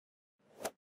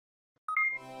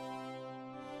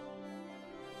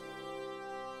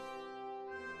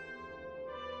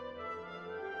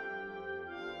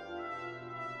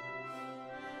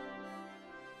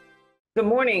Good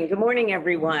morning. Good morning,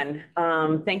 everyone.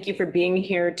 Thank you for being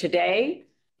here today.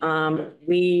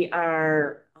 We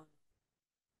are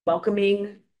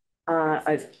welcoming all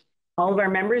of our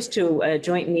members to a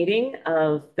joint meeting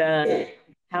of the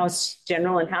House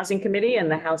General and Housing Committee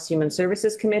and the House Human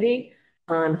Services Committee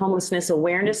on Homelessness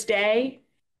Awareness Day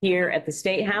here at the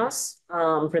State House.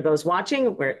 For those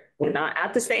watching, we're not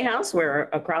at the State House. We're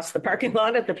across the parking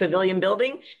lot at the Pavilion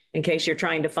Building in case you're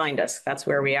trying to find us. That's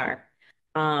where we are.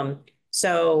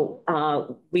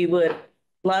 We would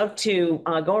love to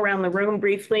go around the room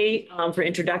briefly for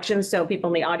introductions so people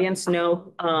in the audience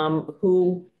know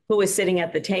who is sitting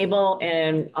at the table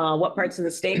and what parts of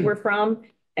the state we're from.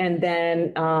 And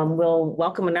then we'll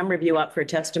welcome a number of you up for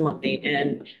testimony.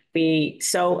 And we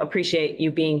so appreciate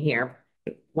you being here.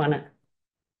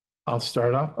 I'll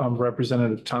start off. I'm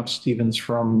Representative Tom Stevens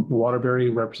from Waterbury,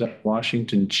 represent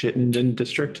Washington Chittenden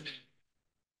District.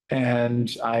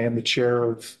 And I am the chair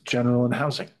of General and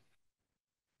Housing.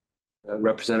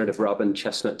 Representative Robin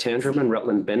Chestnut Tanderman,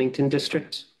 Rutland Bennington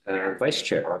District, Vice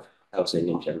Chair of Housing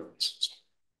and General.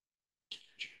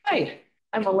 Hi,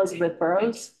 I'm Elizabeth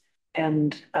Burrows,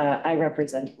 and I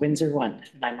represent Windsor 1,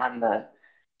 and I'm on the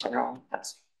General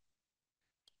Housing.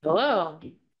 Hello,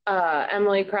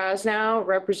 Emily Krasnow,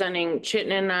 representing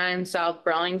Chittenden 9 South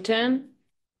Burlington.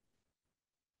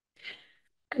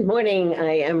 Good morning.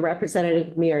 I am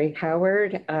Representative Mary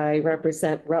Howard. I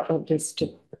represent Rutland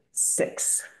District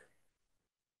 6.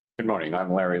 Good morning.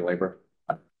 I'm Larry Labor.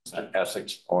 I represent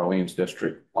Essex, Orleans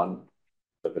District 1,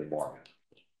 live in Warren.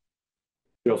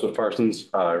 Joseph Parsons.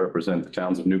 I represent the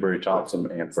towns of Newbury,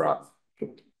 Thompson, and Brock.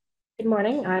 Good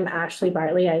morning. I'm Ashley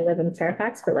Bartley. I live in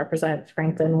Fairfax, but represent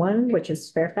Franklin 1, which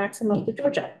is Fairfax and most of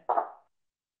Georgia.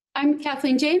 I'm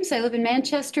Kathleen James. I live in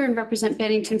Manchester and represent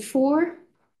Bennington 4.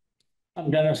 I'm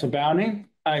Dennis Abounding.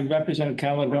 I represent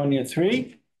Caledonia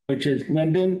 3, which is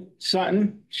Linden,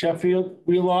 Sutton, Sheffield,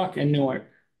 Wheelock, and Newark.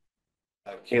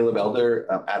 Caleb Elder,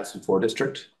 Addison 4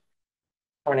 District.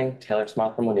 Morning, Taylor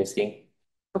Small from Winooski.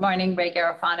 Good morning, Ray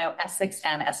Garofano, Essex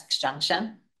and Essex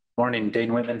Junction. Morning,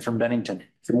 Dane Whitman from Bennington.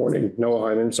 Good morning, Noah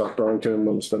Hyman, South Burlington and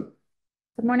Williston.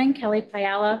 Good morning, Kelly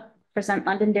Payala, represent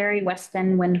Londonderry,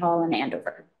 Weston, Windhall, and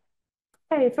Andover.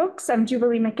 Hey folks, I'm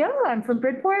Jubilee McGill. I'm from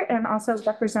Bridport and also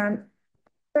represent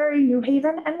Surrey, New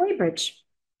Haven, and Weybridge.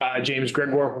 James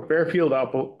Gregoire from Fairfield.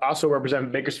 I'll also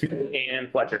represent Bakersfield and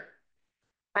Fletcher.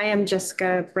 I am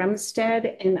Jessica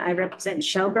Bremstead, and I represent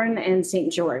Shelburne and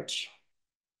St. George.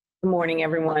 Good morning,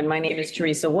 everyone. My name is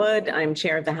Teresa Wood. I'm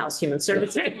chair of the House Human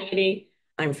Services Committee.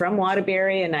 I'm from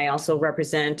Waterbury, and I also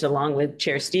represent, along with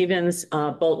Chair Stevens,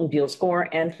 Bolton, Beals Gore,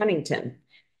 and Huntington.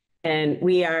 And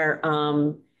we are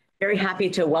very happy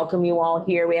to welcome you all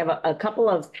here. We have a couple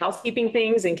of housekeeping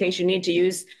things in case you need to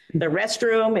use the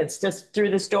restroom. It's just through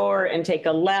this door and take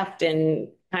a left and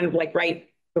kind of like right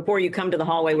before you come to the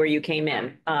hallway where you came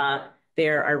in.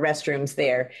 There are restrooms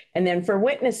there. And then for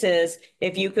witnesses,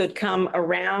 if you could come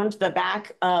around the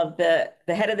back of the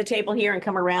head of the table here and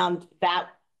come around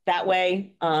that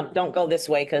way. Don't go this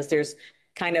way because there's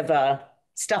kind of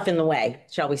stuff in the way,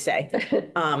 shall we say.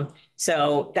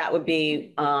 So that would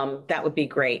be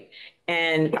great.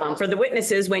 And for the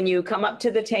witnesses, when you come up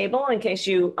to the table, in case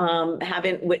you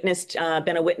haven't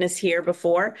been a witness here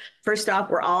before, first off,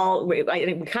 we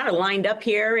kind of lined up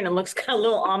here and it looks kind of a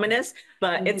little ominous,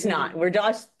 but it's not. We're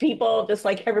just people just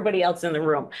like everybody else in the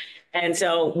room. And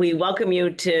so we welcome you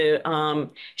to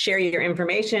share your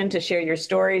information, to share your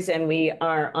stories, and we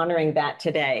are honoring that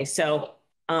today. So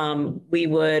we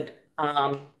would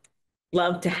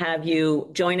love to have you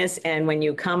join us. And when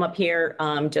you come up here,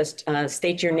 just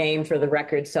state your name for the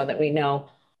record so that we know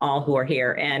all who are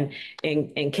here. And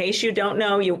in case you don't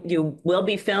know, you will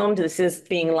be filmed. This is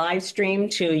being live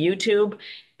streamed to YouTube.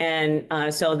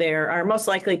 And so there are most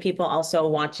likely people also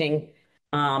watching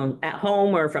at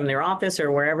home or from their office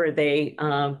or wherever they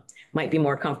might be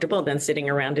more comfortable than sitting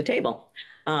around a table.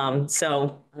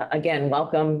 So again,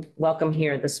 welcome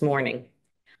here this morning.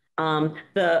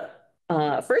 The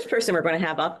first person we're going to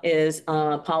have up is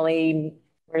Polly.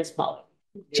 Where's Polly?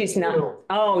 She's not.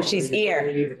 Oh, she's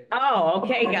here. Oh,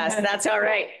 okay, Gus. That's all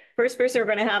right. First person we're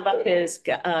going to have up is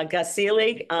Gus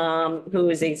Seelig, who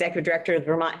is the Executive Director of the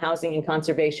Vermont Housing and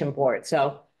Conservation Board.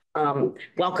 So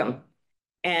welcome.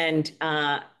 And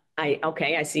I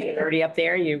see you already up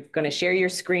there. You're going to share your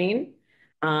screen.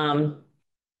 Okay.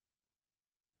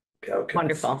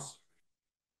 Wonderful.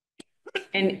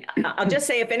 And I'll just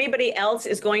say, if anybody else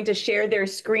is going to share their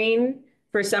screen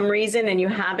for some reason and you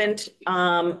haven't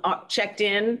checked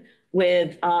in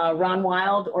with Ron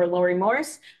Wild or Lori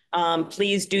Morse,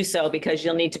 please do so because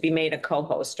you'll need to be made a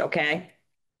co-host, okay?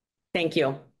 Thank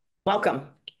you. Welcome.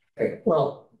 Okay.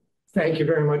 Well, Thank you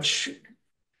very much,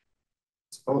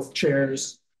 both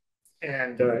chairs.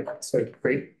 And it's a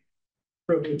great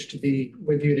privilege to be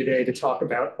with you today to talk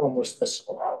about homelessness.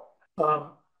 I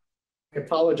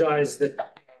apologize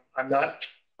that I'm not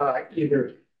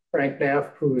either Frank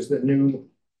Neff, who is the new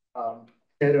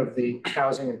head of the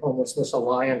Housing and Homelessness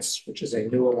Alliance, which is a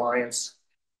new alliance,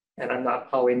 and I'm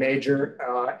not Polly Major.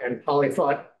 And Polly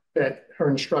thought that her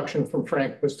instruction from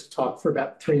Frank was to talk for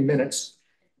about 3 minutes,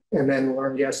 and then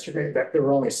learned yesterday that there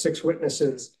were only 6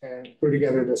 witnesses, and threw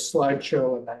together this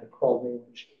slideshow and then called me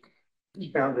when she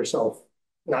found herself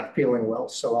not feeling well.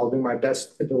 So I'll do my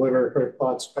best to deliver her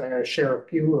thoughts, but I'm going to share a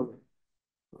few of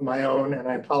my own, and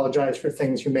I apologize for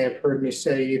things you may have heard me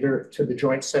say either to the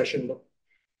joint session,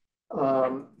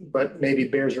 but maybe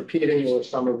bears repeating, or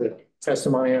some of the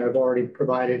testimony I've already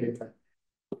provided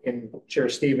in Chair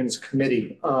Stevens'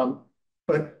 committee.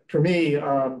 But for me,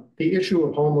 the issue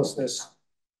of homelessness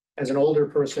as an older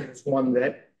person is one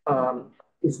that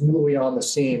is newly on the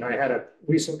scene. I had a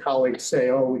recent colleague say,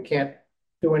 oh, we can't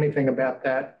do anything about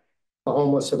that. The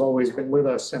homeless have always been with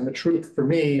us. And the truth for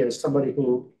me, as somebody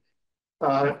who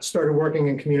started working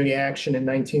in community action in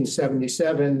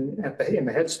 1977 in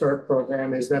the Head Start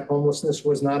program, is that homelessness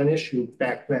was not an issue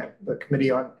back then. The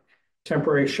Committee on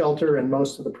Temporary Shelter and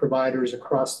most of the providers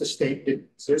across the state didn't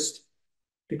exist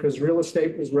because real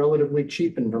estate was relatively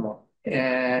cheap in Vermont.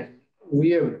 And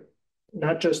we have,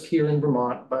 not just here in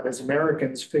Vermont, but as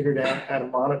Americans, figured out how to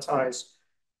monetize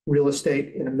real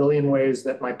estate in a million ways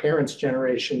that my parents'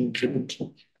 generation didn't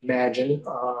imagine.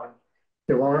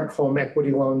 There weren't home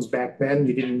equity loans back then.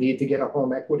 You didn't need to get a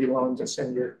home equity loan to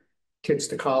send your kids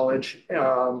to college.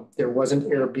 There wasn't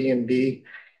Airbnb.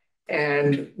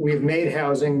 And we've made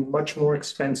housing much more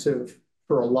expensive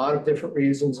for a lot of different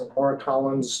reasons. And Laura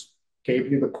Collins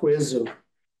gave you the quiz of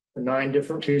the 9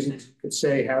 different reasons you could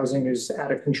say housing is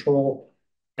out of control.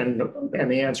 And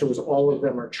the answer was all of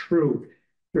them are true.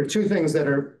 There are 2 things that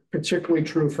are particularly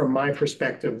true from my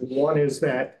perspective. One is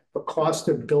that the cost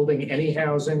of building any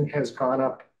housing has gone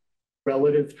up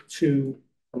relative to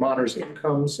Vermonters'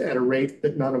 incomes at a rate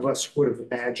that none of us would have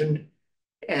imagined.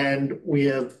 And we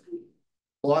have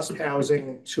lost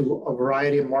housing to a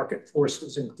variety of market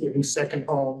forces, including second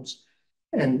homes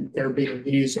and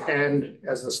Airbnbs. And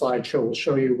as the slideshow will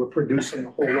show you, we're producing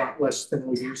a whole lot less than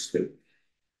we used to.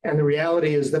 And the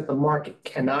reality is that the market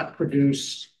cannot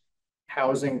produce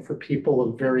housing for people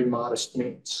of very modest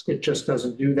means. It just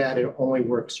doesn't do that. It only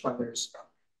works when there's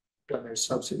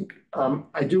subsidy.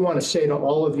 I do want to say to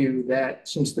all of you that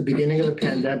since the beginning of the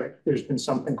pandemic, there's been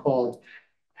something called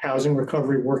Housing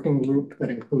Recovery Working Group that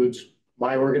includes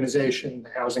my organization,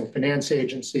 the Housing Finance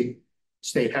Agency,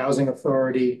 State Housing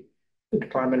Authority, the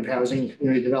Department of Housing and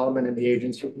Community Development, and the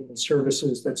Agency of Human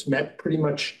Services, that's met pretty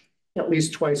much at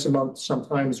least twice a month,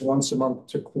 sometimes once a month,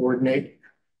 to coordinate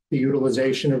the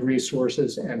utilization of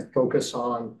resources and focus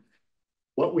on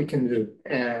what we can do.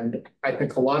 And I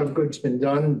think a lot of good's been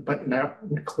done, but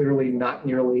clearly not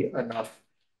nearly enough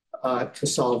to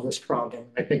solve this problem.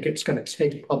 I think it's going to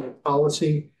take public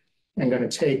policy and going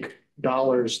to take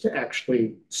dollars to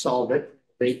actually solve it.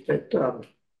 That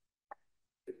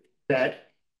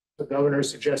the governor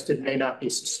suggested may not be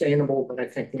sustainable, but I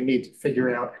think we need to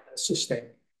figure out how to sustain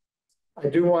it. I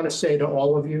do want to say to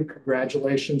all of you,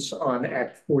 congratulations on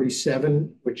Act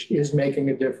 47, which is making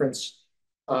a difference.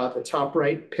 The top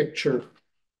right picture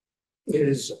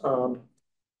is a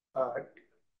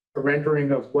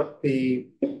rendering of what the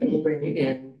building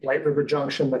in Light River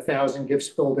Junction, the Thousand Gifts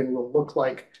building, will look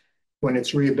like when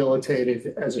it's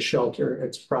rehabilitated as a shelter.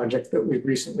 It's a project that we've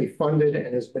recently funded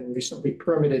and has been recently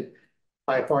permitted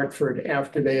by Hartford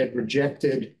after they had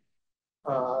rejected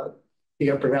the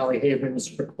Upper Valley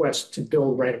Havens request to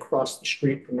build right across the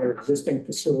street from their existing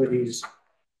facilities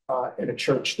in a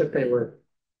church that they were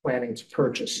planning to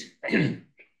purchase.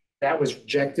 That was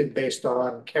rejected based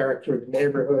on character of the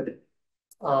neighborhood.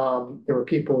 There were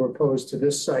people who were opposed to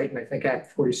this site, and I think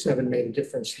Act 47 made a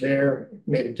difference there. It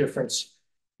made a difference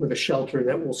with a shelter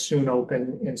that will soon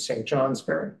open in St.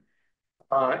 Johnsbury.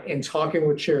 In talking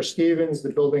with Chair Stevens, the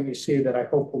building you see that I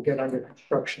hope will get under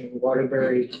construction in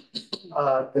Waterbury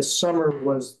this summer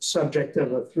was subject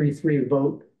of a 3-3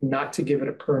 vote not to give it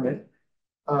a permit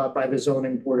by the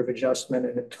Zoning Board of Adjustment.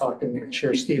 And in talking with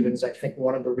Chair Stevens, I think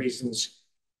one of the reasons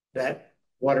that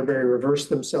Waterbury reversed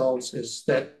themselves is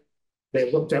that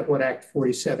they looked at what Act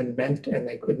 47 meant and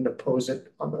they couldn't oppose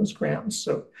it on those grounds.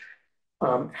 So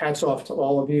hats off to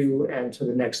all of you and to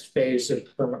the next phase of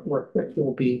permit work that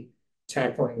you'll be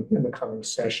tackling in the coming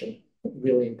session.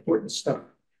 Really important stuff.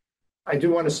 I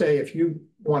do want to say, if you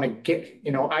want to get,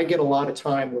 I get a lot of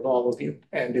time with all of you.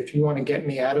 And if you want to get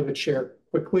me out of the chair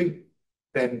quickly,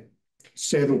 then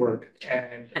say the word,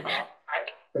 and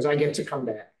because I get to come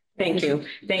back. Thank you.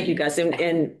 Thank you, Gus.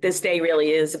 And this day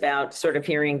really is about sort of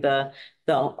hearing the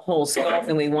whole scope,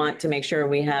 and we want to make sure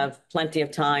we have plenty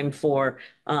of time for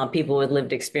people with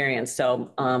lived experience. So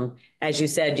as you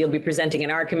said, you'll be presenting in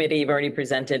our committee. You've already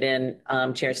presented in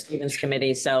Chair Stevens'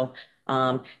 committee. So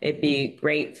it'd be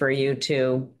great for you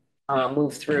to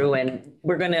move through, and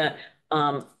we're going to,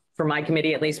 for my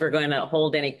committee at least, we're going to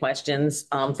hold any questions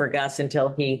for Gus until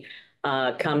he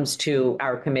comes to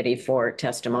our committee for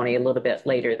testimony a little bit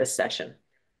later this session.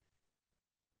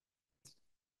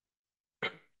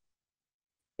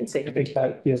 And say, Take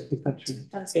that, yes, take that.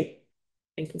 that's it.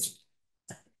 Thank you.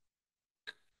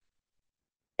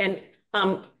 And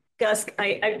Gus,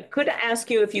 I could ask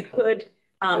you if you could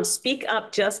speak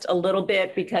up just a little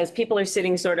bit, because people are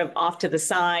sitting sort of off to the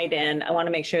side, and I want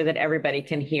to make sure that everybody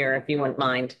can hear, if you wouldn't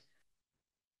mind.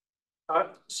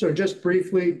 So just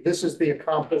briefly, this is the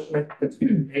accomplishment that's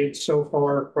been made so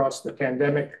far across the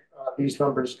pandemic. These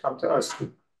numbers come to us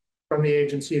from the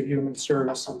Agency of Human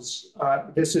Services.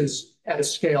 This is at a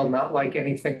scale not like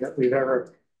anything that we've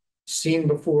ever seen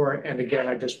before. And again,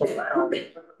 I just want to out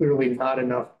clearly not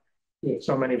enough.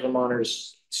 So many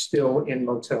Vermonters still in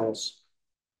motels.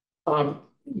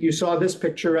 You saw this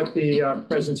picture at the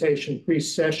presentation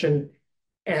pre-session.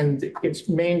 And its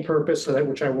main purpose,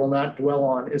 which I will not dwell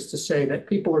on, is to say that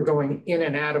people are going in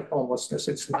and out of homelessness.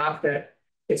 It's not that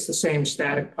it's the same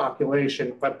static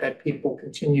population, but that people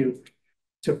continue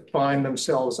to find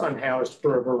themselves unhoused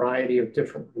for a variety of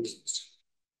different reasons.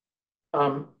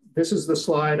 This is the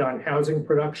slide on housing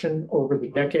production over the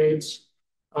decades.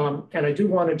 And I do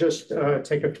want to just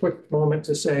take a quick moment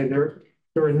to say there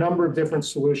are a number of different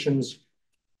solutions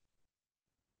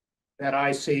that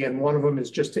I see, and one of them is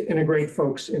just to integrate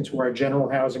folks into our general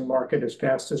housing market as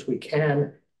fast as we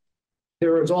can.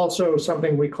 There is also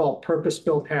something we call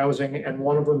purpose-built housing, and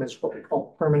one of them is what we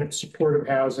call permanent supportive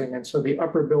housing. And so the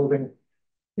upper building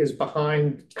is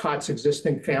behind COT's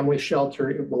existing family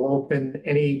shelter. It will open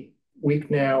any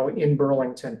week now in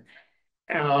Burlington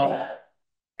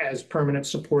as permanent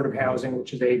supportive housing,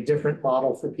 which is a different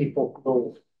model for people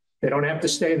who they don't have to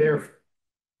stay there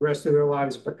rest of their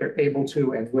lives, but they're able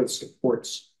to and with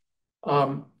supports.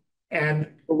 And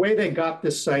the way they got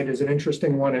this site is an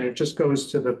interesting one, and it just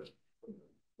goes to the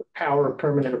power of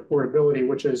permanent affordability,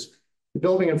 which is the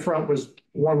building in front was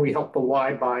one we helped the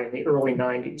Y buy in the early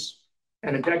 90s.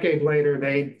 And a decade later,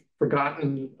 they'd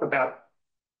forgotten about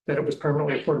that it was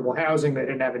permanently affordable housing. They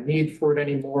didn't have a need for it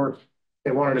anymore. They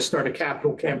wanted to start a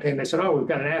capital campaign. They said, oh, we've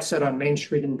got an asset on Main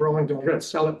Street in Burlington. We're going to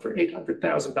sell it for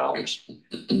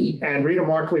 $800,000. And Rita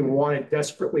Markley wanted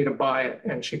desperately to buy it.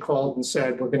 And she called and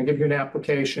said, we're going to give you an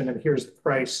application, and here's the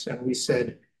price. And we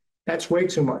said, that's way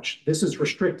too much. This is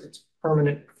restricted to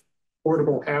permanent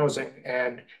affordable housing.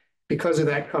 And because of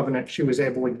that covenant, she was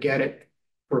able to get it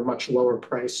for a much lower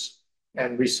price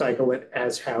and recycle it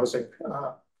as housing,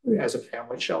 as a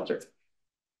family shelter.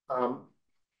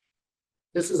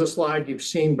 This is a slide you've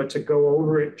seen, but to go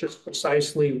over it just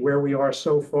precisely where we are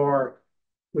so far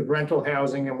with rental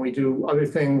housing, and we do other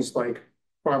things like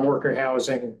farm worker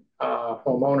housing,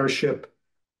 home ownership,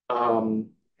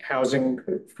 housing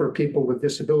for people with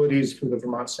disabilities through the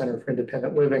Vermont Center for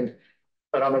Independent Living.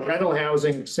 But on the rental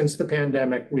housing, since the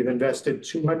pandemic, we've invested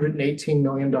 $218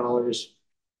 million.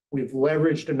 We've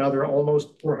leveraged another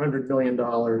almost $400 million,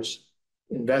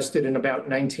 invested in about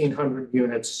 1,900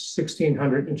 units,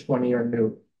 1,620 are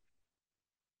new.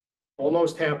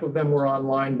 Almost half of them were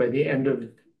online by the end of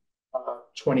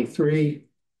 23,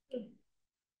 400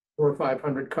 or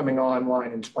 500 coming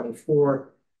online in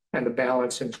 24, and the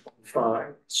balance in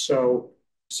 25. So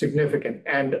significant.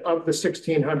 And of the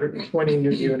 1,620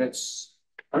 new units,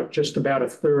 just about a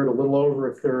third, a little over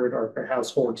a third, are for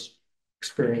households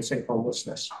experiencing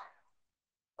homelessness.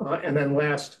 And then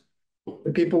last,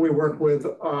 the people we work with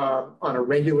on a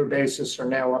regular basis are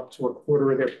now up to a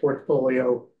quarter of their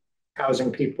portfolio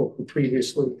housing people who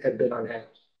previously had been unhoused.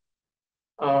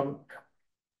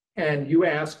 And you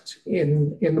asked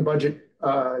in the budget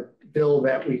bill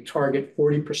that we target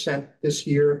 40% this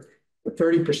year,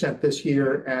 30% this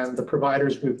year, and the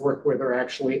providers we've worked with are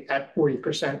actually at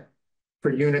 40%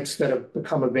 for units that have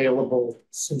become available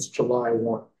since July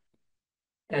 1.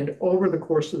 And over the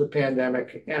course of the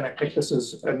pandemic, and I think this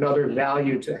is another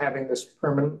value to having this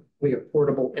permanently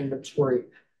affordable inventory,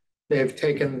 they've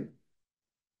taken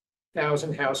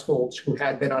 1,000 households who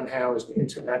had been unhoused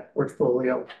into that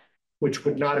portfolio, which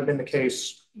would not have been the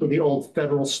case with the old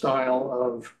federal style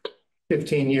of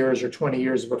 15 years or 20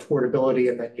 years of affordability,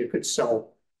 and then you could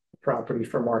sell the property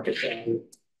for market value.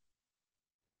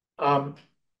 I'm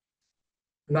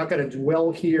not going to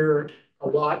dwell here a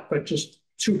lot, but just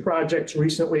two projects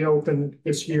recently opened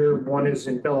this year. One is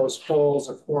in Bellows Falls,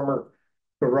 a former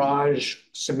garage,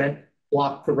 cement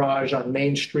block garage on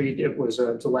Main Street. It was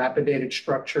a dilapidated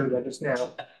structure that is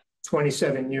now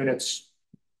 27 units,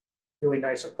 really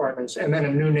nice apartments. And then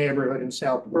a new neighborhood in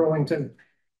South Burlington,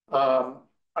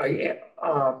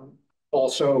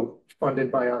 also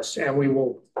funded by us. And we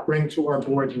will bring to our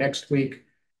board next week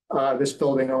this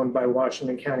building owned by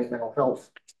Washington County Mental Health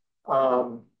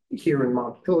here in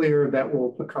Montpelier that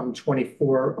will become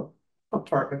 24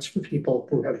 apartments for people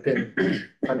who have been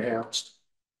unhoused.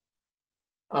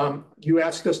 You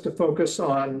asked us to focus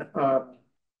on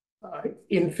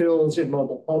infills in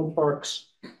mobile home parks.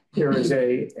 There is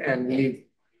and we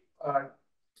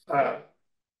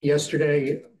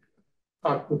yesterday,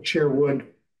 with Chair Wood,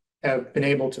 have been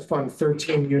able to fund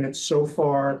 13 units so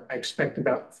far. I expect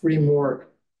about 3 more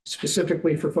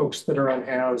specifically for folks that are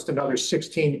unhoused, another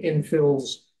 16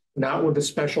 infills, not with the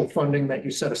special funding that you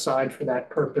set aside for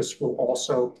that purpose, will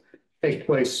also take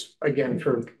place again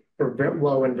for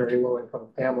low and very low income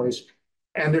families.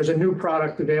 And there's a new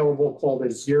product available called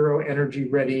a zero energy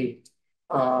ready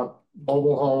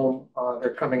mobile home.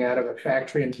 They're coming out of a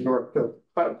factory in New York. The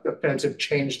feds have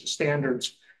changed the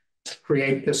standards to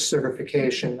create this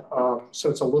certification. So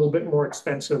it's a little bit more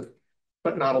expensive,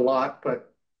 but not a lot.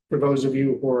 But for those of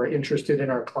you who are interested in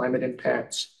our climate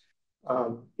impacts,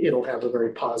 it'll have a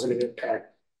very positive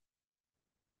impact.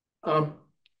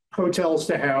 Hotels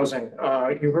to housing.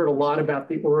 You heard a lot about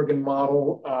the Oregon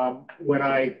model. When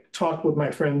I talked with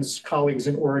my friends, colleagues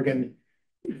in Oregon,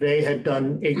 they had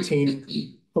done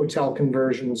 18 hotel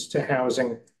conversions to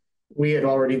housing. We had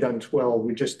already done 12.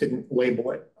 We just didn't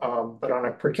label it. But on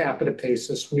a per capita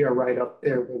basis, we are right up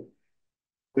there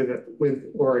with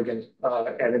Oregon,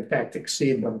 and in fact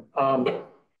exceed them.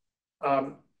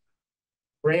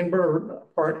 Rainbow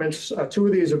Apartments, 2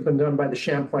 of these have been done by the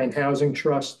Champlain Housing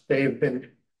Trust. They have been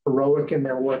heroic in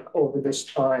their work over this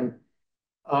time.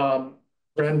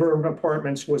 Rainbow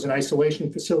Apartments was an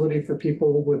isolation facility for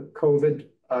people with COVID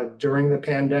during the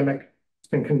pandemic. It's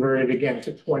been converted again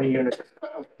to 20 units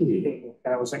of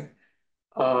housing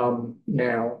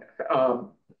now.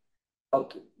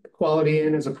 Quality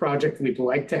Inn is a project we'd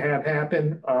like to have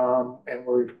happen,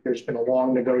 and there's been a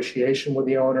long negotiation with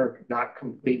the owner, not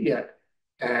complete yet.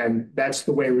 And that's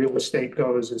the way real estate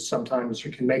goes, is sometimes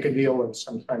you can make a deal and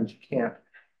sometimes you can't.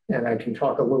 And I can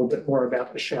talk a little bit more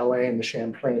about the Chalet and the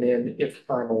Champlain Inn if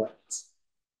time allows.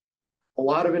 A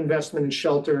lot of investment in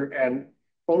shelter, and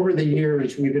over the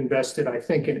years, we've invested, I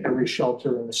think, in every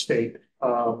shelter in the state,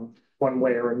 one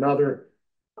way or another.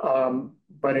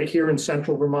 But here in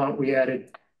central Vermont, we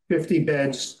added 50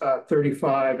 beds,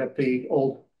 35 at the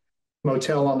old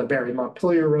motel on the Barry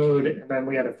Montpelier Road. And then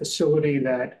we had a facility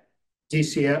that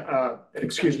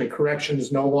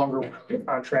Corrections no longer in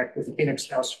contract with Phoenix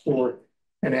House for,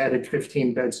 and added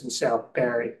 15 beds in South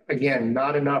Barry. Again,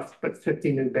 not enough, but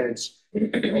 50 new beds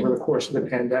over the course of the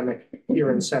pandemic here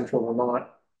in central Vermont.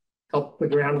 Helped the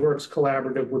Groundworks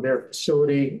Collaborative with their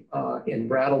facility in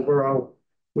Brattleboro,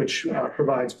 which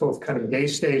provides both kind of day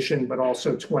station, but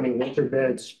also 20 winter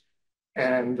beds.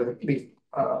 And the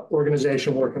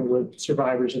organization working with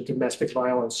survivors of domestic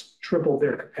violence tripled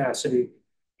their capacity,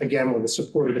 again, with the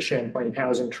support of the Champlain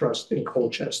Housing Trust in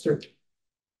Colchester.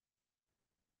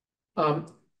 An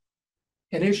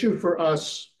issue for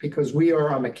us, because we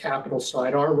are on the capital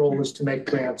side, our role is to make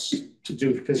grants to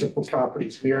do physical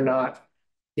properties. We are not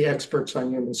the experts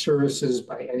on human services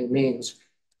by any means,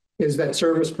 is that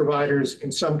service providers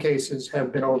in some cases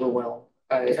have been overwhelmed.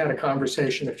 I had a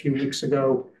conversation a few weeks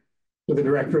ago with the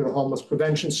director of the Homeless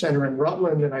Prevention Center in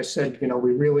Rutland, and I said, you know,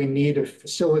 we really need a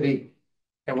facility.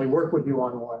 And we work with you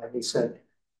on one. And he said,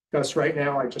 Gus, right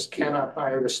now, I just cannot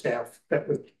hire the staff that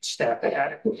would staff it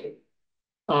adequately.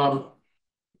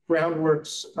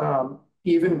 Groundworks,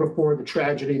 even before the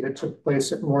tragedy that took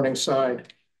place at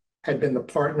Morningside, had been the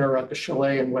partner at the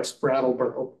Chalet in West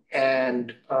Brattleboro.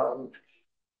 And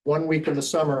 1 week in the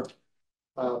summer,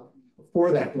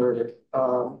 before that murder,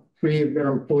 3 of their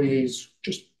employees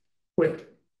just quit.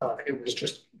 It was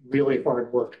just really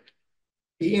hard work.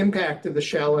 The impact of the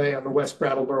Chalet on the West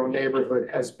Brattleboro neighborhood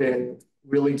has been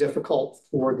really difficult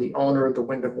for the owner of the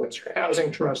Wyndham Windsor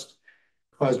Housing Trust,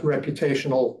 caused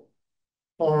reputational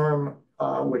harm,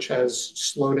 which has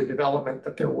slowed a development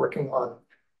that they're working on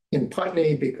in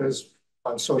Putney, because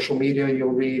on social media, you'll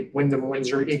read Wyndham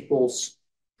Windsor equals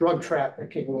drug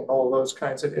trafficking and all those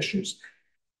kinds of issues.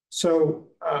 So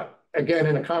again,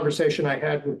 in a conversation I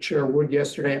had with Chair Wood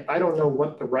yesterday, I don't know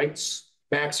what the rights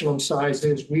maximum size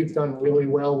is. We've done really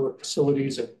well with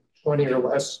facilities of 20 or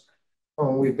less.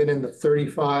 We've been in the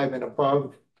 35 and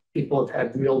above People have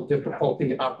had real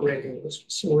difficulty operating those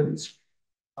facilities.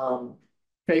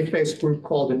 Faith-based group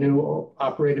called Anew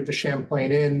operated the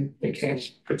Champlain Inn. They came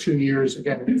for 2 years.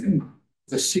 Again,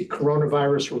 the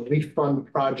coronavirus relief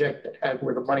fund project that had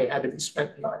where the money had to be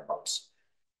spent in 9 months.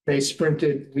 They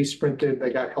sprinted, we sprinted.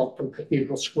 They got help from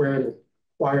Cathedral Square to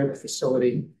acquire the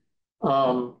facility.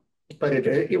 But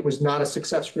it was not a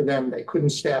success for them. They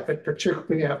couldn't staff it,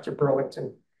 particularly after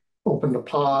Burlington opened the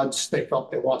pods. They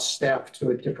felt they lost staff to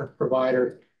a different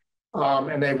provider.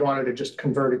 And they wanted to just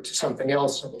convert it to something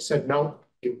else. And we said, no,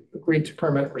 you agreed to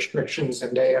permanent restrictions.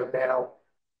 And they have now,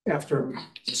 after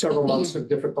several months of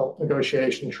difficult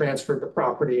negotiation, transferred the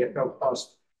property at no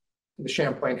cost to the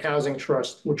Champlain Housing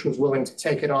Trust, which was willing to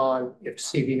take it on if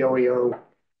CVOEO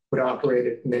would operate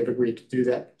it. And they've agreed to do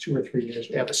that for 2 or 3 years.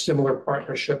 We have a similar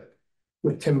partnership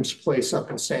with Tim's Place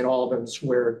up in St. Albans,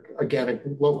 where, again, a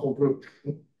local group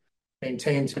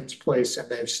maintained Tim's Place and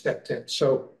they've stepped in.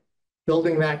 So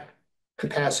building that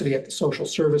capacity at the social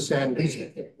service end is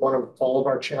one of all of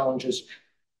our challenges.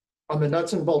 On the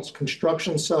nuts and bolts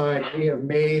construction side, we have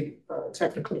made a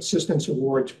technical assistance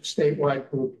award to a statewide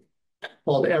group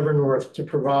called Evernorth to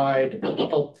provide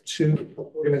help to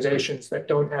organizations that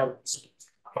don't have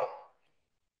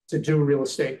to do real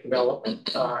estate development,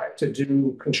 to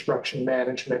do construction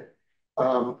management.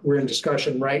 We're in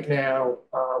discussion right now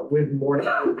with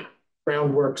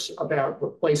Groundworks about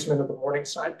replacement of the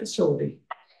Morningside facility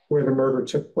where the murder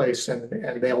took place,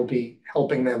 and they'll be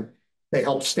helping them. They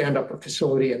helped stand up a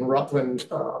facility in Rutland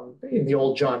in the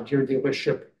old John Deere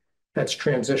dealership that's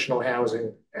transitional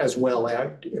housing as well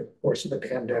in the course of the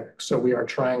pandemic. So we are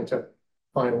trying to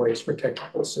find ways for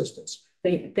technical assistance.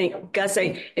 Gus,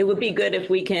 it would be good if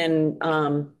we can,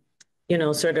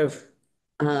 sort of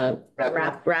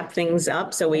wrap things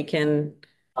up so we can.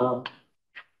 I'm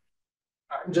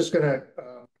just going to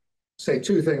say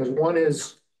 2 things. One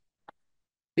is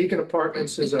Beacon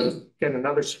Apartments is again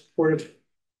another supportive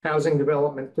housing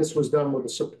development. This was done with the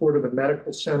support of the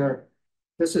medical center.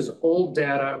 This is old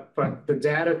data, but the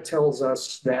data tells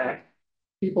us that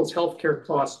people's healthcare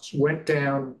costs went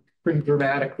down pretty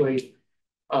dramatically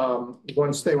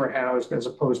once they were housed as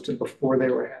opposed to before they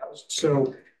were housed.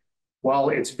 So while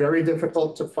it's very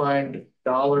difficult to find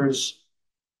dollars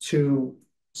to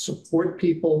support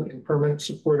people in permanent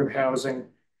supportive housing,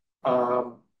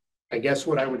 I guess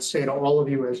what I would say to all of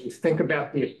you as you think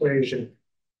about the equation,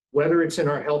 whether it's in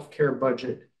our healthcare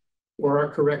budget or our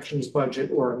corrections budget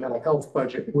or our mental health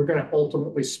budget, we're going to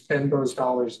ultimately spend those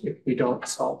dollars if we don't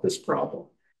solve this problem.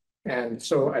 And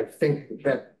so I think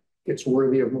that it's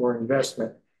worthy of more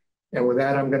investment. And with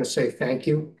that, I'm going to say thank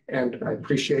you. And I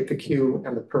appreciate the queue,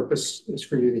 and the purpose is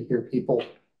for you to hear people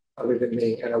other than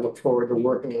me. And I look forward to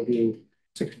working with you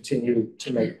to continue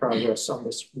to make progress on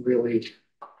this really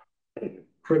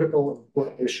critical,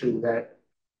 important issue that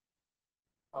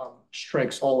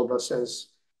strikes all of us as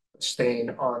a stain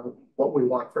on what we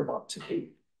want Vermont to be.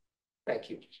 Thank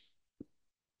you.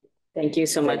 Thank you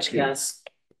so much, Gus.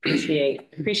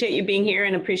 Appreciate you being here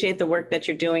and appreciate the work that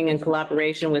you're doing in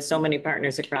collaboration with so many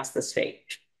partners across the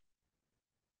state.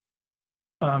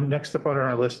 Next up on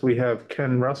our list, we have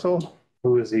Ken Russell,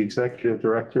 who is the Executive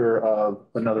Director of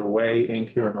Another Way, Inc.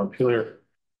 here in Montpelier.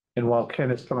 And while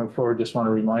Ken is coming forward, just want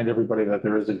to remind everybody that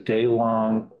there is a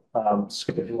day-long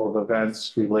schedule of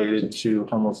events related to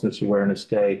Homelessness Awareness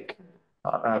Day.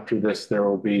 After this, there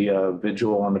will be a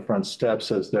vigil on the front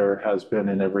steps, as there has been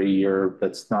in every year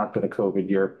that's not been a COVID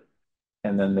year.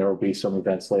 And then there will be some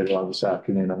events later on this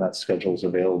afternoon, and that schedule is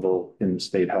available in the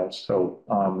State House.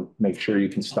 So make sure you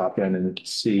can stop in and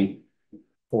see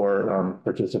or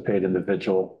participate in the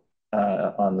vigil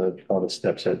on the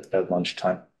steps at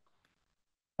lunchtime.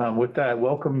 With that,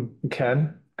 welcome,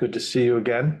 Ken. Good to see you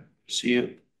again. See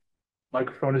you.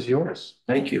 Microphone is yours.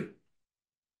 Thank you.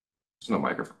 There's no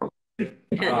microphone.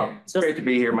 It's great to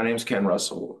be here. My name is Ken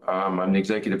Russell. I'm the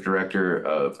Executive Director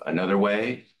of Another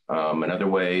Way. Another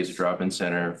Way is a drop-in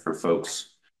center for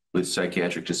folks with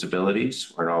psychiatric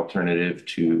disabilities. We're an alternative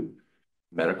to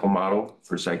medical model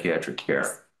for psychiatric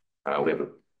care. We have a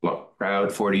proud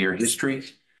 40-year history.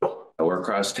 We're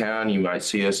across town. You might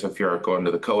see us if you're going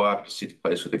to the co-op. You see the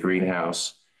place with the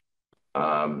greenhouse.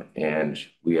 And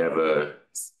we've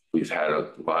had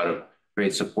a lot of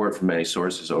great support from many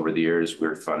sources over the years.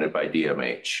 We're funded by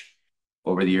DMH.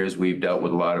 Over the years, we've dealt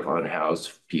with a lot of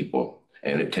unhoused people,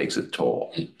 and it takes a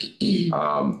toll. We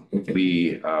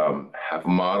have a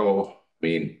model. I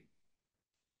mean,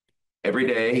 every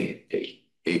day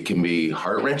it can be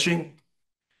heart-wrenching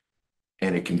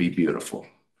and it can be beautiful.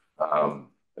 I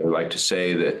would like to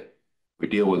say that we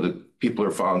deal with the people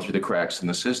who are falling through the cracks in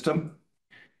the system,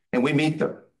 and we meet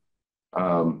them.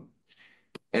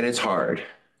 And it's hard.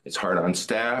 It's hard on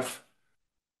staff.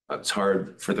 It's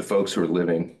hard for the folks who are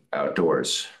living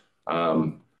outdoors.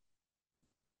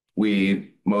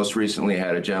 We most recently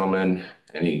had a gentleman,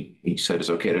 and he said it's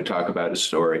okay to talk about his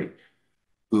story,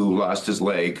 who lost his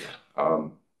leg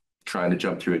trying to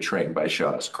jump through a train by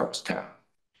Shaw's across town.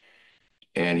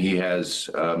 And he has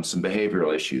some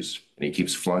behavioral issues, and he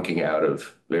keeps flunking out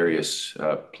of various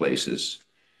places.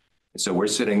 And so we're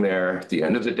sitting there at the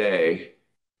end of the day,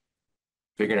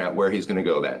 figuring out where he's going to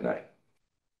go that night.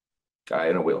 Guy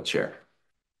in a wheelchair.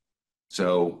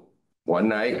 So one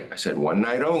night, I said one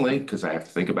night only, because I have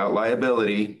to think about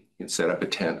liability, and set up a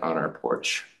tent on our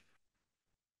porch.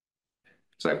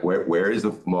 It's like, where is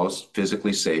the most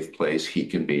physically safe place he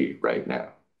can be right now?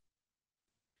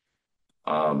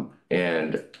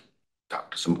 And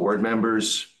talk to some board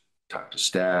members, talk to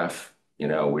staff,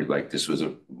 we're like, this was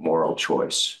a moral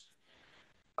choice.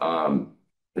 The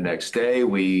next day,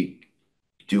 we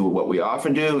do what we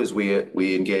often do is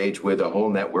we engage with a whole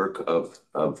network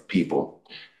of people,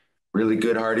 really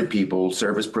good-hearted people,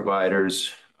 service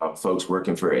providers, folks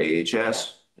working for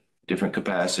AHS, different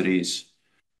capacities,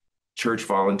 church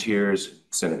volunteers,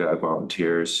 synagogue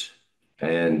volunteers,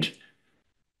 and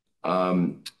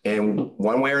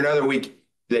one way or another,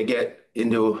 they get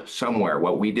into somewhere.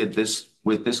 What we did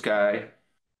with this guy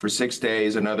for 6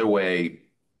 days, another way,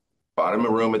 bought him a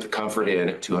room at the Comfort Inn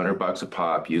at $200 a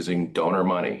pop using donor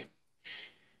money.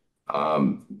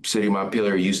 City of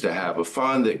Montpelier used to have a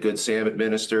fund that Good Sam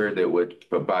administered that would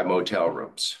buy motel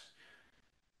rooms.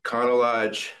 Econo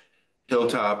Lodge,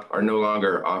 Hilltop are no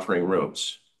longer offering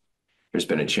rooms. There's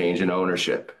been a change in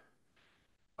ownership.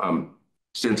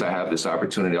 Since I have this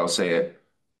opportunity, I'll say it.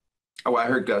 Oh, I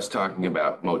heard Gus talking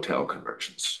about motel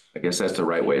conversions. I guess that's the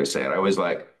right way to say it. I was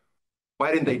like,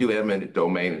 why didn't they do eminent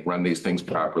domain and run these things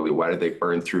properly? Why did they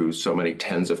burn through so many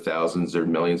tens of thousands or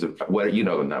millions of,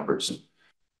 the numbers?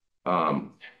 Who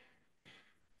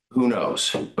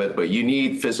knows? But you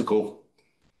need physical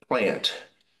plant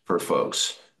for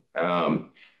folks.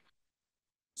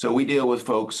 So we deal with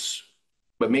folks,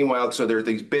 but meanwhile, so there are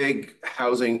these big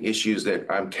housing issues that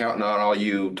I'm counting on all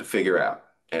you to figure out.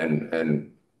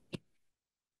 And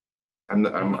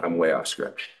I'm way off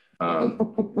script.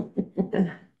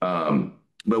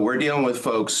 But we're dealing with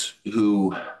folks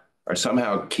who are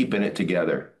somehow keeping it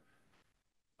together.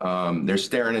 They're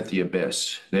staring at the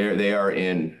abyss. They are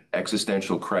in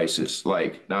existential crisis,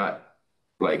 not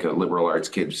like a liberal arts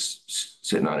kid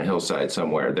sitting on a hillside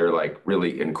somewhere. They're like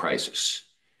really in crisis.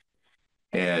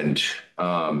 And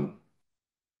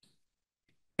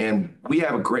we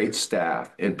have a great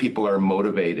staff and people are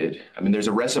motivated. I mean, there's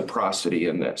a reciprocity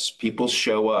in this. People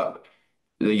show up,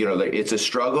 it's a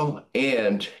struggle,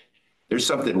 and there's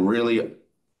something really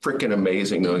freaking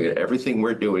amazing knowing that everything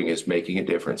we're doing is making a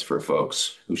difference for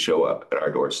folks who show up at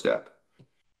our doorstep.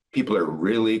 People are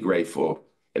really grateful,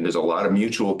 and there's a lot of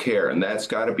mutual care, and that's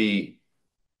got to be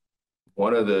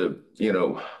one of the,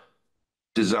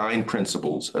 design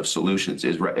principles of solutions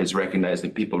is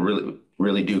recognizing people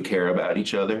really do care about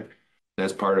each other.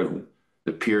 That's part of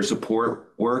the peer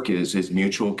support work is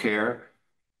mutual care.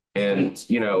 And,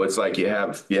 it's like you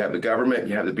have the government,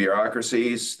 you have the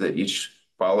bureaucracies that each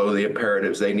follow the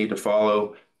imperatives they need to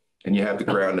follow. And you have the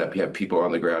ground up, you have people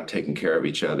on the ground taking care of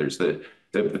each other.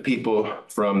 The people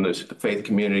from the faith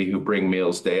community who bring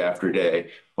meals day after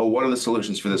day. Oh, one of the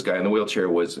solutions for this guy in the wheelchair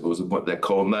was that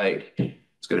cold night.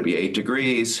 It's going to be 8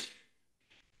 degrees.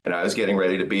 And I was getting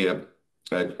ready to be a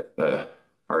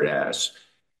hard ass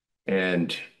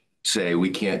and say,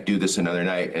 we can't do this another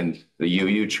night. And the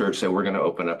UU church said, we're going to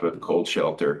open up a cold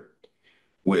shelter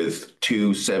with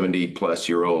 2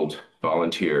 70-plus-year-old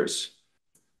volunteers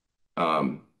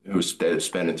who are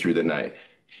spending through the night.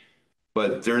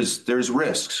 But there's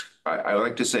risks. I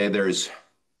like to say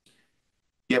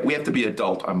we have to be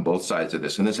adult on both sides of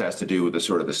this. And this has to do with the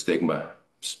sort of the stigma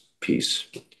piece.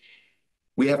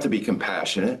 We have to be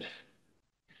compassionate.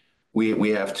 We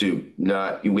have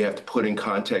to put in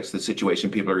context the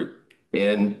situation people are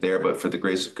in there, but for the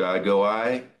grace of God go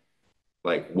I.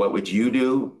 Like, what would you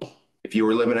do if you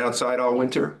were living outside all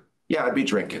winter? Yeah, I'd be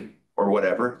drinking or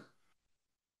whatever.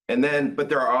 But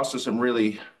there are also some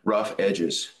really rough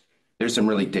edges. There's some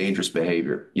really dangerous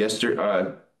behavior.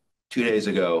 2 days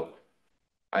ago,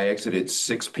 I exited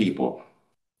 6 people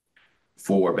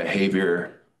for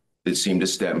behavior that seemed to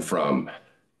stem from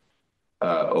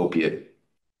opiate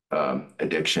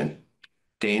addiction.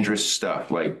 Dangerous stuff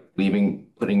like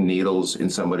putting needles in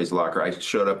somebody's locker. I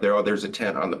showed up there, there's a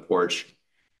tent on the porch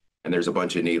and there's a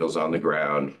bunch of needles on the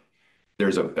ground.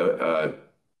 There's a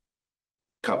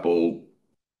couple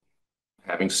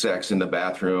having sex in the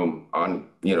bathroom on,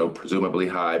 you know, presumably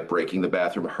high, breaking the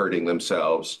bathroom, hurting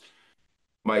themselves.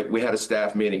 We had a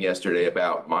staff meeting yesterday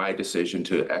about my decision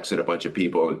to exit a bunch of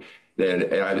people.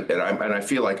 And I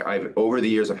feel like over the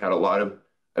years,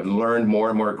 I've learned more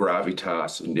and more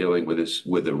gravitas in dealing with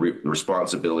the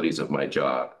responsibilities of my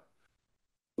job.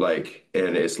 And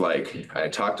it's like, I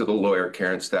talked to the lawyer,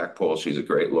 Karen Stackpole, she's a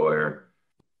great lawyer.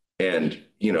 And,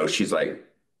 you know, she's like,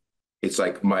 it's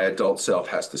like my adult self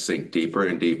has to sink deeper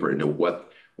and deeper into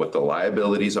what the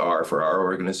liabilities are for our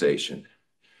organization.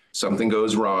 Something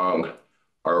goes wrong,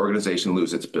 our organization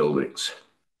loses its buildings.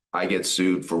 I get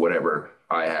sued for whatever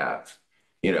I have.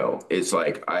 You know, it's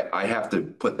like, I have to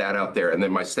put that out there. And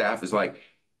then my staff is like,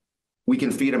 we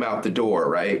can feed them out the door,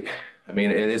 right? I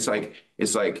mean, and it's like,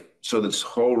 so this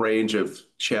whole range of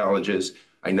challenges.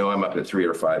 I know I'm up at 3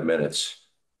 or 5 minutes.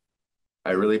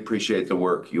 I really appreciate the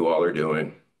work you all are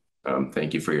doing.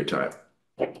 Thank you for your time.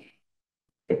 Thank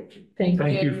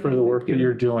you for the work that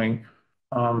you're doing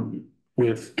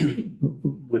with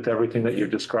everything that you've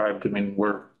described. I mean,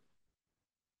 we're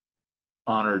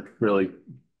honored really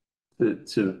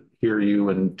to hear you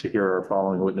and to hear our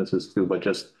following witnesses too, but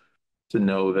just to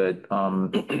know that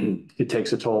it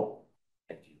takes a toll.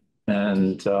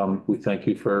 And we thank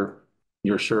you for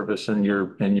your service and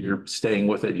your staying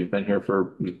with it. You've been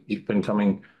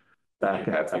coming back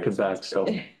and back. So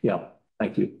yeah,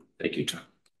 thank you. Thank you, Tom.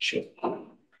 Sure.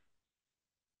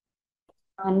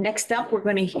 Next up, we're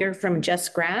going to hear from Jess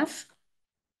Graff.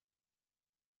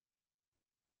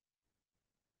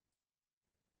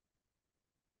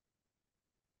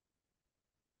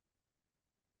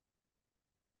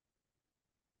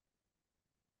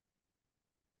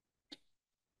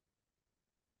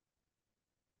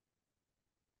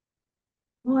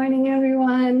 Morning,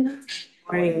 everyone.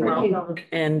 Morning, welcome.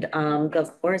 And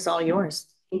the floor is all yours.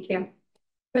 Thank you.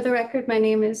 For the record, my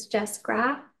name is Jess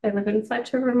Graff. I live in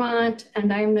Fletcher, Vermont,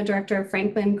 and I am the director of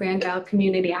Franklin Grandisle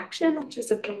Community Action, which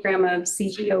is a program of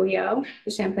CGOEO,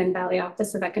 the Champlain Valley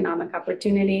Office of Economic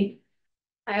Opportunity.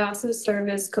 I also serve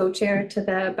as co-chair to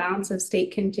the Balance of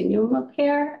State Continuum of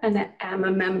Care, and am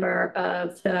a member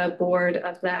of the board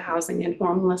of the Housing and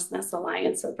Homelessness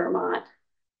Alliance of Vermont.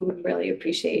 We really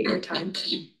appreciate your time.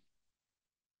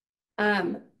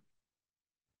 And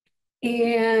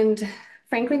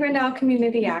Franklin Grandisle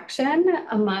Community Action,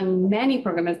 among many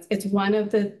programs, it's one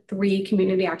of the 3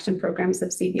 community action programs of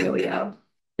CVOEO.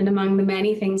 And among the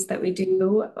many things that we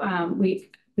do,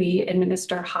 we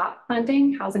administer HOP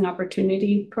funding, Housing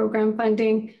Opportunity Program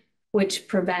funding, which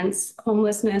prevents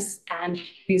homelessness and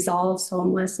resolves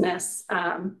homelessness,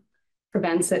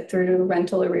 prevents it through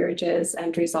rental arrearages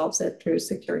and resolves it through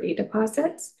security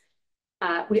deposits.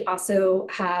 We also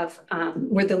have,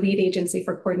 we're the lead agency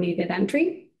for coordinated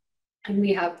entry. And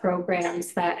we have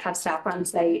programs that have staff on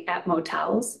site at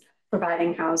motels,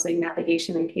 providing housing,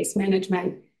 navigation, and case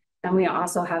management. And we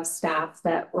also have staff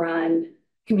that run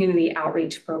community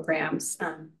outreach programs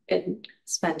and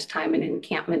spend time in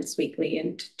encampments weekly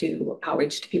and do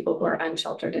outreach to people who are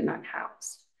unsheltered and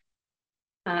unhoused.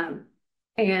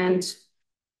 And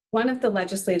one of the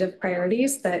legislative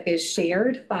priorities that is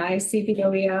shared by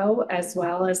CVOEO as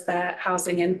well as the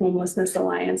Housing and Homelessness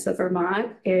Alliance of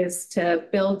Vermont is to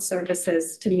build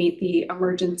services to meet the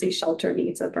emergency shelter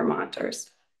needs of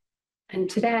Vermonters. And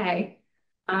today,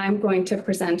 I'm going to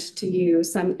present to you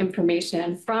some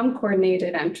information from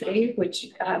Coordinated Entry, which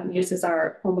uses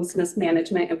our homelessness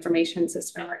management information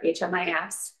system, or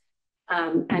HMIS.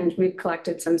 And we've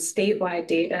collected some statewide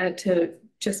data to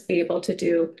just be able to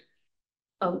do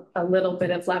a little bit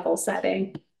of level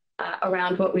setting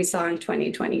around what we saw in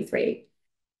 2023.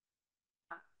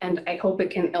 And I hope it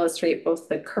can illustrate both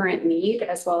the current need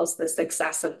as well as the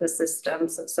success of the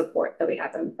systems of support that we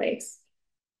have in place.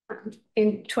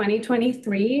 In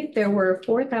 2023, there were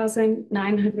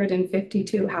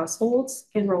 4,952 households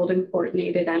enrolled in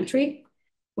coordinated entry,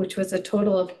 which was a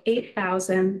total of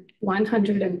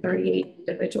 8,138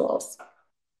 individuals.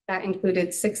 That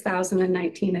included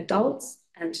 6,019 adults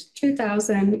and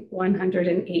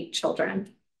 2,108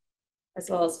 children, as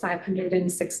well as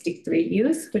 563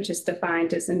 youth, which is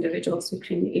defined as individuals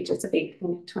between the ages of 18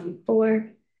 and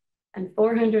 24, and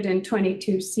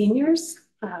 422 seniors,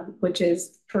 which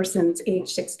is persons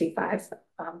age 65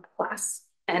 plus,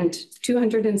 and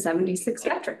 276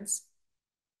 veterans.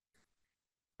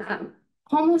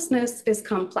 Homelessness is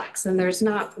complex, and there's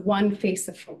not one face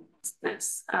of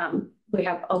homelessness. We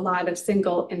have a lot of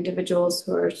single individuals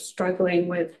who are struggling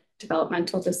with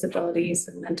developmental disabilities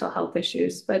and mental health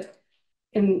issues. But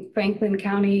in Franklin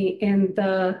County, in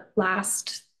the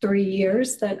last 3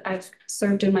 years that I've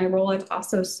served in my role, I've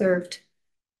also served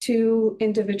two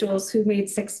individuals who made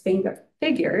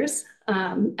figures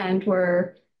and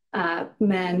were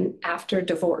men after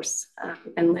divorce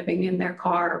and living in their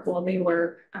car while they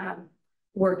were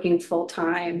working full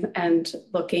time and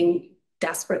looking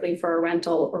desperately for a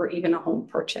rental or even a home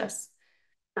purchase.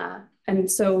 And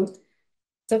so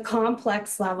it's a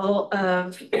complex level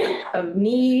of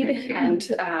need and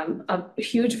a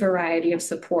huge variety of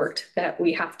support that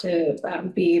we have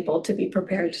to be able to be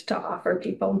prepared to offer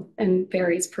people, and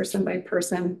varies person by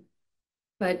person.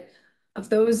 But of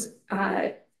those,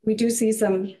 we do see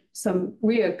some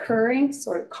reoccurring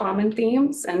sort of common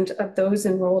themes, and of those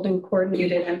enrolled in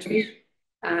coordinated entry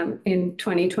in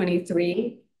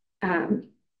 2023,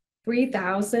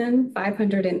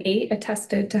 3,508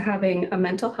 attested to having a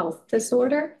mental health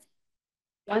disorder,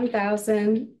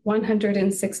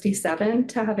 1,167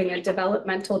 to having a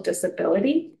developmental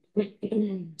disability,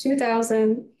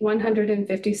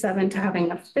 2,157 to having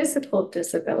a physical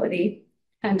disability,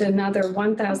 and another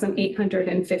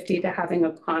 1,850 to having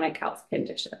a chronic health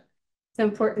condition. It's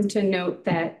important to note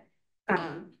that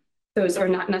those are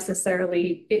not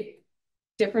necessarily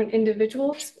different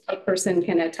individuals. A person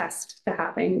can attest to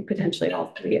having potentially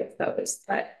all three of those.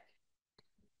 But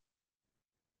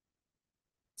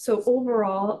so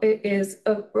overall, it is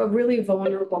a really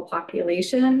vulnerable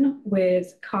population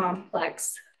with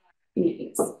complex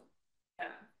needs.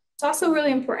 It's also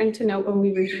really important to note when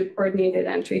we review coordinated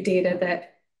entry data that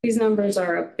these numbers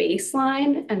are a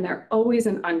baseline and they're always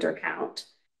an undercount.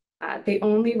 They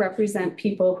only represent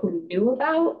people who knew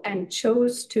about and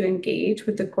chose to engage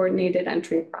with the coordinated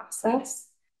entry process.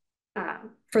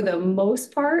 For the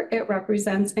most part, it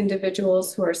represents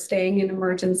individuals who are staying in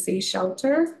emergency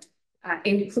shelter,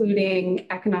 including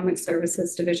Economic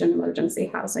Services Division emergency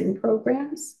housing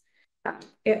programs.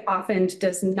 It often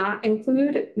does not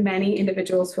include many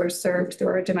individuals who are served through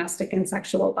our domestic and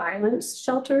sexual violence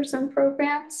shelters and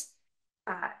programs.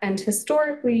 And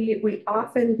historically, we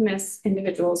often miss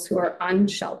individuals who are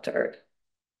unsheltered.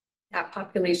 That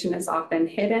population is often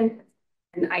hidden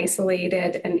and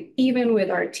isolated. And even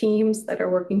with our teams that are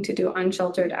working to do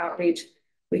unsheltered outreach,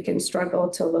 we can struggle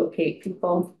to locate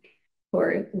people who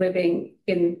are living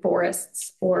in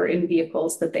forests or in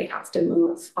vehicles that they have to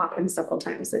move often several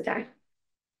times a day.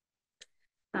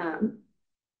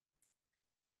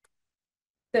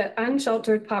 The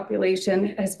unsheltered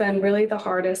population has been really the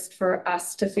hardest for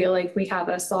us to feel like we have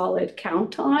a solid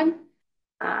count on.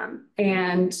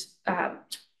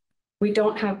 We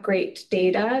don't have great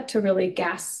data to really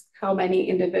guess how many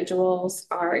individuals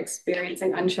are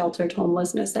experiencing unsheltered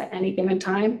homelessness at any given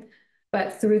time.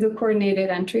 But through the coordinated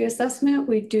entry assessment,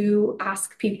 we do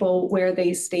ask people where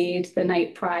they stayed the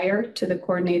night prior to the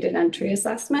coordinated entry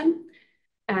assessment.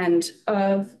 And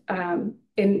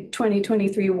in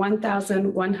 2023,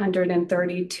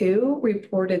 1,132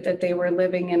 reported that they were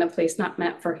living in a place not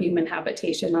meant for human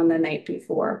habitation on the night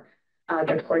before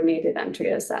their coordinated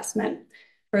entry assessment.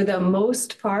 For the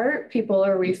most part, people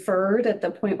are referred at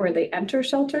the point where they enter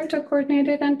shelter to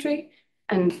coordinated entry.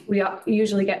 And we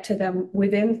usually get to them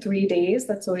within 3 days.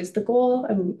 That's always the goal.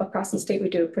 And across the state, we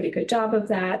do a pretty good job of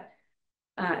that.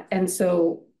 And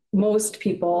so most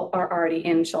people are already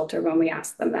in shelter when we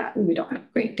ask them that, and we don't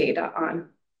have great data on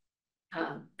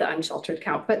the unsheltered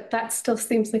count, but that still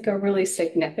seems like a really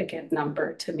significant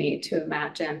number to me to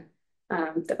imagine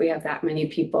that we have that many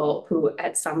people who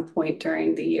at some point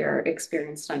during the year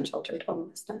experienced unsheltered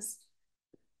homelessness.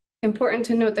 Important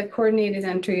to note that coordinated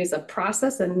entry is a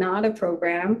process and not a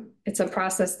program. It's a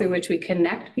process through which we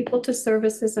connect people to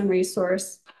services and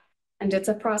resource, and it's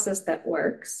a process that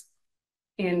works.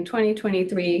 In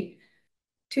 2023,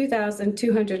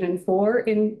 2,204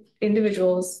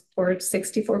 individuals, or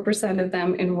 64% of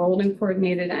them enrolled in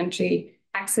coordinated entry,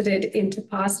 exited into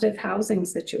positive housing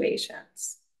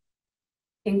situations,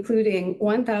 including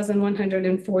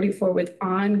 1,144 with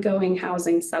ongoing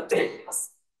housing subsidies.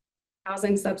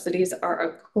 Housing subsidies are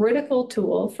a critical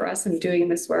tool for us in doing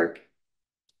this work,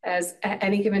 as at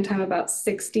any given time, about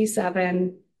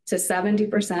 67 to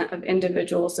 70% of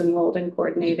individuals enrolled in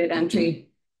coordinated entry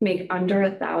make under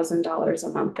 $1,000 a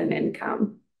month in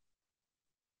income.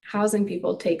 Housing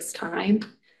people takes time,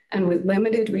 and with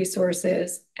limited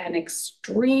resources and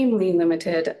extremely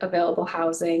limited available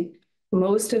housing,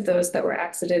 most of those that were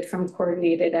exited from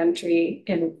coordinated entry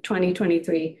in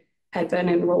 2023 had been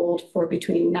enrolled for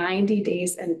between 90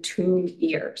 days and 2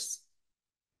 years.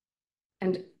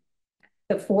 And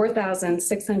the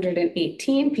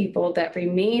 4,618 people that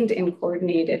remained in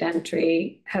coordinated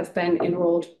entry have been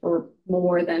enrolled for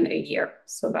more than a year.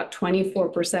 So about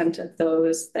 24% of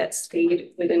those that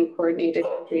stayed within coordinated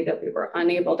entry that we were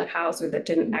unable to house or that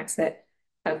didn't exit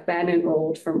have been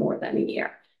enrolled for more than a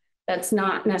year. That's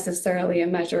not necessarily a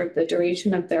measure of the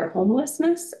duration of their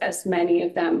homelessness, as many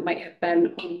of them might have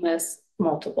been homeless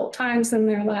multiple times in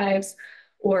their lives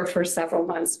or for several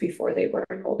months before they were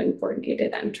enrolled in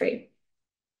coordinated entry.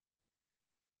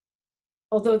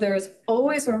 Although there is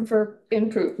always room for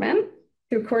improvement,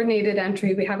 through coordinated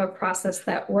entry, we have a process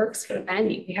that works for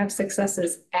many. We have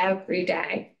successes every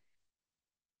day.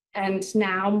 And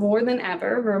now more than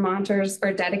ever, Vermonters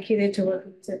are dedicated to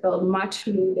working to build much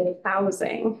needed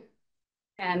housing.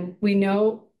 And we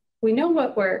know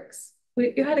what works.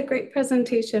 You had a great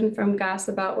presentation from Gus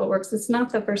about what works. It's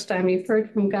not the first time you've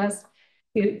heard from Gus.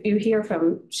 You hear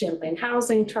from Champlain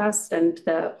Housing Trust and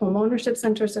the home ownership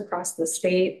centers across the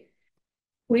state.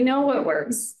 We know what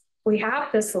works. We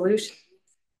have the solution.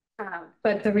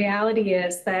 But the reality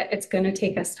is that it's going to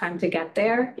take us time to get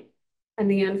there. And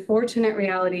the unfortunate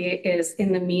reality is,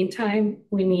 in the meantime,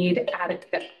 we need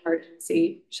adequate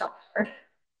emergency shelter.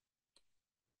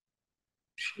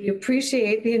 We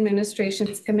appreciate the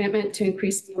administration's commitment to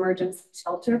increasing emergency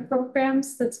shelter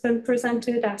programs that's been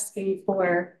presented, asking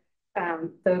for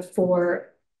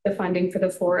the funding for the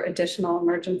 4 additional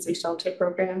emergency shelter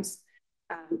programs.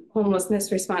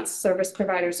 Homelessness response service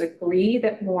providers agree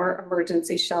that more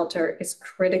emergency shelter is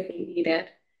critically needed.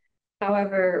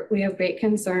 However, we have great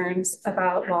concerns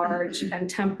about large and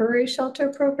temporary shelter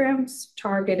programs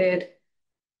targeted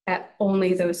at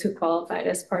only those who qualified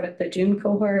as part of the June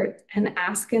cohort, and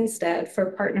ask instead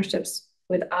for partnerships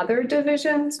with other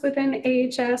divisions within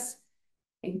AHS,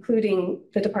 including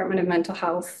the Department of Mental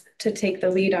Health, to take the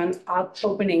lead on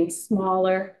opening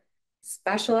smaller,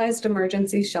 specialized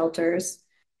emergency shelters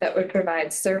that would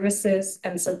provide services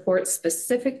and support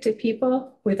specific to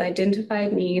people with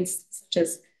identified needs, such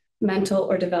as mental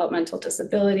or developmental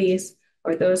disabilities,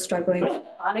 or those struggling with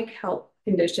chronic health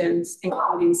conditions,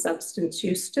 including substance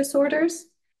use disorders.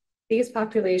 These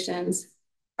populations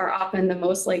are often the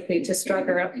most likely to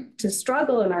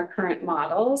struggle in our current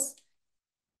models.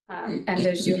 And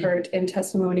as you heard in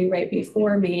testimony right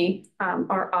before me,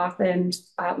 are often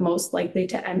most likely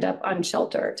to end up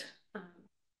unsheltered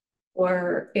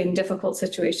or in difficult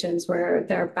situations where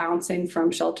they're bouncing from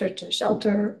shelter to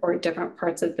shelter or different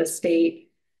parts of the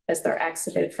state as they're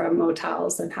exited from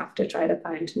motels and have to try to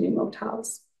find new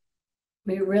motels.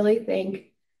 We really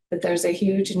think that there's a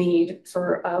huge need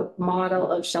for a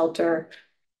model of shelter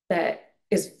that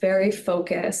is very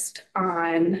focused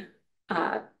on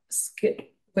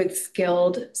with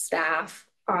skilled staff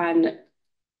on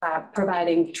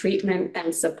providing treatment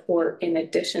and support in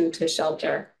addition to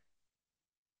shelter.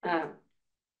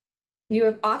 You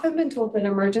have often been told that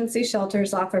emergency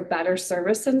shelters offer better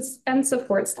services and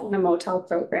supports than a motel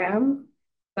program,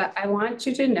 but I want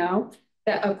you to know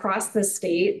that across the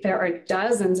state, there are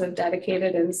dozens of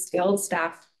dedicated and skilled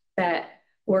staff that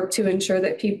work to ensure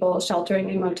that people sheltering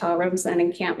in motel rooms and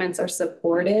encampments are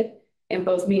supported in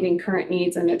both meeting current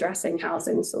needs and addressing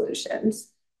housing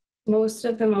solutions. Most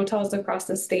of the motels across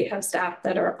the state have staff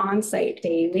that are on site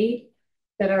daily,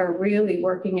 that are really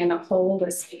working in a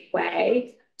holistic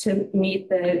way to meet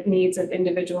the needs of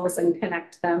individuals and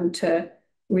connect them to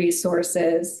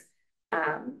resources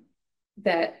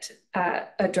that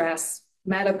address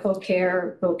medical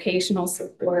care, vocational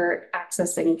support,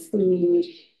 accessing food,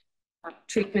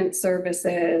 treatment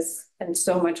services, and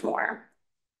so much more.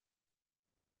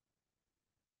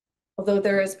 Although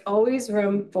there is always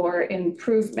room for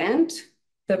improvement,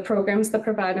 the programs that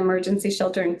provide emergency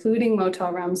shelter, including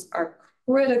motel rooms, are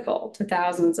critical to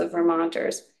thousands of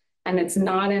Vermonters. And it's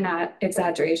not an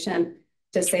exaggeration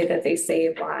to say that they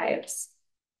save lives.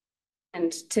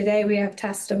 And today we have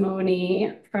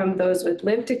testimony from those with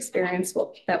lived experience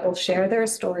that will share their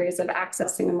stories of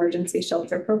accessing emergency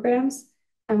shelter programs.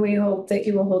 And we hope that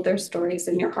you will hold their stories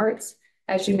in your hearts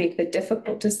as you make the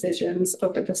difficult decisions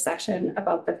over the session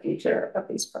about the future of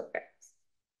these programs.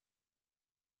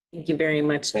 Thank you very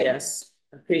much, Jess.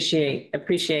 Appreciate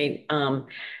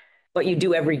what you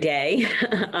do every day,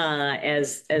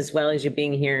 as well as you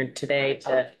being here today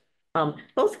to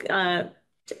both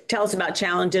tell us about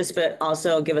challenges, but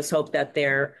also give us hope that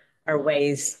there are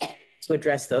ways to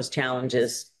address those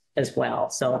challenges as well.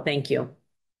 So thank you.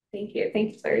 Thank you.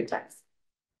 Thank you for your time.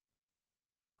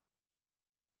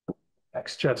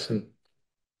 Next, Jetson.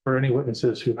 For any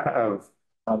witnesses who have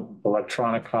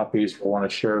electronic copies or want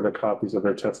to share the copies of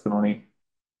their testimony,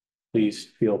 please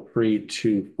feel free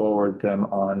to forward them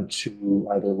on to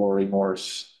either Lori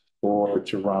Morse or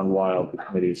to Ron Wild, the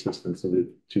committee assistant to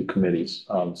the two committees,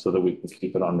 so that we can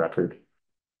keep it on record.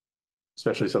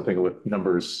 Especially something with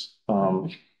numbers,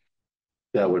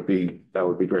 that would be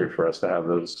great for us to have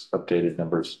those updated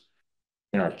numbers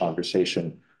in our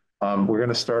conversation. We're going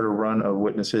to start a run of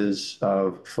witnesses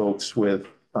of folks with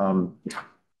what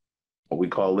we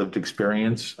call lived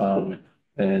experience.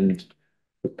 And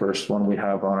the first one we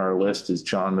have on our list is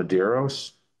John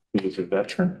Medeiros, who is a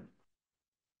veteran.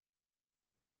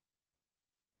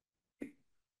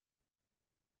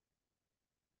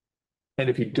 And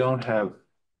if you don't have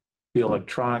the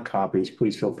electronic copies,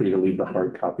 please feel free to leave the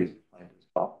hard copies behind as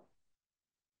well.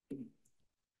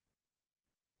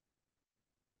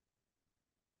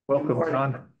 Welcome,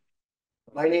 John.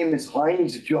 My name is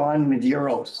Heinz John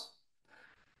Medeiros.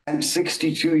 I'm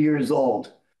 62 years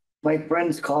old. My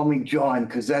friends call me John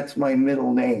because that's my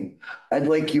middle name. I'd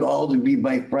like you all to be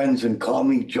my friends and call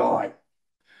me John.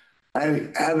 I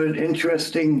have an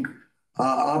interesting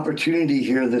opportunity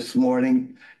here this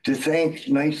morning to thank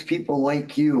nice people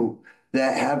like you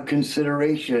that have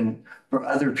consideration for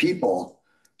other people,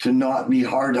 to not be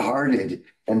hard-hearted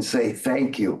and say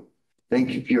thank you. Thank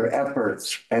you for your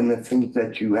efforts and the things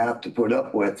that you have to put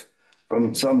up with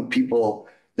from some people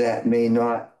that may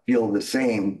not feel the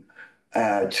same,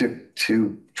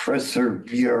 to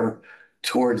persevere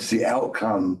towards the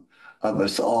outcome of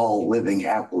us all living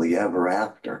happily ever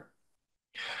after.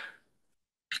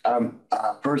 I'm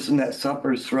a person that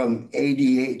suffers from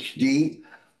ADHD.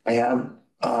 I have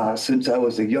since I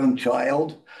was a young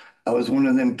child. I was one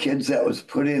of them kids that was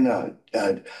put in a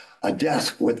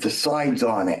desk with the sides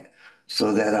on it,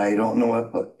 so that I don't know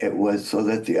what it was, so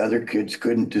that the other kids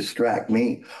couldn't distract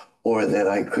me or that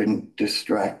I couldn't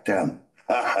distract them.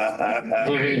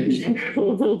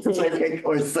 Psychic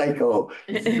or psycho,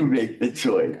 you make the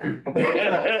choice.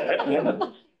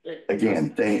 Again,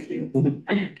 thank you.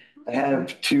 I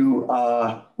have to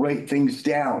write things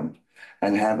down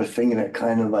and have a thing that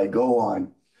kind of I go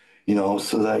on, you know,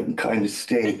 so that I can kind of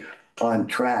stay on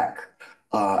track.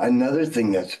 Another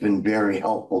thing that's been very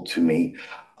helpful to me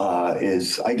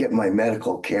is I get my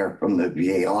medical care from the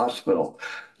VA hospital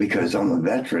because I'm a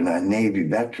veteran, a Navy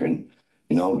veteran,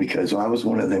 you know, because I was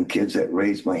one of them kids that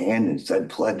raised my hand and said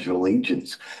pledge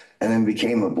allegiance, and then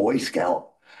became a Boy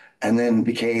Scout, and then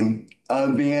became a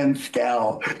Band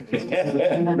Scout.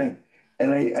 and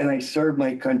I serve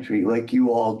my country like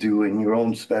you all do in your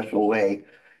own special way,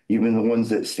 even the ones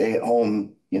that stay at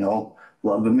home, you know,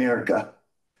 love America,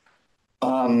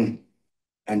 and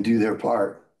do their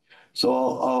part. So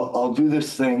I'll do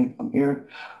this thing. I'm here.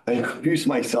 I introduce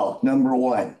myself. Number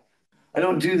one, I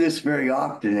don't do this very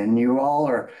often, and you all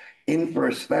are in for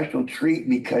a special treat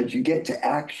because you get to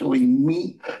actually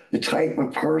meet the type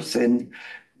of person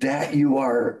that you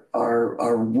are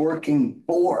working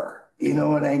for. You know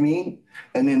what I mean?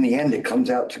 And in the end, it comes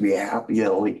out to be a happy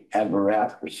ever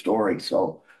after story.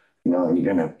 So, you know, you're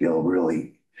gonna feel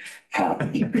really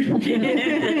happy.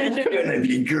 It's gonna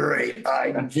be great.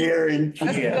 I guarantee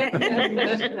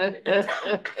it.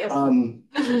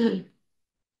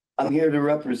 I'm here to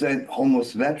represent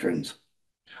homeless veterans,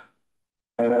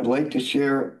 and I'd like to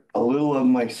share a little of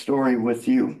my story with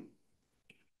you.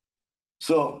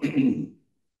 So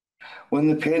when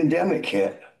the pandemic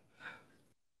hit,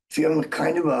 see, I'm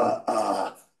kind of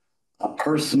a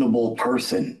personable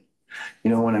person.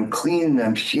 You know, when I'm clean and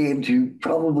I'm shaved, you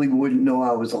probably wouldn't know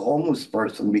I was a homeless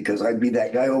person because I'd be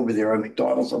that guy over there at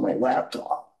McDonald's on my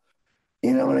laptop.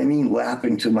 You know what I mean?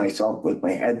 Laughing to myself with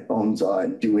my headphones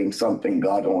on, doing something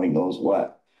God only knows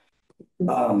what.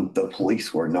 The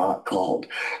police were not called.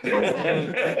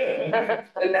 And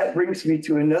that brings me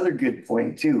to another good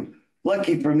point too.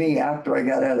 Lucky for me, after I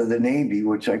got out of the Navy,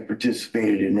 which I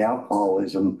participated in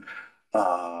alcoholism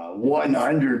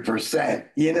 100%,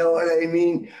 you know what I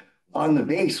mean? On the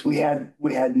base, we had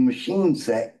machines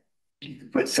that you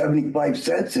could put 75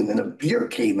 cents in and a beer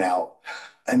came out.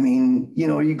 I mean, you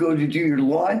know, you go to do your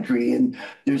laundry and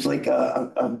there's like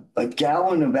a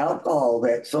gallon of alcohol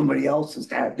that somebody else has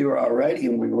had there already,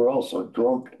 and we were also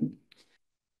drunk and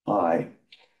high.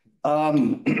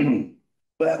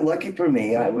 But lucky for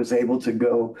me, I was able to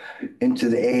go into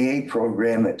the AA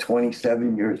program at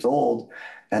 27 years old.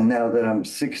 And now that I'm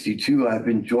 62, I've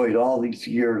enjoyed all these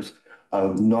years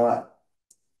of not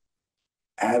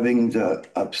having the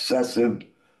obsessive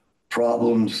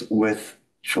problems with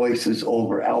choices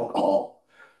over alcohol.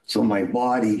 So my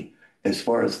body, as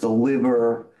far as the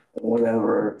liver,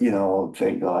 whatever, you know,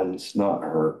 thank God it's not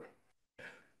hurt.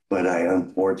 But I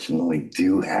unfortunately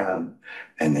do have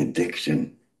an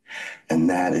addiction, and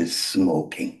that is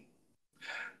smoking.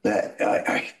 That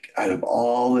I out of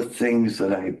all the things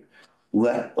that I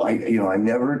let, I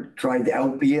never tried the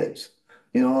opiates.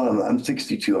 You know, I'm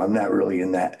 62. I'm not really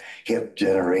in that hip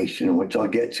generation, which I'll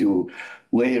get to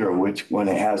later, which when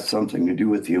it has something to do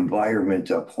with the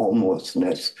environment of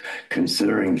homelessness,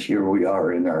 considering here we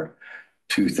are in our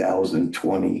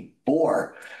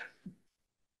 2024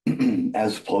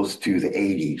 as opposed to the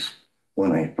 80s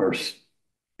when I first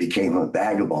became a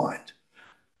vagabond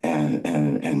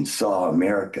and saw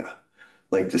America.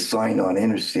 Like the sign on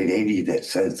Interstate 80 that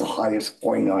says the highest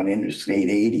point on Interstate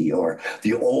 80, or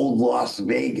the old Las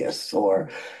Vegas, or,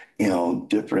 you know,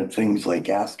 different things like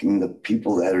asking the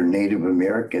people that are Native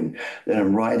American that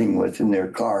I'm riding with in their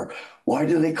car, why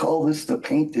do they call this the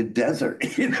painted desert?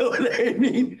 You know what I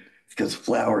mean? Because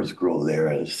flowers grow there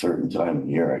at a certain time of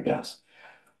year, I guess.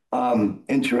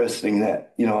 Interesting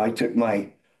that, you know, I took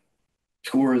my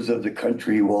tours of the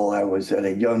country while I was at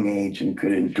a young age and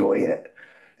could enjoy it.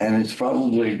 And it's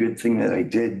probably a good thing that I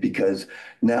did, because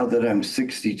now that I'm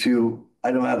 62,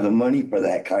 I don't have the money for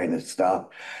that kind of stuff.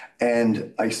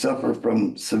 And I suffer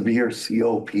from severe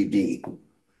COPD.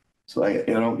 So I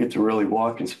don't get to really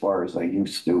walk as far as I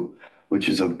used to, which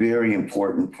is a very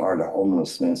important part of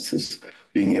homelessness, is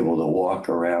being able to walk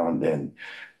around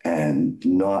and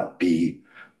not be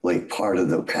like part of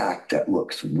the pack that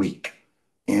looks weak.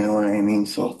 You know what I mean?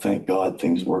 So thank God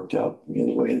things worked out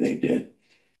the way they did.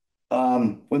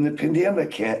 When the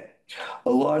pandemic hit, a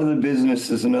lot of the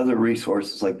businesses and other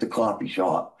resources like the coffee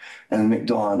shop and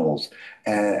McDonald's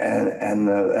and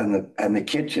the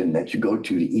kitchen that you go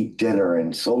to eat dinner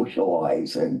and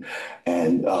socialize and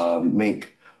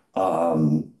make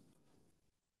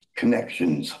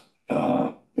connections.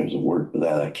 There's a word for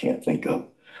that I can't think of.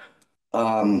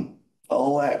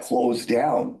 All that closed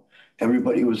down.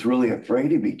 Everybody was really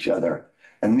afraid of each other.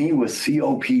 And me with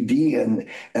COPD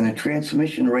and a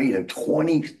transmission rate of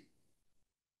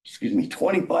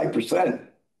 25%,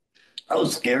 I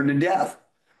was scared to death.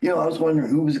 You know, I was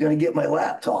wondering who was going to get my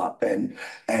laptop and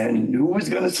who was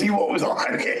going to see what was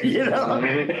on it, you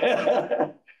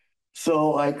know?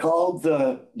 So I called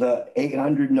the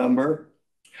 800 number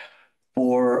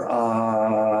for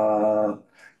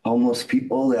homeless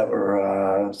people that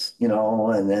were, you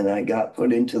know, and then I got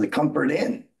put into the Comfort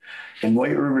Inn in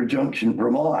White River Junction,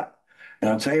 Vermont.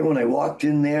 And I'll tell you, when I walked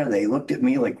in there, they looked at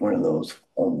me like one of those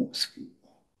homeless people.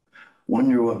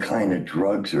 Wonder what kind of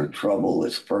drugs or trouble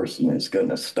this person is going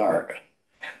to start.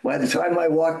 By the time I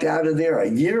walked out of there a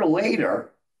year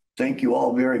later, thank you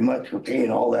all very much for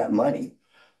paying all that money.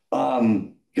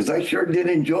 Because I sure did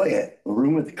enjoy it. A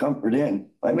room at the Comfort Inn.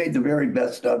 I made the very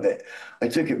best of it. I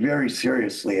took it very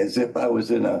seriously, as if I was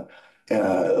in a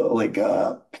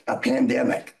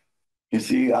pandemic. You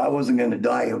see, I wasn't going to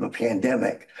die of a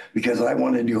pandemic because I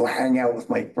wanted to go hang out with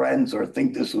my friends or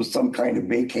think this was some kind of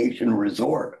vacation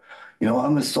resort. You know,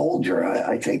 I'm a soldier.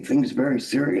 I take things very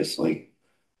seriously.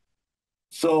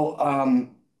 So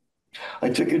I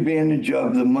took advantage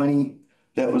of the money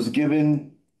that was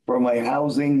given for my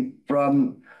housing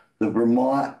from the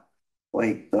Vermont,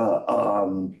 like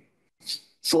the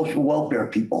social welfare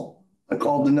people. I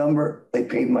called the number, they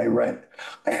paid my rent.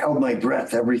 I held my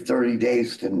breath every 30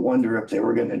 days and wonder if they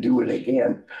were going to do it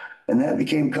again. And that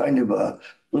became kind of a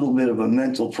little bit of a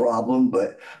mental problem,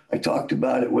 but I talked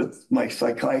about it with my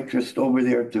psychiatrist over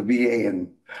there at the VA,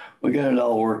 and we got it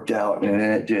all worked out. And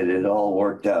it did. It all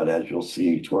worked out, as you'll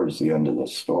see towards the end of the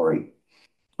story.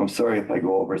 I'm sorry if I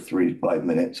go over 3 to 5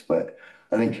 minutes, but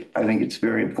I think it's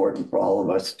very important for all of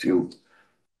us to,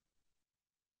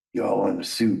 you all in a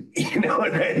suit, you know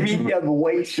what I mean? You have a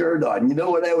white shirt on. You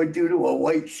know what I would do to a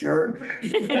white shirt?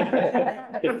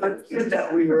 It's good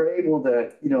that we were able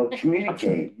to, you know,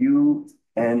 communicate, you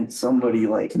and somebody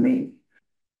like me,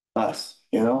 us,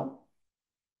 you know,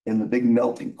 in the big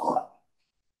melting pot.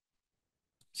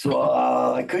 So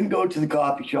I couldn't go to the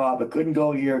coffee shop. I couldn't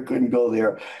go here, couldn't go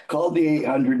there. Called the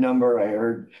 800 number. I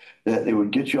heard that they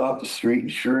would get you off the street,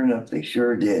 and sure enough, they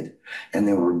sure did. And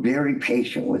they were very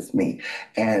patient with me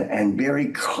and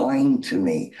very kind to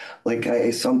me. Like,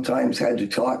 I sometimes had to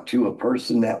talk to a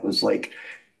person that was like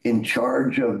in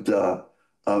charge of the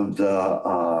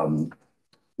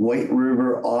White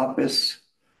River office.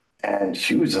 And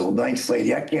she was a nice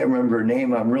lady. I can't remember her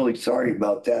name. I'm really sorry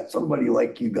about that. Somebody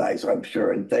like you guys, I'm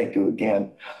sure. And thank you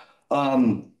again.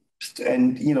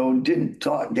 And, you know, didn't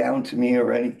talk down to me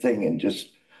or anything. And just,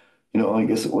 you know, I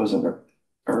guess it wasn't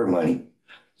her money.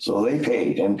 So they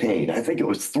paid and paid. I think it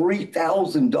was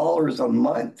 $3,000 a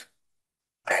month.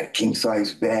 I had a king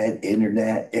size bed,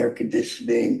 internet, air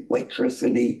conditioning,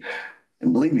 electricity.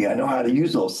 And believe me, I know how to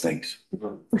use those things.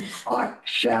 Hot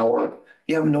shower.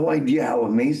 You have no idea how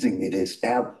amazing it is to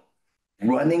have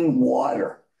running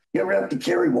water. You ever have to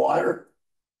carry water?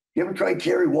 You ever try to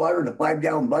carry water in a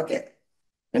 5-gallon bucket?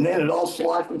 And then it all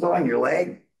sloshes on your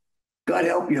leg? God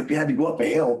help you if you had to go up a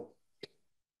hill.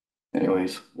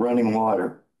 Anyways, running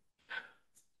water.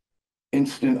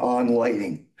 Instant on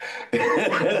lighting.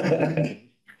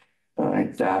 All right.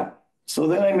 like that. So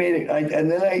then I made it,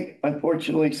 and then I,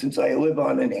 unfortunately, since I live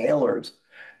on inhalers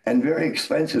and very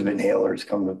expensive inhalers,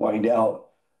 come to find out,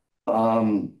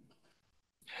 I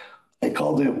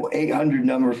called the 800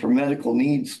 number for medical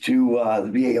needs to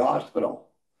the VA hospital.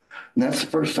 And that's the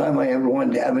first time I ever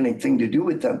wanted to have anything to do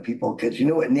with them people, because you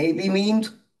know what Navy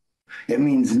means? It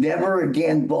means never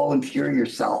again volunteer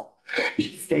yourself.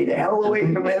 You stay the hell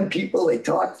away from them people. They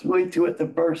talked you into it the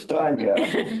first time. Yeah.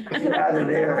 Get out of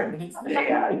there.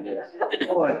 Stay out of there.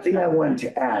 Oh, a thing I wanted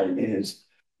to add is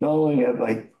not only have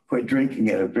I quit drinking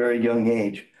at a very young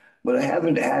age, but I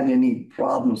haven't had any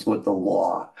problems with the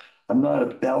law. I'm not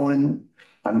a felon.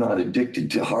 I'm not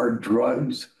addicted to hard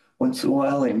drugs. Once in a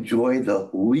while, I enjoy the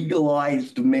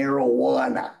legalized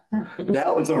marijuana.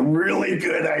 That was a really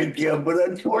good idea, but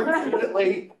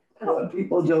unfortunately, what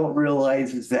people don't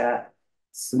realize is that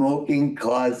smoking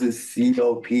causes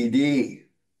COPD.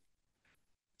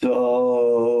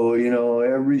 So, you know,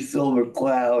 every silver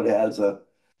cloud has a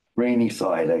rainy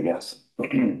side, I guess.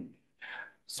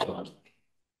 So,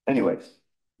 anyways,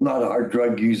 not a hard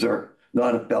drug user,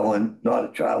 not a felon, not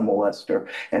a child molester.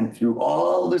 And through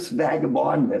all this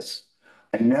vagabondness,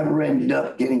 I never ended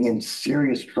up getting in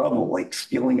serious trouble, like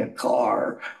stealing a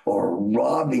car or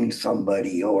robbing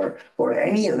somebody or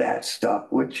any of that stuff,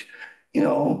 which, you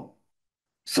know,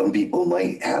 some people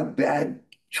might have bad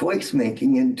choice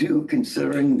making and do,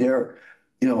 considering their,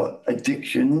 you know,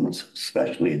 addictions,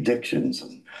 especially addictions.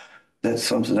 And that's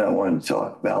something I want to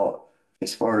talk about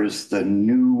as far as the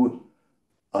new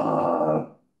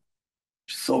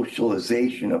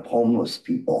socialization of homeless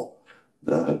people,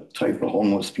 the type of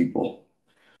homeless people.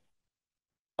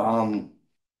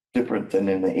 Different than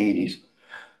in the 80s.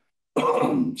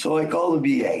 So I called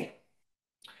the VA.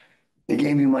 They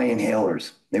gave me my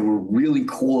inhalers. They were really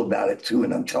cool about it too.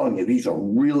 And I'm telling you, these are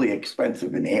really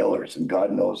expensive inhalers. And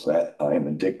God knows that I am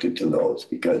addicted to those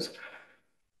because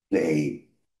they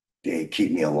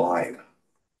keep me alive.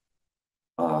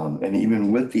 And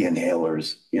even with the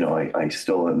inhalers, you know, I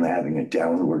still am having a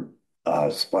downward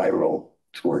spiral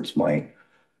towards my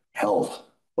health.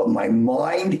 But my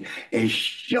mind is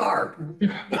sharp.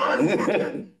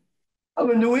 I'm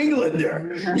a New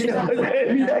Englander. You know what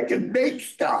I mean? I can make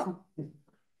stuff.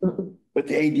 But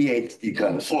the ADHD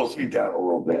kind of slows me down a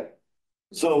little bit.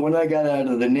 So when I got out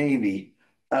of the Navy,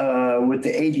 with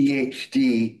the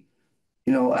ADHD,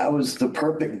 you know, I was the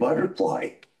perfect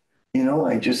butterfly. You know,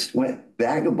 I just went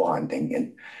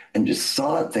vagabonding and just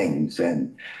saw things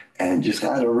and just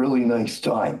had a really nice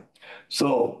time.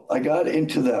 So I got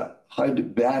into the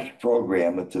HUD BASH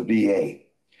program at the VA.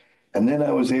 And then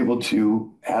I was able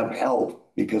to have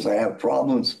help because I have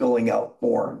problems filling out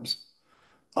forms.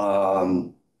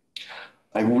 I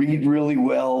read really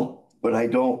well, but I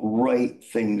don't write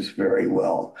things very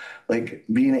well. Like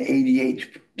being an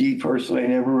ADHD person, I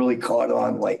never really caught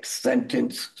on like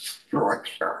sentence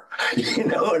structure. You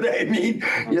know what I mean?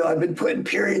 You know, I've been putting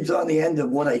periods on the end of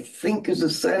what I think is a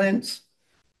sentence,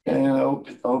 and I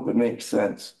hope it makes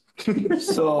sense.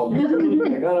 So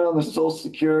I got on the Social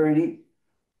Security,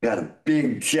 got a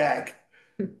big check,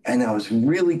 and I was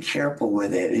really careful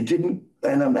with it. It didn't,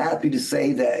 and I'm happy to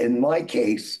say that in my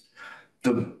case,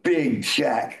 the big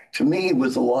check to me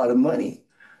was a lot of money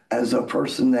as a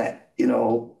person that, you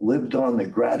know, lived on the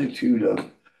gratitude of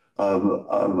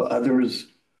others,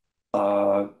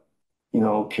 you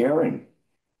know, caring.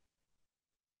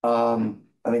 And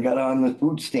I got on the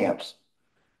food stamps.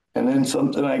 And then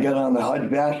something I got on the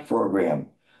HUD BASH program.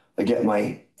 I get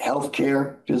my health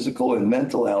care, physical and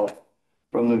mental health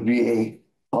from the VA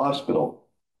hospital.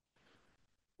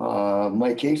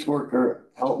 My caseworker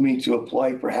helped me to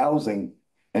apply for housing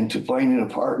and to find an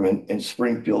apartment in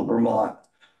Springfield, Vermont.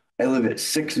 I live at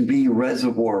 6B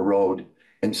Reservoir Road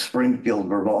in Springfield,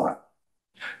 Vermont.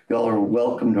 Y'all are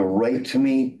welcome to write to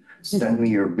me, send me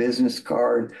your business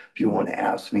card. If you want to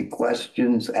ask me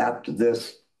questions after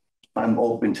this, I'm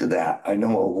open to that. I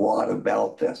know a lot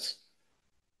about this.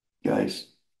 You guys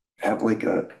have like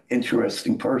a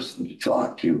interesting person to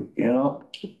talk to, you know?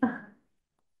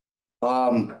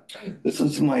 This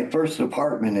is my first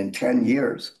apartment in 10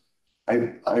 years.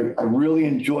 I really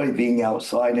enjoy being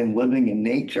outside and living in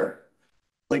nature.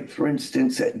 Like for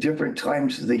instance, at different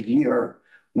times of the year,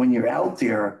 when you're out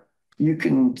there, you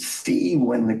can see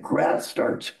when the grass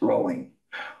starts growing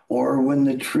or when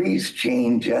the trees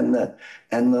change and the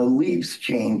leaves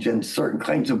change and certain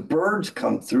kinds of birds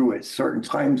come through at certain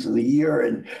times of the year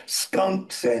and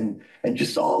skunks and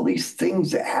just all these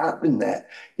things that happen that,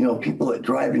 you know, people that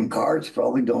drive in cars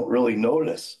probably don't really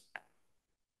notice.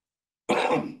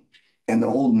 And the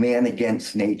whole man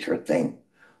against nature thing.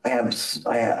 I have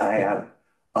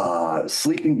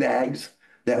sleeping bags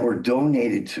that were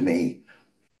donated to me,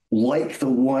 like the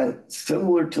one,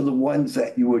 similar to the ones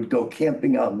that you would go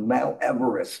camping on Mount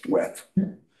Everest with.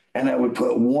 And I would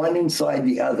put one inside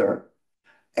the other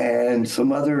and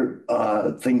some other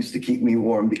things to keep me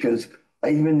warm, because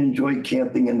I even enjoyed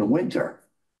camping in the winter.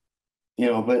 You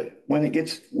know, but when it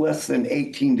gets less than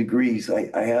 18 degrees,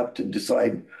 I have to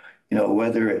decide, you know,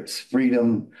 whether it's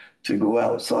freedom to go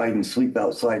outside and sleep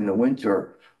outside in the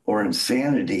winter or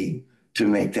insanity to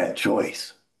make that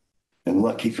choice. And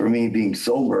lucky for me, being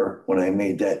sober, when I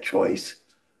made that choice,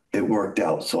 it worked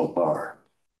out so far.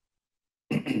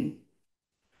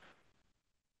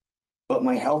 But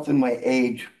my health and my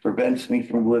age prevents me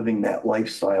from living that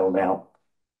lifestyle now.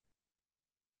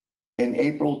 In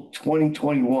April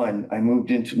 2021, I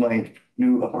moved into my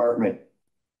new apartment.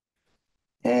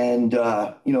 And,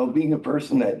 you know, being a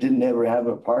person that didn't ever have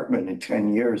an apartment in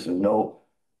 10 years and no,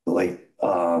 like,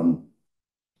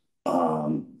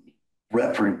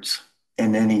 reference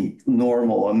in any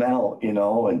normal amount, you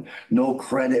know, and no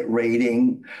credit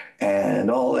rating and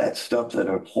all that stuff that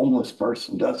a homeless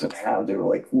person doesn't have. They were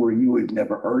like, who are you? We've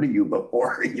never heard of you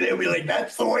before. They'd be like,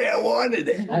 that's the way I wanted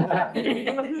it.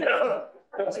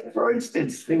 For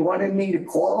instance, they wanted me to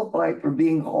qualify for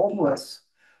being homeless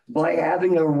by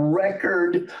having a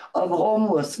record of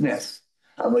homelessness.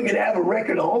 I'm not going to have a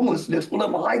record of homelessness when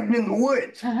I'm hiding in the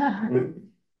woods.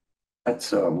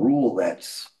 That's a rule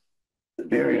that's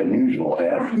very unusual. You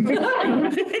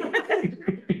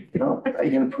know, how are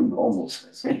you going to prove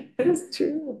homelessness? That's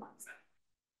true.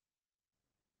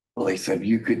 Well, they said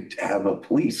you could have a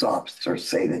police officer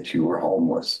say that you were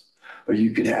homeless, or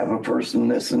you could have a person,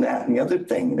 this and that and the other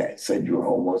thing that said you were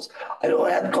homeless. I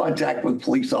don't have contact with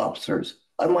police officers.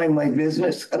 I mind my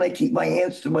business and I keep my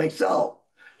hands to myself,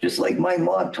 just like my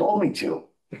mom told me to.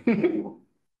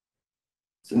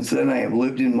 Since then, I have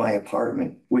lived in my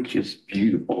apartment, which is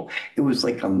beautiful. It was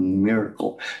like a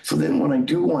miracle. So then when I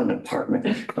do want an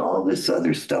apartment, all this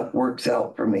other stuff works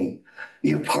out for me.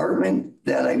 The apartment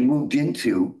that I moved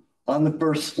into on the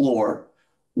first floor,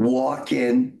 walk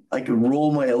in, I could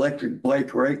roll my electric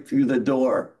bike right through the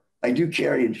door. I do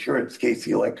carry insurance in case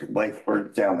the electric bike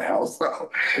burns down the house,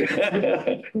 though.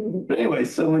 But anyway,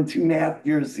 so in 2.5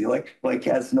 years, the electric bike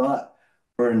has not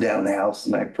burned down the house,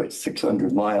 and I put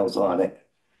 600 miles on it.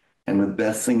 And the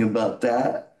best thing about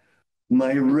that,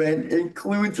 my rent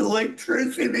includes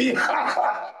electricity.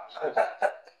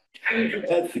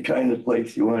 That's the kind of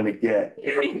place you want to get.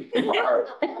 Car,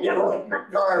 you know,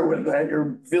 a car with that, your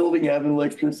building having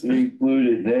electricity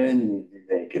included, then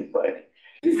you're making money.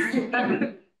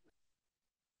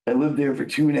 I lived there for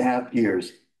 2.5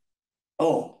 years.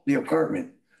 Oh, the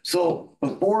apartment. So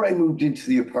before I moved into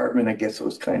the apartment, I guess it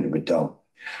was kind of a dump.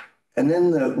 And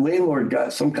then the landlord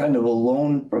got some kind of a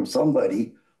loan from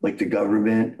somebody, like the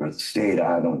government or the state,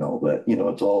 I don't know, but you know,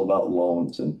 it's all about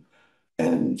loans.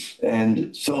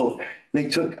 And so they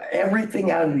took everything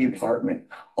out of the apartment,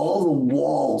 all the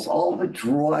walls, all the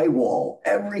drywall,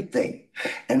 everything,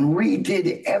 and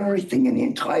redid everything in the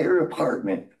entire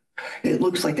apartment. It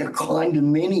looks like a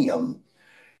condominium.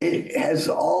 It has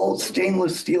all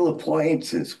stainless steel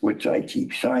appliances, which I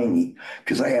keep shiny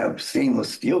because I have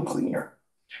stainless steel cleaner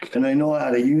and I know how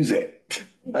to use it.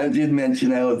 I did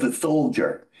mention I was a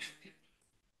soldier.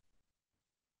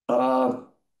 I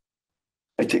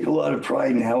take a lot of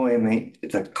pride in how I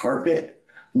make the carpet.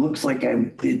 Looks like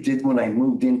it did when I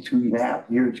moved in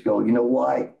 2.5 years ago. You know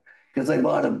why? Because I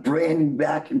bought a brand new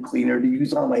vacuum cleaner to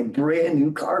use on my brand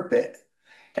new carpet.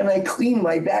 And I clean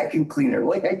my vacuum cleaner,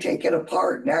 like I take it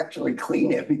apart and actually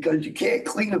clean it, because you can't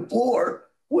clean a floor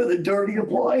with a dirty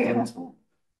appliance.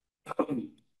 It's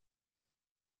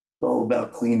all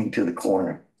about cleaning to the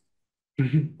corner.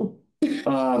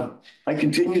 I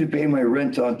continue to pay my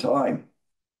rent on time.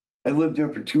 I lived there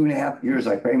for 2.5 years.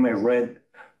 I pay my rent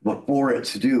before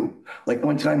it's due. Like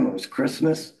one time it was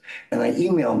Christmas, and I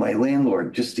emailed my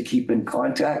landlord just to keep in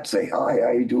contact, say, hi,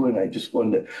 how you doing? I just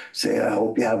wanted to say, I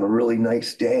hope you have a really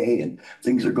nice day and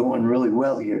things are going really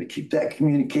well here, to keep that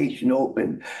communication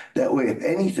open. That way, if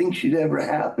anything should ever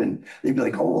happen, they'd be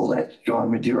like, oh, well, that's John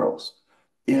Medeiros.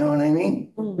 You know what I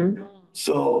mean? Mm-hmm.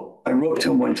 So I wrote to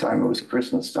him one time, it was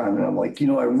Christmas time, and I'm like, you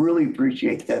know, I really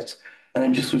appreciate this. And I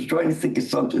just was trying to think of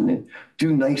something to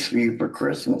do nice for you for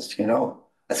Christmas, you know?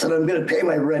 I said, I'm going to pay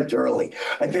my rent early.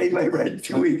 I paid my rent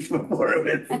 2 weeks before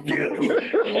it was due.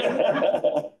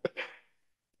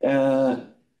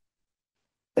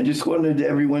 I just wanted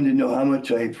everyone to know how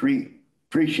much I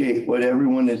appreciate what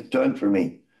everyone has done for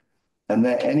me, and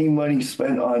that any money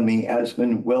spent on me has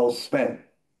been well spent.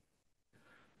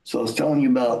 So I was telling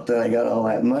you about that I got all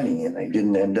that money and I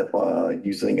didn't end up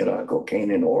using it on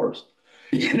cocaine and whores,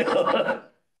 you know?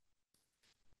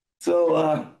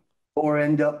 So, or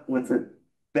end up with it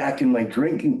back in my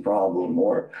drinking problem,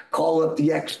 or call up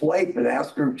the ex-wife and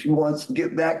ask her if she wants to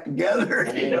get back together.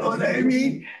 You know what I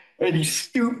mean? And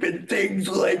stupid things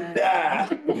like that.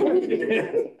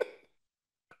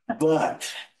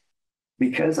 But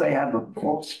because I have a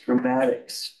post-traumatic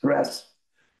stress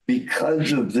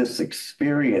because of this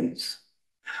experience,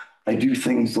 I do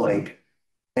things like,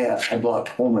 yeah, I bought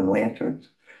Coleman lanterns.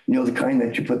 You know, the kind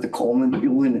that you put the Coleman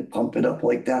fuel in and pump it up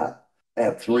like that? I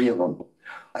have 3 of them.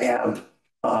 I have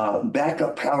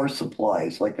backup power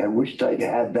supplies like I wished I'd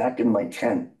had back in my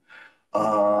tent.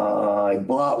 I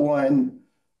bought one.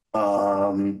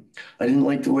 I didn't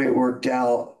like the way it worked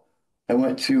out. I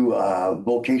went to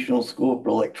vocational school for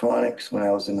electronics when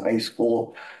I was in high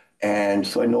school. And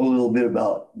so I know a little bit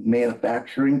about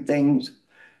manufacturing things.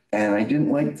 And I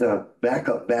didn't like the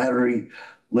backup battery,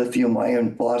 lithium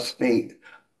iron phosphate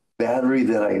battery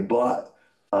that I bought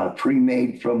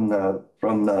pre-made from the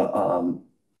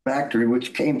factory,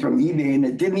 which came from eBay, and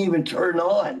it didn't even turn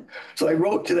on. So I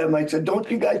wrote to them. I said, "Don't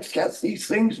you guys test these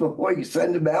things before you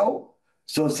send them out?"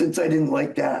 So since I didn't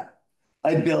like that,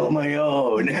 I built my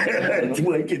own. It's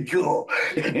wicked cool,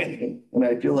 and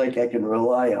I feel like I can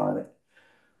rely on it.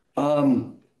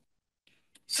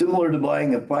 Similar to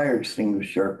buying a fire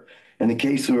extinguisher, in the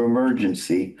case of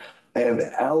emergency, I have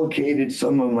allocated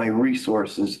some of my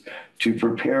resources to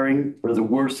preparing for the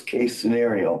worst case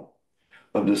scenario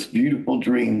of this beautiful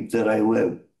dream that I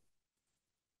live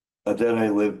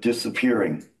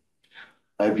disappearing.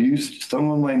 I've used some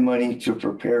of my money to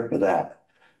prepare for that.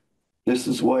 This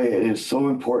is why it is so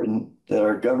important that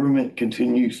our government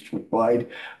continues to provide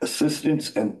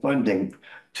assistance and funding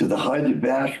to the HUD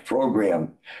VASH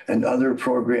program and other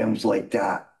programs like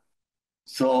that.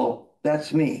 So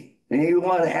that's me. And you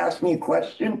want to ask me a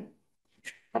question?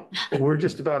 We're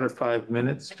just about at 5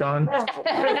 minutes, John.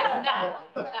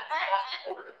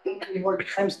 More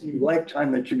times in your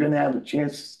lifetime that you're going to have a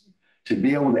chance to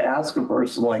be able to ask a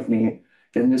person like me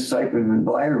in this type of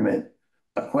environment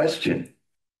a question.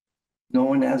 No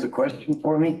one has a question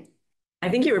for me? I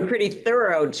think you were pretty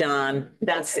thorough, John.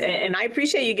 And I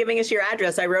appreciate you giving us your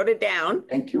address. I wrote it down.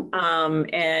 Thank you.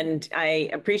 And I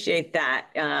appreciate that.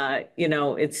 I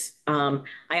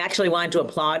actually wanted to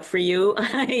applaud for you,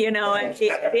 at the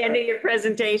end of your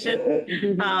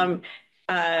presentation.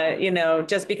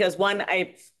 Just because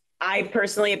I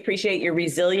personally appreciate your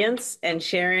resilience and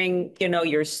sharing,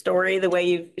 your story, the way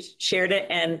you've shared it,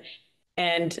 and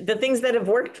the things that have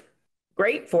worked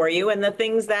great for you, and the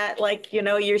things that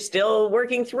you're still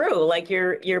working through, like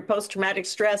your post-traumatic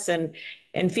stress and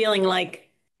feeling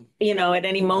like, at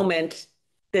any moment,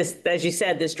 this, as you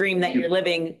said, this dream that you're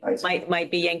living might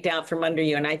be yanked out from under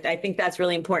you. And I think that's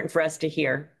really important for us to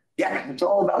hear. Yeah, it's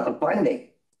all about the funding.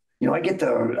 I get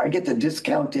the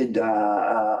discounted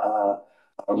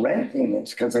rent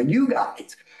payments because of you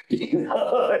guys.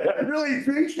 I really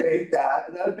appreciate that.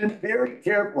 And I've been very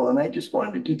careful. And I just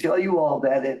wanted to tell you all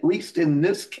that, at least in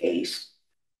this case,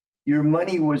 your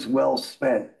money was well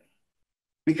spent.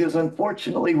 Because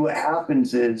unfortunately, what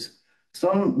happens is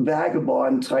some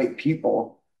vagabond type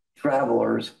people,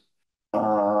 travelers,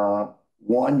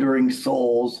 wandering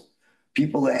souls,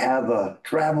 people that have a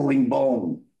traveling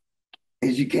bone,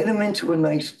 is you get them into a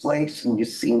nice place and you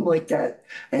seem like that,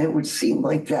 and it would seem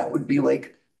like that would be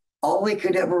like all they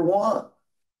could ever want.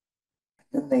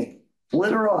 And they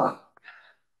flitter off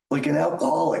like an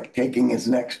alcoholic taking his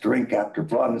next drink after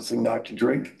promising not to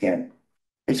drink again.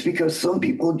 It's because some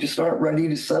people just aren't ready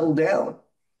to settle down.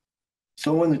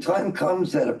 So when the time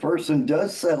comes that a person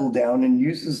does settle down and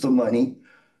uses the money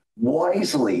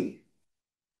wisely,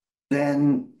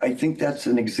 then I think that's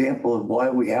an example of why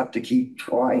we have to keep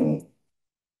trying.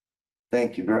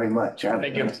 Thank you very much.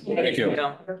 Thank you. Thank you.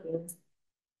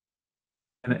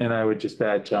 And I would just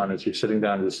add, John, as you're sitting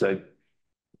down to say,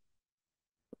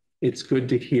 it's good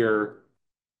to hear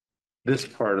this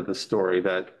part of the story,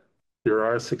 that there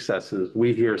are successes.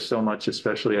 We hear so much,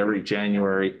 especially every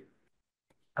January,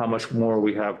 how much more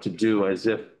we have to do, as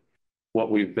if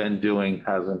what we've been doing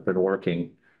hasn't been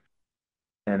working.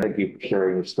 And thank you for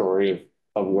sharing the story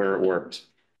of where it worked.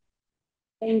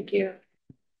 Thank you.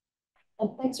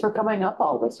 And thanks for coming up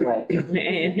all this way.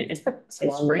 It's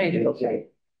great. Okay.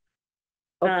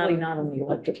 Hopefully not on the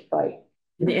electric bike.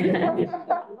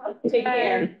 Take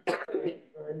care.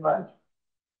 Very much.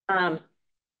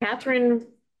 Catherine,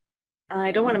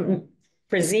 I don't want to,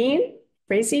 Frazine?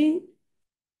 She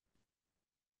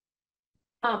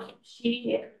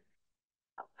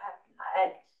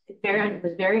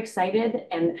was very excited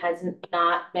and has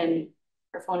not been,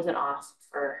 her phone isn't off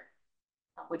for,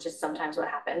 which is sometimes what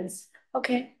happens.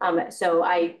 Okay. So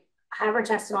I I have her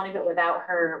testimony, but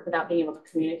without being able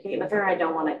to communicate with her, I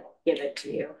don't want to give it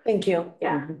to you. Thank you.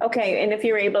 Yeah. Okay, and if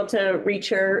you're able to reach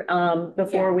her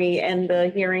before we end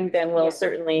the hearing, then we'll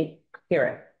certainly hear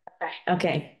it. Okay.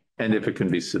 Okay. And if it can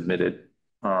be submitted.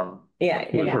 Yeah,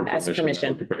 with her as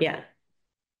permission, that would be permission, great.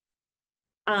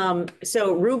 yeah.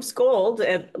 So Rubes Gold,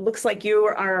 it looks like you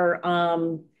are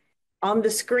on the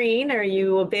screen. Are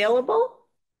you available?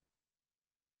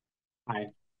 Hi.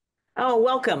 Oh,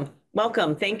 welcome.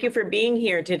 Welcome. Thank you for being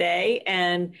here today.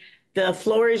 And the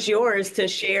floor is yours to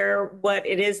share what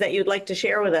it is that you'd like to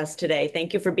share with us today.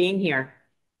 Thank you for being here.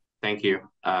 Thank you.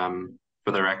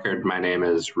 For the record, my name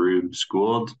is Rubes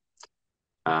Gould.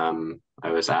 I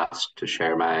was asked to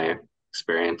share my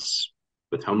experience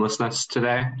with homelessness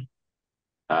today.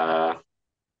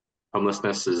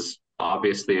 Homelessness is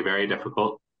obviously very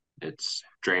difficult. It's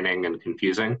draining and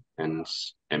confusing, and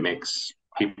it makes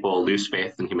people lose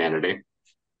faith in humanity.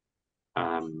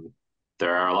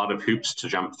 There are a lot of hoops to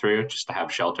jump through just to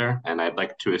have shelter, and I'd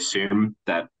like to assume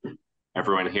that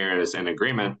everyone here is in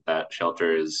agreement that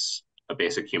shelter is a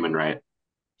basic human right.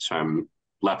 So I'm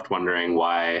left wondering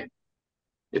why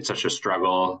it's such a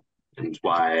struggle and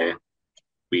why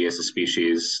we as a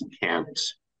species can't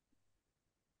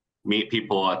meet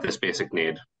people at this basic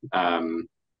need.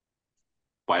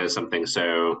 Why does something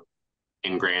so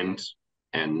ingrained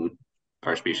in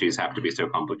our species have to be so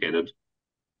complicated?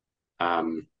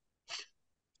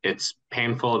 It's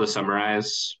painful to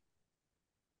summarize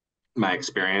my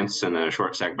experience in a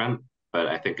short segment, but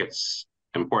I think it's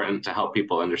important to help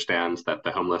people understand that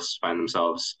the homeless find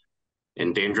themselves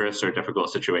in dangerous or difficult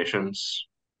situations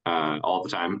all the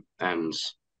time. And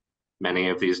many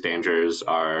of these dangers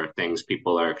are things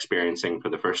people are experiencing for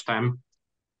the first time.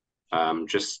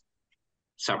 Just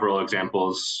several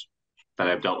examples that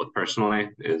I've dealt with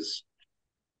personally is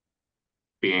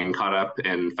being caught up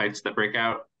in fights that break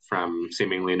out from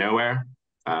seemingly nowhere,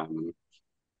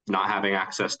 not having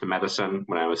access to medicine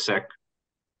when I was sick,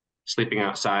 sleeping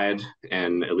outside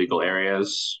in illegal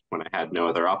areas when I had no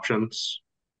other options,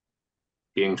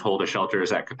 being told a shelter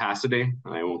is at capacity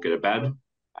and I won't get a bed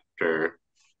after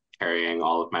carrying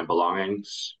all of my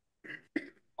belongings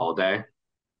all day.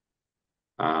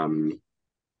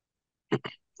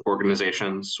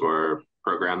 Organizations or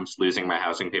programs losing my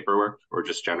housing paperwork, or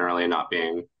just generally not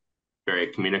being very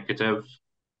communicative,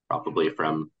 probably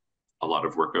from a lot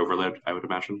of work overload, I would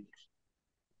imagine.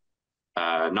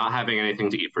 Not having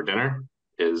anything to eat for dinner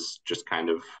is just kind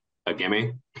of a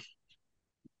gimme.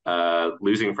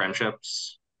 Losing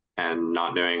friendships and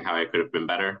not knowing how I could have been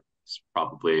better is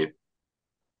probably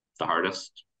the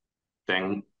hardest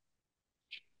thing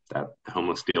that the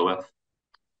homeless deal with.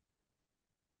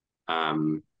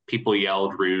 People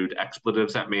yelled rude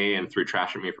expletives at me and threw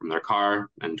trash at me from their car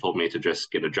and told me to just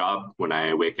get a job when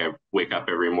I wake up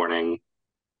every morning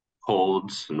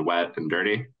cold and wet and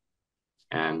dirty.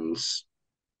 And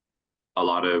a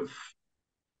lot of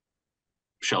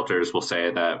shelters will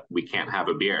say that we can't have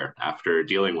a beer after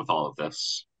dealing with all of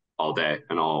this all day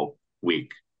and all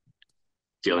week,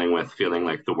 dealing with feeling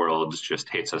like the world just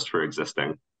hates us for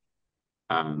existing.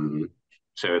 So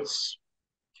it's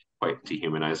quite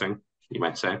dehumanizing, you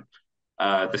might say.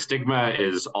 The stigma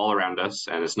is all around us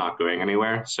and it's not going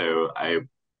anywhere. So I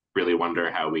really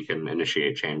wonder how we can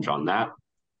initiate change on that.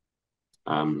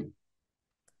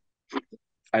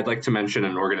 I'd like to mention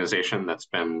an organization that's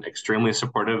been extremely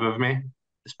supportive of me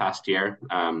this past year.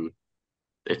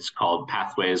 It's called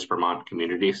Pathways Vermont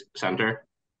Community Center.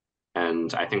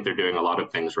 And I think they're doing a lot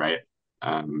of things right.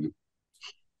 And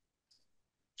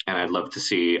I'd love to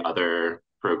see other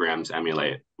programs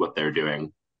emulate what they're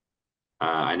doing.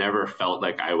 I never felt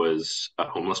like I was a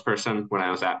homeless person when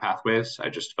I was at Pathways. I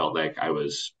just felt like I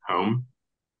was home.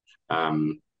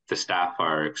 The staff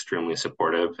are extremely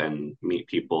supportive and meet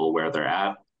people where they're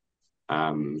at.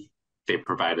 They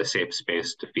provide a safe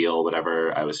space to feel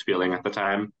whatever I was feeling at the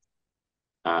time.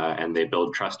 And they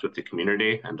build trust with the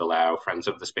community and allow friends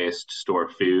of the space to store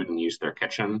food and use their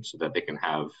kitchen so that they can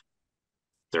have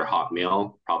their hot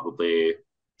meal, probably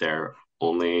their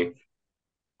only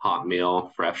hot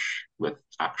meal, fresh with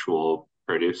actual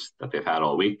produce that they've had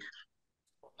all week,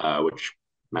 which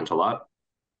meant a lot.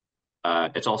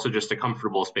 It's also just a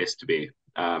comfortable space to be.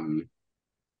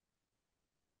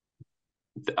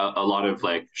 A lot of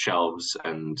like shelves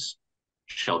and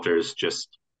shelters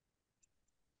just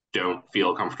don't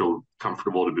feel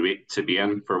comfortable to be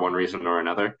in for one reason or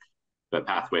another. But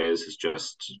Pathways is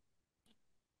just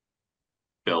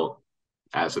built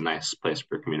as a nice place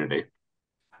for community.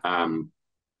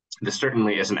 This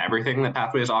certainly isn't everything that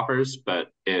Pathways offers, but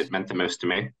it meant the most to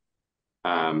me.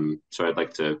 So I'd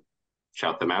like to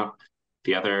shout them out.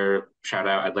 The other shout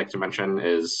out I'd like to mention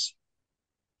is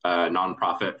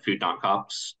nonprofit Food Not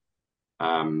Cops.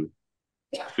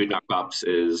 Food Not Cops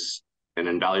is an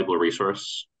invaluable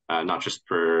resource, not just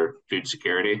for food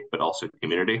security, but also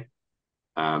community.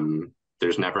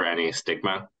 There's never any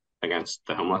stigma against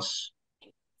the homeless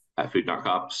at Food Not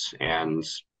Cops, and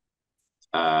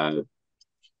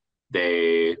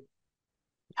they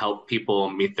help people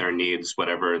meet their needs,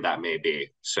 whatever that may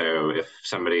be. So if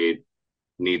somebody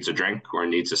needs a drink or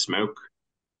needs a smoke,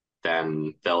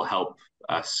 then they'll help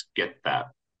us get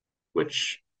that,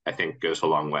 which I think goes a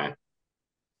long way.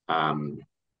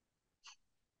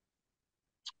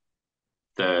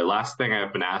 The last thing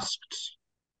I've been asked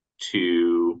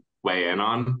to weigh in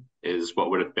on is what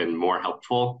would have been more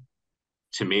helpful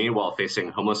to me while facing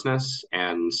homelessness.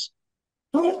 And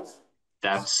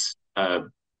that's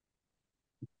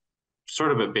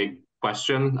sort of a big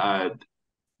question.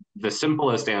 The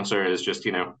simplest answer is just,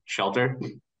 shelter.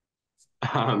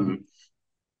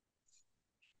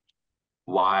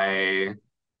 Why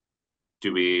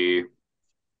do we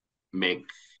make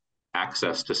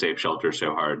access to safe shelter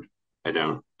so hard? I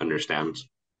don't understand.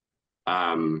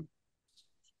 And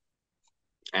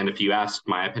if you ask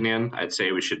my opinion, I'd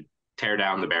say we should tear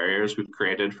down the barriers we've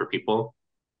created for people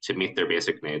to meet their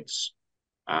basic needs.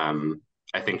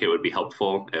 I think it would be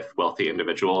helpful if wealthy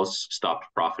individuals stopped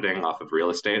profiting off of real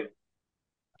estate.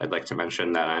 I'd like to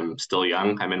mention that I'm still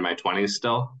young. I'm in my 20s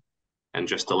still. And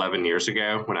just 11 years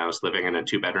ago, when I was living in a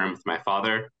 2-bedroom with my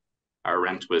father, our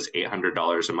rent was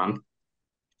 $800 a month.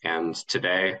 And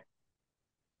today,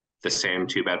 the same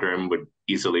 2-bedroom would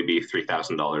easily be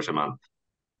 $3,000 a month.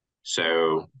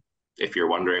 So if you're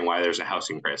wondering why there's a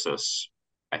housing crisis,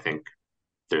 I think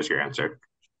there's your answer.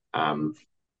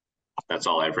 That's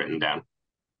all I've written down.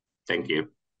 Thank you.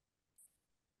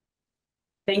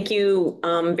 Thank you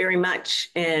very much.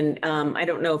 And I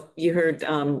don't know if you heard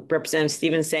Representative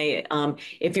Stevens say,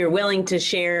 if you're willing to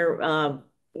share,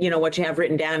 what you have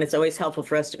written down, it's always helpful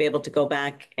for us to be able to go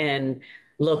back and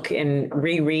look and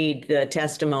reread the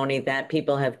testimony that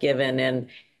people have given. And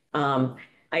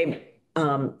we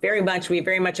very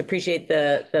much appreciate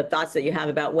the thoughts that you have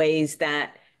about ways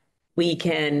that we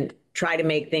can try to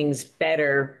make things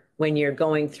better when you're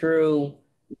going through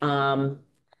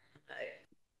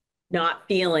not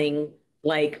feeling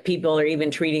like people are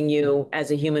even treating you as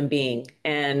a human being.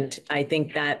 And I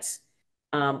think that's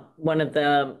one of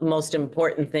the most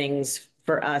important things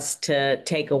for us to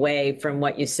take away from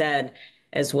what you said,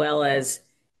 as well as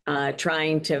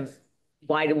trying to,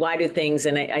 why do things,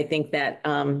 and I think that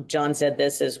John said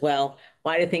this as well,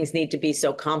 why do things need to be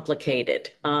so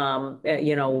complicated? And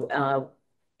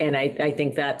I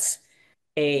think that's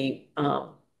a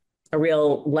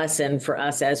real lesson for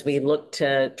us as we look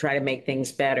to try to make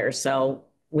things better. So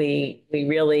we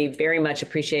really very much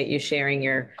appreciate you sharing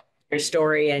your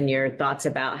story and your thoughts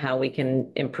about how we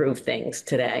can improve things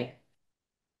today.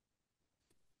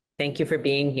 Thank you for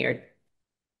being here.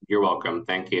 You're welcome.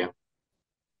 Thank you.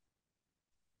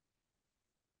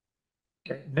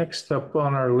 Okay, next up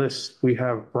on our list, we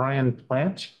have Brian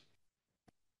Plant.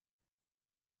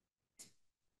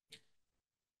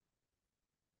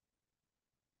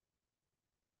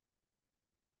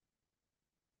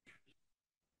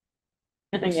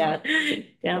 Yeah,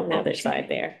 down the other side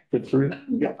there. Good for you.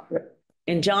 Yeah.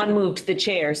 And John moved the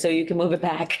chair, so you can move it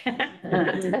back.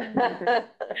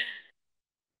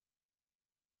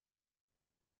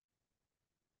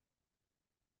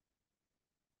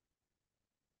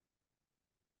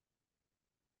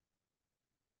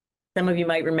 Some of you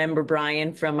might remember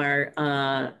Brian from our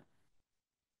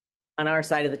on our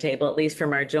side of the table, at least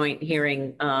from our joint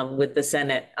hearing with the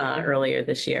Senate earlier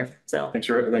this year. So thanks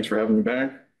for having me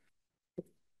back.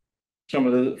 For some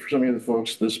of the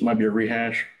folks, this might be a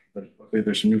rehash, but hopefully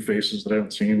there's some new faces that I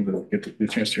haven't seen that get the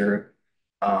chance to hear it.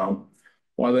 I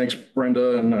want to thank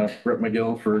Brenda and Brett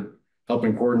McGill for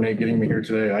helping coordinate getting me here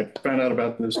today. I found out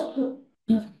about this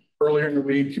earlier in the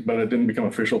week, but it didn't become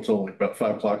official till like about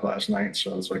 5 o'clock last night.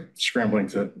 So I was like scrambling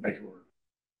to make it work.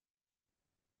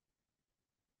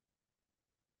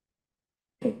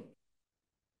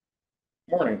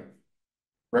 Morning.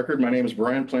 Record, my name is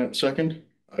Brian Plant II.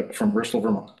 I'm from Bristol,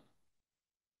 Vermont.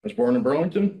 I was born in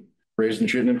Burlington, raised in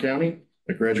Chittenden County.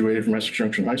 I graduated from Essex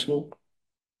Junction High School,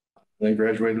 then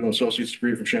graduated with an associate's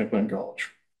degree from Champlain College.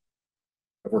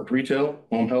 I've worked retail,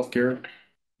 home health care,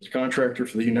 as a contractor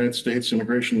for the United States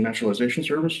Immigration and Naturalization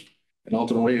Service, and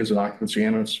ultimately as an occupancy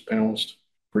analyst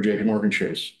for JP Morgan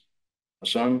Chase. A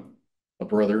son, a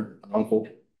brother, an uncle,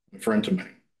 and a friend to many.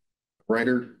 A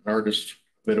writer, an artist,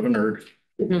 a bit of a nerd,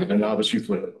 and a novice youth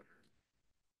leader.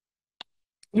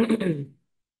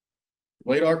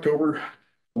 Late October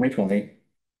 2020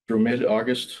 through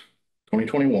mid-August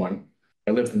 2021,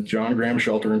 I lived in John Graham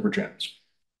Shelter in Virginia.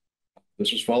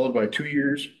 This was followed by 2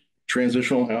 years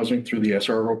transitional housing through the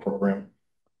SRO program,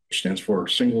 which stands for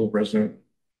Single Resident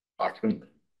Occupant.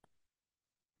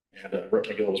 And Rep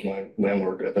McGill was my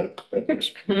landlord at that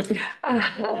place.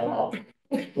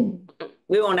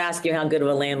 We won't ask you how good of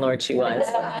a landlord she was.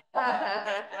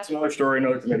 That's another story,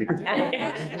 another committee.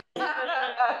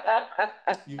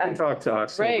 You can talk to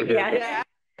us. Right, over here. yeah.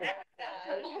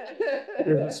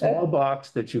 There's a small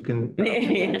box that you can.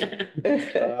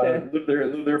 Lived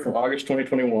there from August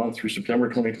 2021 through September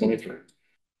 2023.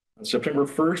 On September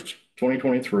 1st,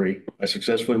 2023, I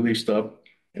successfully leased up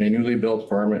in a newly built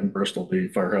apartment in Bristol, the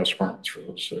Firehouse Apartments, for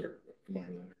those that are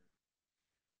familiar with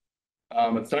that.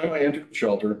 At the time I entered the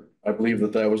shelter, I believe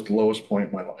that was the lowest point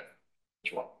in my life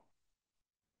as well.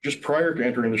 Just prior to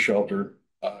entering the shelter,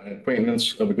 an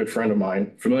acquaintance of a good friend of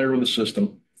mine, familiar with the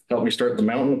system, helped me start the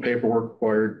mountain of paperwork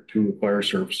required to acquire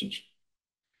services.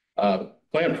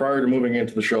 Plan prior to moving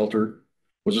into the shelter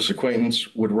was this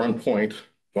acquaintance would run point,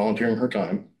 volunteering her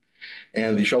time,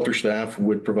 and the shelter staff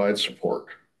would provide support.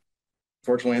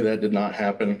 Fortunately, that did not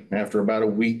happen. After about a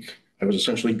week, I was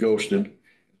essentially ghosted.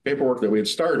 Paperwork that we had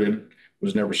started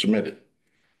was never submitted.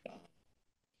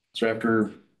 So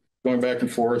after going back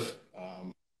and forth,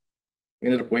 we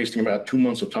ended up wasting about 2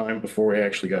 months of time before we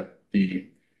actually got the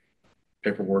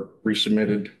paperwork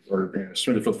resubmitted or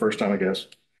submitted for the first time, I guess.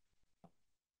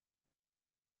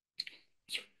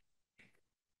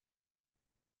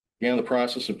 Began the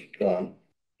process of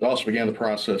also began the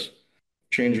process of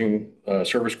changing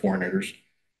service coordinators.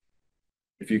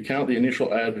 If you count the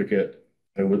initial advocate,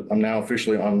 I'm now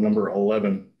officially on number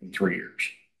 11 in 3 years.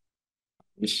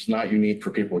 This is not unique for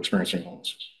people experiencing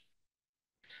homelessness.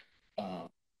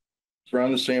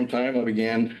 Around the same time, I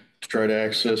began to try to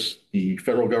access the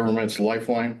federal government's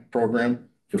Lifeline program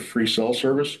for free cell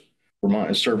service.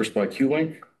 Vermont is serviced by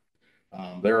Q-Link.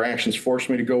 Their actions forced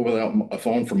me to go without a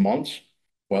phone for months.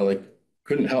 While they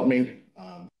couldn't help me,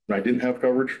 and I didn't have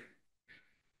coverage,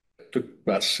 it took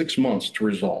about 6 months to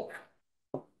resolve.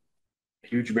 A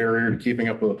huge barrier to keeping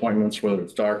up with appointments, whether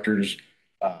it's doctors,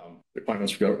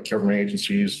 appointments with government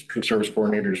agencies, service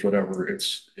coordinators, whatever.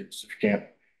 It's if you can't.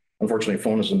 Unfortunately,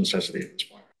 phone is a necessity at this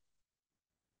point.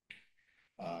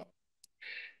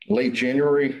 Late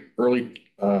January, early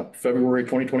February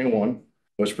 2021, I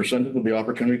was presented with the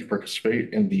opportunity to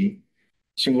participate in the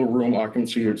single room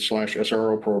occupancy /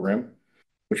 SRO program,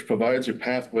 which provides a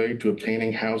pathway to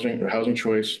obtaining housing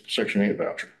choice Section 8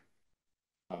 voucher.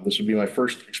 This would be my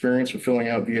first experience with filling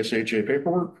out VSHA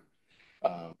paperwork.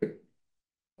 I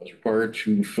was required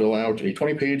to fill out a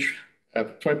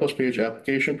 20-plus page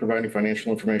application providing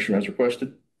financial information as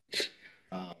requested.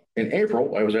 In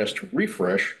April, I was asked to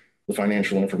refresh the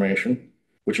financial information,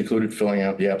 which included filling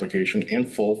out the application in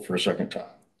full for a second time.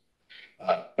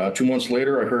 About 2 months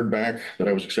later, I heard back that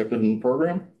I was accepted in the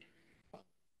program.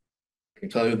 I can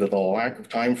tell you that the lack of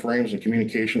time frames and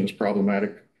communication is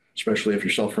problematic, especially if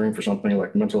you're suffering for something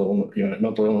like mental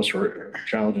illness or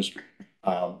challenges.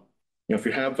 If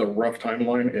you have the rough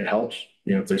timeline, it helps.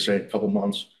 If they say a couple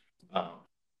months,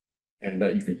 and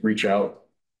that you can reach out,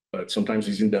 but sometimes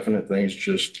these indefinite things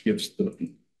just gives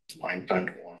the line time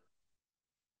to warm.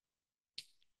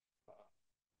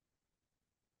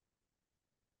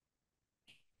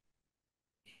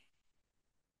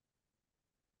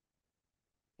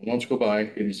 Months go by,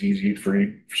 it is easy for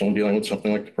someone dealing with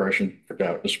something like depression, for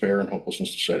doubt, despair, and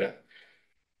hopelessness to set in.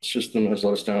 The system has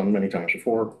let us down many times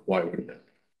before. Why wouldn't it?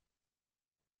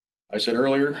 I said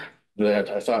earlier that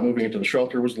I thought moving into the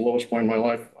shelter was the lowest point in my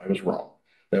life. I was wrong.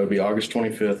 That would be August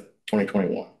 25th,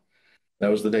 2021. That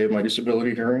was the day of my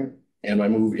disability hearing and my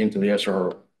move into the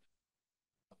SRO.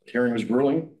 The hearing was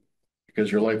grueling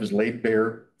because your life is laid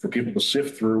bare for people to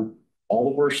sift through all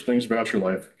the worst things about your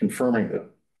life, confirming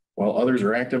them, while others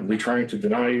are actively trying to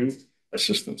deny you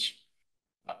assistance.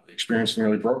 The experience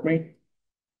nearly broke me.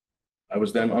 I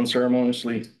was then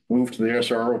unceremoniously moved to the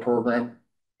SRO program,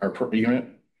 our unit,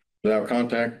 without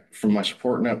contact from my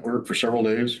support network for several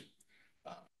days.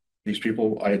 These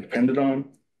people I had depended on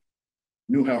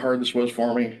knew how hard this was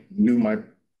for me, knew my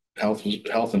health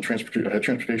and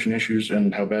transportation issues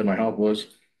and how bad my health was,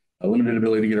 a limited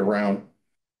ability to get around.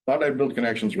 Thought I'd build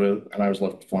connections with, and I was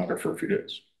left to flounder for a few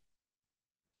days.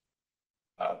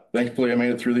 Thankfully, I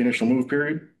made it through the initial move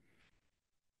period.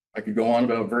 I could go on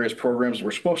about various programs that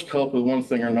were supposed to help with one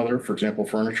thing or another, for example,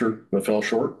 furniture, but fell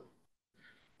short.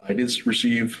 I did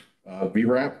receive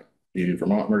VRAP, the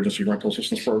Vermont Emergency Rental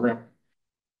Assistance Program,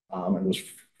 and was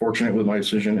fortunate with my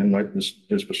decision in my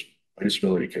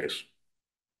disability case.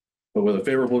 But with a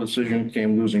favorable decision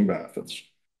came losing benefits.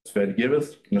 Fed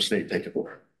giveth and the state taketh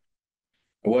away.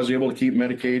 I was able to keep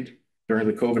Medicaid during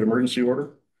the COVID emergency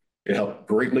order. It helped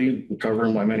greatly with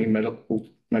covering my many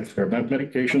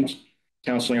medications,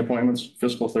 counseling appointments,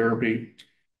 physical therapy,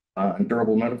 and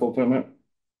durable medical equipment.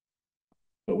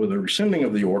 But with the rescinding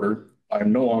of the order, I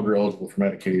am no longer eligible for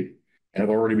Medicaid and have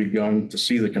already begun to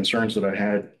see the concerns that I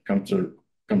had come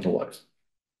to life.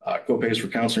 Co-pays for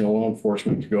counseling and law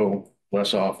enforcement to go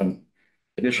less often.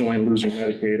 Additionally, in losing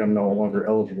Medicaid, I'm no longer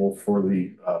eligible for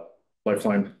the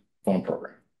Lifeline phone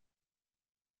program.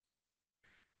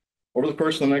 Over the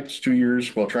course of the next 2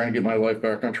 years, while trying to get my life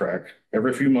back on track,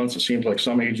 every few months it seems like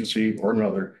some agency or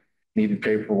another needed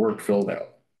paperwork filled out.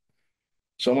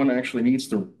 Someone actually needs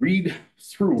to read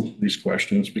through these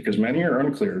questions because many are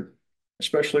unclear,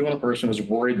 especially when a person is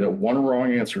worried that one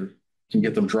wrong answer can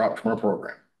get them dropped from a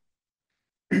program.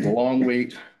 With a long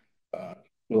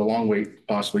wait,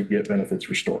 possibly get benefits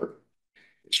restored.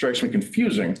 It strikes me that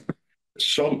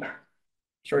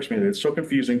it's so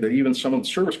confusing that even some of the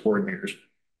service coordinators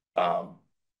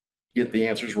get the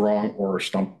answers wrong or are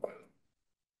stumped by them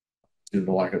due to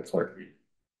the lack of clarity.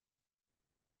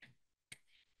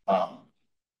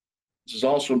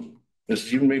 This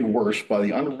is even made worse by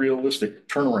the unrealistic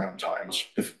turnaround times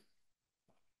that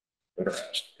are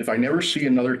asked. If I never see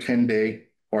another 10-day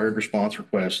required response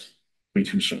request, it'll be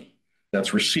too soon.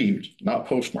 That's received, not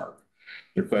postmarked.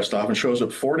 The request often shows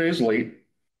up 4 days late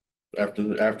after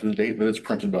the date that it's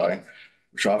printed by,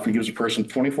 which often gives a person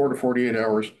 24 to 48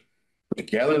 hours to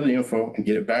gather the info and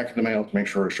get it back in the mail to make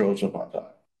sure it shows up on time.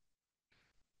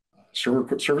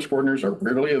 Service coordinators are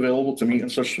rarely available to meet in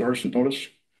such short notice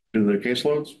due to their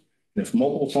caseloads. And if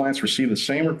multiple clients receive the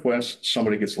same request,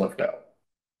 somebody gets left out.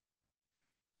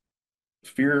 The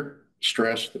fear,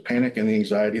 stress, the panic, and the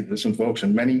anxiety that this invokes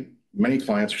in many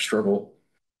clients who struggle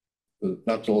with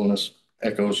mental illness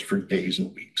echoes for days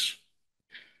and weeks.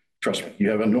 Trust me, you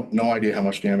have no idea how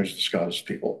much damage this causes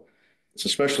people. It's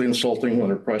especially insulting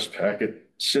when a request packet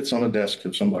sits on the desk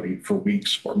of somebody for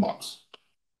weeks or months.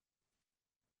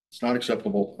 It's not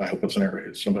acceptable. I hope it's an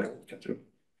area somebody will look into.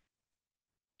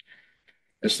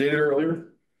 As stated earlier,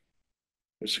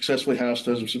 I successfully housed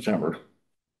as of September.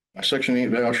 My Section 8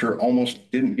 voucher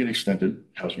almost didn't get extended,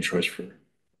 housing choice for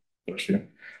those of you.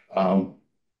 For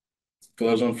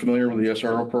those unfamiliar with the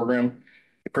SRO program,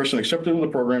 a person accepted in the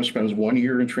program spends 1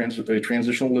 year in a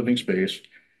transitional living space.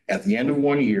 At the end of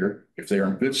 1 year, if they are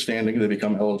in good standing, they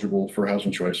become eligible for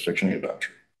housing choice Section 8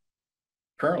 voucher.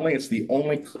 Currently, it's the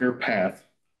only clear path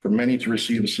for many to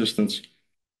receive assistance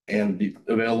and be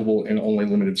available in only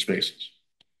limited spaces.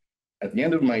 At the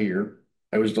end of my year,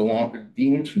 I was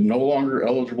deemed no longer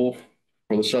eligible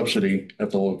for the subsidy at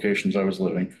the locations I was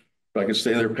living, but I could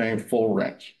stay there paying full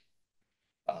rent.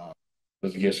 The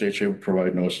VSHA would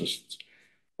provide no assistance.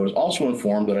 I was also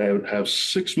informed that I would have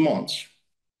 6 months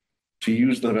to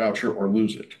use the voucher or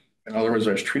lose it. In other words,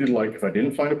 I was treated like if I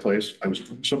didn't find a place, I was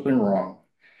doing something wrong,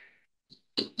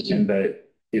 and that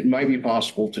it might be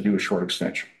possible to do a short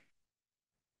extension.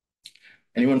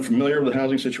 Anyone familiar with the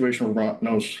housing situation in Vermont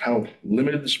knows how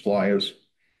limited the supply is,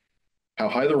 how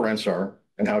high the rents are,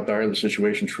 and how dire the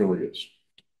situation truly is.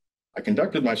 I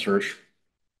conducted my search,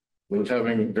 but was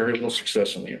having very little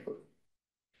success in the input.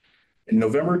 In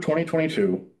November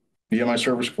 2022, via my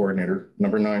service coordinator,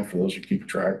 number 9 for those who keep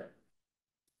track,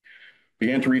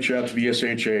 began to reach out to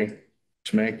VSHA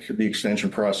to make the extension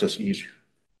process easier.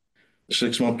 The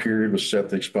 6-month period was set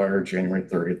to expire January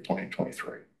 30th,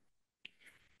 2023.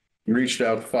 We reached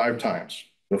out 5 times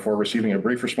before receiving a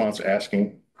brief response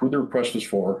asking who the request was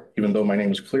for, even though my name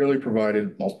was clearly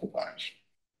provided multiple times.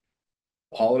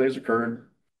 The holidays occurred,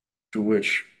 to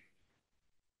which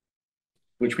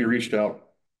we reached out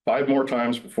 5 more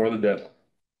times before the deadline.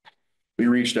 We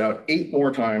reached out 8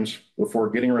 more times before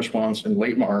getting a response in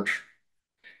late March.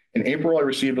 In April, I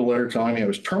received a letter telling me I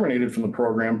was terminated from the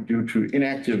program due to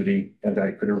inactivity and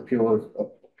I could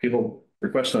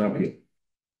request an appeal.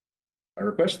 I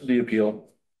requested the appeal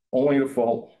only to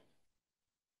follow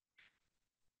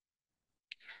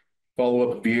up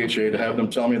with VHA to have them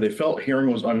tell me they felt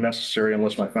hearing was unnecessary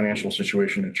unless my financial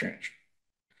situation had changed.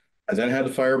 I then had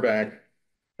to fire back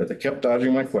that they kept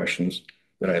dodging my questions,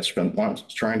 that I had spent months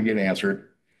trying to get answered,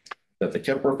 that they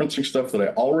kept referencing stuff that I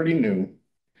already knew,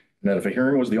 and that if a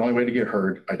hearing was the only way to get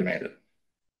heard, I demanded.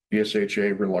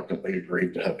 VSHA reluctantly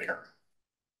agreed to have a hearing.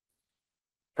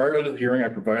 Prior to the hearing, I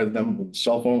provided them with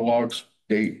cell phone logs,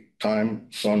 date, time,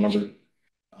 phone number,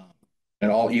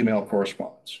 and all email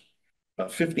correspondence.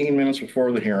 About 15 minutes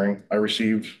before the hearing, I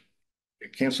received a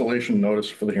cancellation notice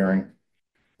for the hearing,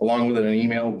 along with an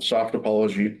email with soft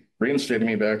apology, reinstating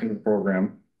me back into the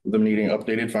program with them needing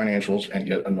updated financials and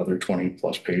yet another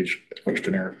 20+ page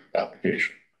questionnaire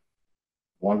application.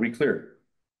 I want to be clear,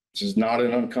 this is not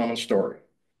an uncommon story.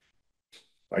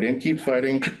 If I didn't keep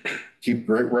fighting, keep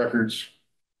great records,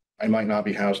 I might not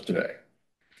be housed today.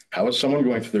 How is someone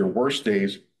going through their worst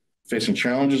days, facing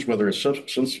challenges, whether it's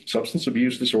substance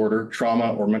abuse disorder,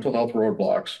 trauma, or mental health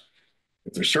roadblocks,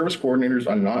 if their service coordinators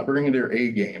are not bringing their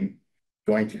A game,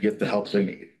 going to get the help they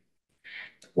need?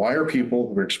 Why are people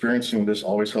who are experiencing this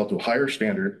always held to a higher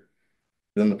standard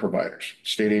than the providers,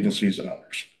 state agencies, and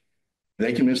others?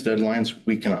 They can miss deadlines,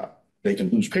 we cannot. They can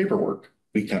lose paperwork,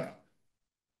 we cannot.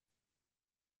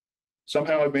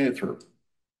 Somehow I've made it through.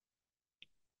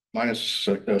 Mine is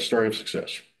a story of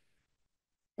success.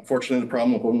 Unfortunately, the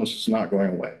problem of homelessness is not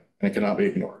going away, and it cannot be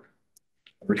ignored.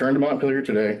 I've returned to Montpelier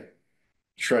today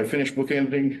to try to finish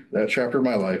bookending that chapter of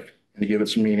my life and to give it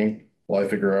some meaning while I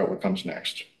figure out what comes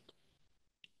next.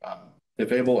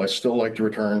 If able, I still like to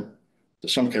return to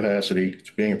some capacity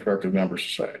to being a productive member of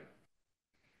society.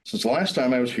 Since the last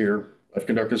time I was here, I've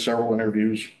conducted several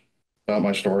interviews about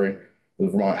my story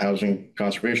with the Vermont Housing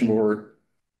Conservation Board,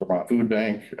 Vermont Food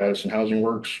Bank, Addison Housing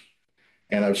Works,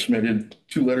 and I've submitted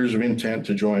 2 letters of intent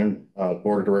to join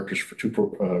board of directors for two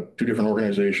different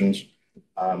organizations,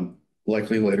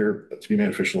 likely later to be made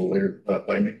official later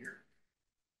by mid-year.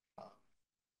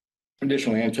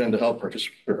 Additionally, I intend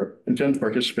to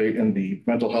participate in the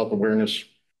Mental Health Awareness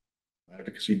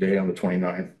Advocacy Day on the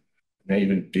 29th. I may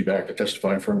even be back to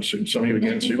testify in front of some of you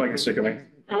again, so you might get sick of me.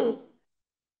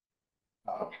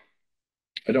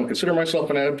 I don't consider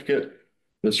myself an advocate,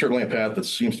 but it's certainly a path that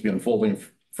seems to be unfolding in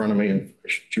front of me, and I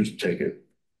should choose to take it.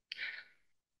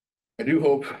 I do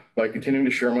hope by continuing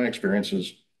to share my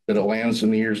experiences that it lands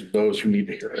in the ears of those who need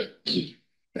to hear it.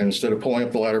 And instead of pulling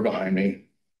up the ladder behind me, the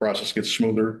process gets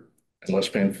smoother and less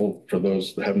painful for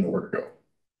those that have nowhere to go.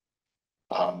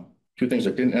 2 things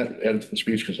I didn't add to the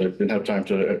speech because I didn't have time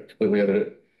to completely edit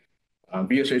it.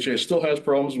 VSHA still has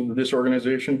problems with this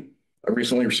organization. I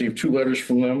recently received 2 letters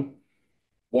from them.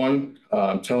 One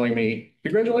telling me,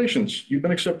 congratulations, you've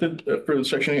been accepted for the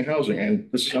Section 8 housing,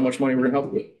 and this is how much money we're going to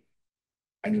help you with.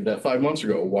 I knew that 5 months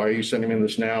ago. Why are you sending me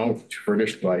this now for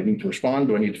additional? Do I need to respond?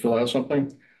 Do I need to fill out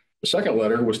something? The second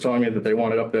letter was telling me that they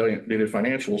wanted updated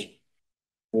financials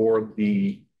for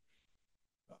the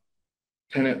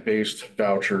tenant-based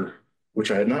voucher,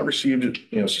 which I had not received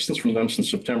assistance from them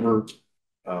since September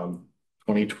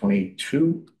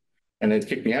 2022, and it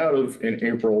kicked me out of in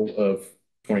April of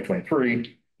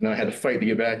 2023. And I had to fight to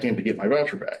get back in to get my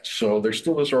voucher back. So they're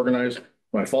still disorganized.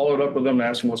 When I followed up with them,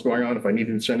 asking what's going on, if I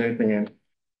needed to send anything in,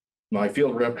 my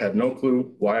field rep had no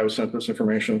clue why I was sent this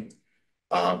information.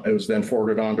 It was then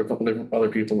forwarded on to a couple different other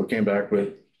people who came back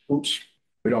with, oops,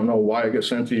 we don't know why it got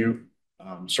sent to you.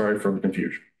 Sorry for the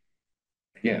confusion.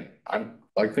 Again, I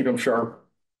think I'm sharp.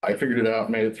 I figured it out,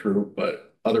 made it through,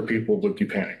 but other people would be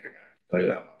panicking, I'll tell you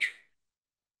that much.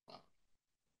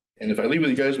 And if I leave with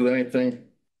you guys with anything,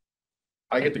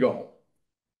 I get to go home.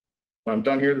 When I'm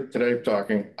done here today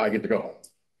talking, I get to go home.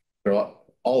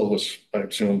 All of us, I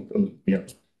assume, I'm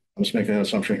just making an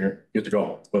assumption here, get to go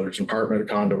home, whether it's an apartment, a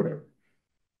condo, whatever.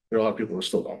 There are a lot of people who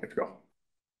still don't get to go home.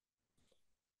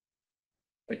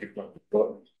 Thank you.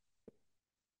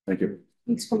 Thank you.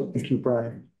 Thank you,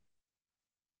 Brian.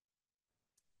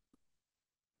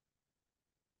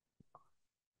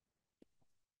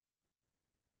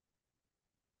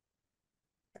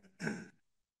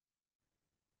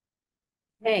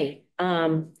 Hey,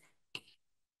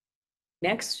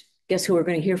 next, guess who we're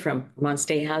going to hear from? Vermont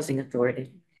State Housing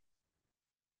Authority.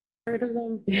 Heard of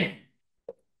them?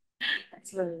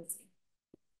 That's really easy.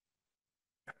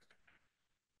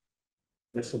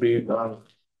 This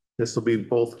will be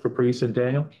both Caprice and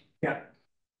Daniel. Yeah.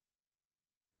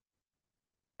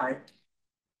 Hi.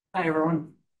 Hi,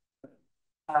 everyone.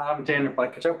 I'm Daniel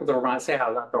Blackett with the Vermont State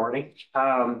Housing Authority.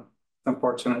 I'm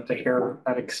fortunate to hear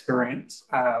that experience.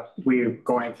 We're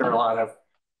going through a lot of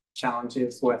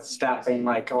challenges with staffing,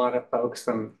 like a lot of folks,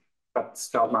 and but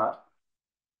still not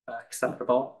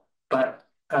acceptable. But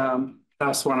I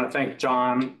also want to thank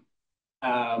John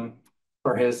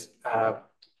for his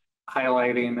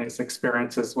highlighting his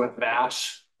experiences with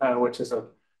VASH, which is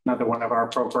another one of our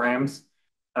programs.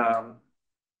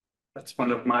 That's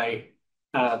one of my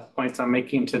points I'm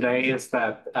making today, is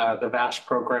that the VASH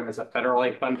program is a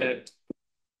federally funded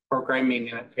program,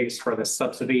 meaning it pays for the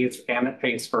subsidies and it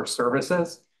pays for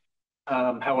services.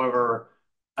 However,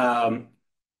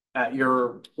 at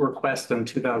your request in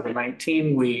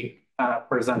 2019, we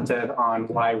presented on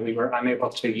why we were unable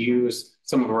to use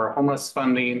some of our homeless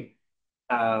funding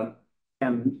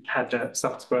and had to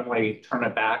subsequently turn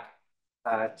it back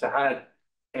to HUD.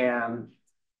 And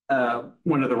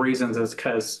one of the reasons is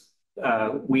because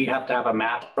we have to have a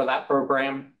map for that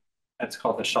program. That's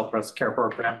called the Shelter-Less Care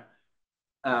Program.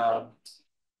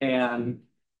 And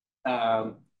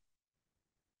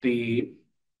the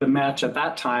match at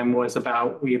that time was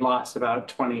we lost about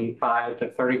 25 to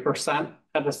 30%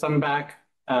 had to send back.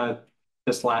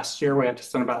 This last year, we had to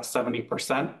send about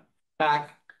 70%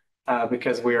 back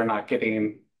because we are not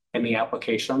getting any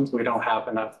applications. We don't have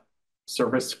enough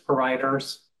service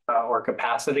providers or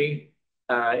capacity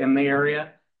in the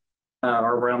area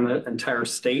or around the entire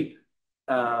state.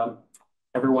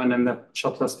 Everyone in the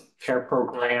Shelter-Less Care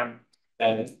Program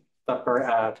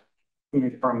suffer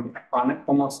from chronic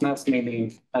homelessness,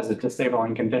 meaning as a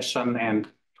disabling condition, and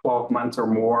 12 months or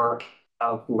more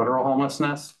of literal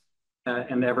homelessness.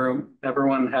 And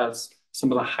everyone has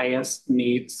some of the highest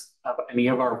needs of any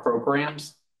of our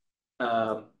programs,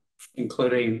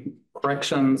 including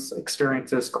corrections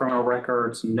experiences, criminal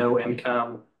records, no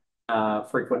income,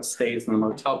 frequent stays in the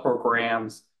motel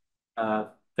programs,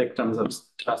 victims of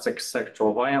domestic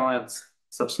sexual violence,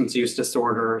 substance use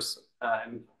disorders,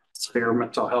 and severe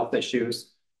mental health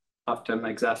issues, often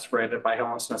exacerbated by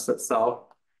homelessness itself.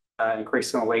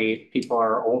 Increasingly, people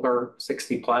are older,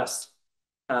 60 plus.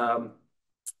 And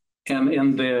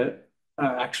in the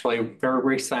actually very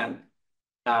recent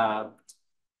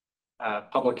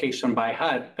publication by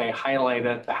HUD, they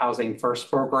highlighted the Housing First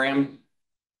program,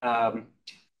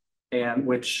 and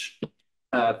which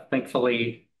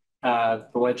thankfully the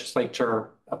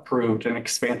legislature approved an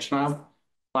expansion of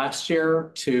last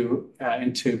year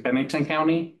into Bennington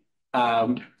County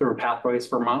through Pathways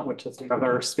Vermont, which is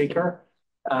another speaker.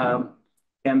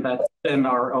 And that's been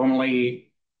our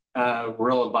only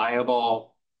real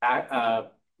viable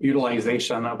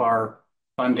utilization of our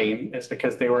funding, is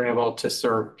because they were able to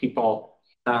serve people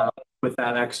with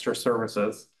that extra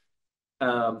services.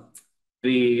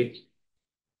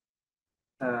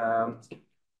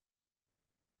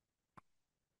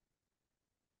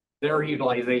 Their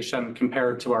utilization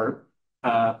compared to our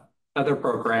other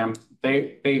program,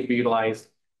 they've utilized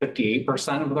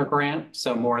 58% of their grant,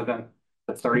 so more than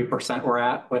the 30% we're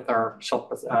at with our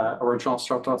original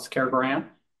Shelter-Less Care grant.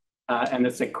 And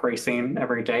it's increasing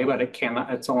every day, but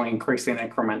it's only increasing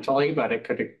incrementally, but it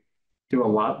could do a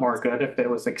lot more good if it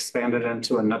was expanded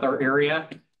into another area,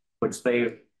 which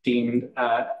they've deemed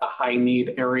a high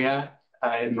need area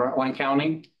in Rutland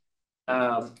County.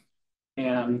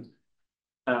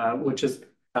 Which is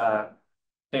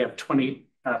they have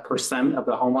 20% of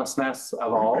the homelessness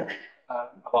of all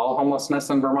homelessness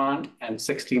in Vermont, and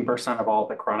 16% of all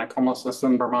the chronic homelessness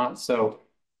in Vermont. So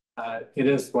it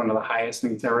is one of the highest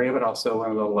needs area, but also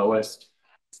one of the lowest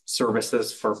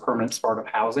services for permanent supportive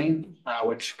housing,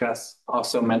 which Gus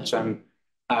also mentioned.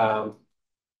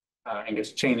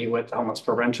 Angus Cheney with the Homeless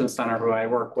Prevention Center, who I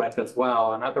work with as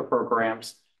well, and other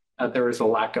programs, there is a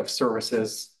lack of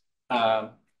services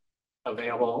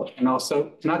available, and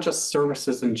also not just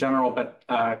services in general, but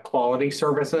quality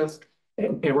services.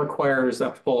 It requires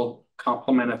a full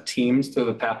complement of teams to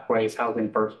the Pathways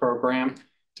Housing First program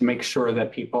to make sure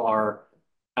that people are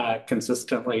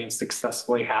consistently and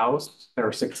successfully housed.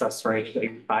 Their success rate is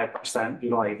 85%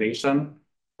 utilization.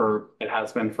 It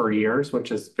has been for years,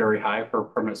 which is very high for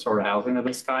permanent supportive housing of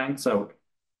this kind. So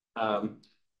that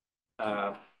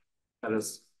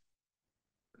is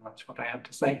pretty much what I have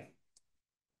to say.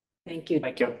 Thank you.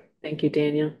 Thank you. Thank you,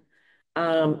 Daniel.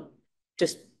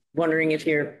 Just wondering if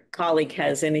your colleague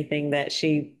has anything that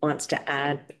she wants to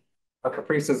add.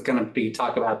 Caprice is going to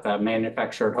talk about the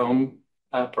manufactured home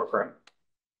program.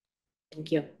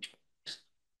 Thank you.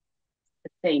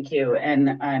 Thank you.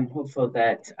 And I'm hopeful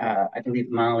that I believe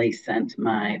Molly sent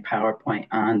my PowerPoint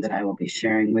on that I will be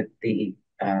sharing with the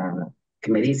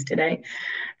committees today.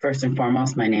 First and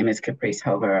foremost, my name is Caprice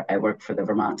Hover. I work for the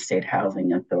Vermont State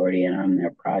Housing Authority, and I'm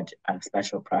their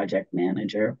special project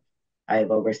manager.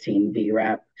 I've overseen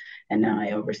VRAP, and now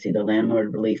I oversee the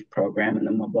Landlord Relief Program and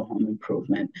the Mobile Home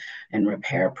Improvement and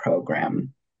Repair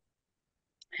Program.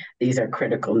 These are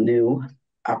critical new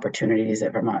opportunities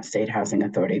at Vermont State Housing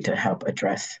Authority to help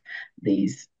address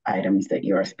these items that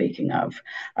you are speaking of.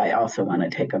 I also want to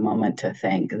take a moment to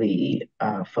thank the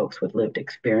folks with lived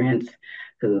experience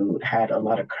who had a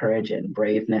lot of courage and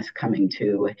braveness coming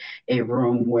to a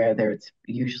room where there's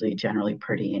usually generally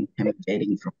pretty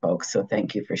intimidating for folks. So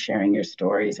thank you for sharing your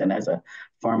stories. And as a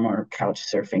former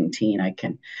couch surfing teen, I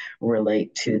can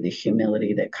relate to the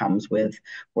humility that comes with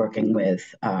working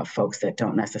with folks that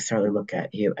don't necessarily look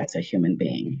at you as a human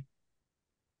being.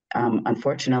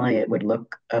 Unfortunately, it would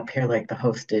appear like the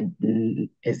hosted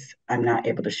I'm not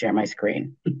able to share my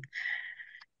screen.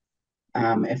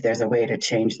 If there's a way to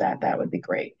change that, that would be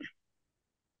great.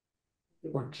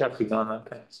 We're checking on that.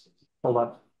 Thanks. Hold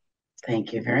on.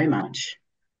 Thank you very much.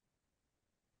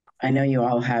 I know you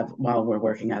all have, while we're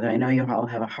working on it, I know you all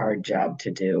have a hard job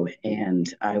to do,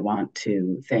 and I want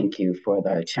to thank you for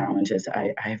the challenges.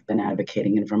 I have been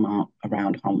advocating in Vermont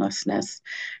around homelessness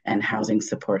and housing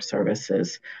support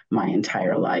services my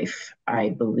entire life. I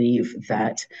believe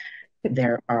that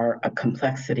there are a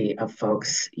complexity of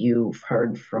folks. You've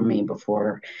heard from me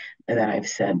before that I've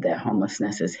said that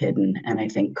homelessness is hidden. And I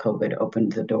think COVID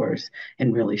opened the doors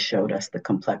and really showed us the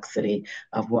complexity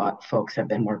of what folks have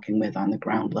been working with on the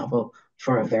ground level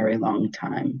for a very long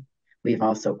time. We've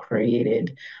also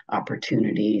created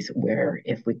opportunities where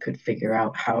if we could figure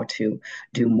out how to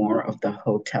do more of the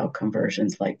hotel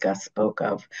conversions like Gus spoke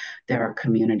of, there are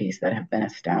communities that have been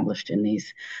established in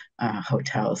these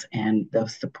hotels and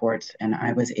those supports. And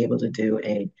I was able to do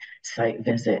a site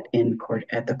visit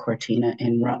at the Cortina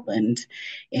in Rutland,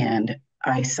 and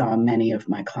I saw many of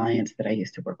my clients that I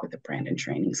used to work with at Brandon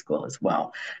Training School as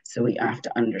well. So we have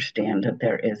to understand that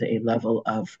there is a level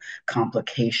of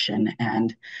complication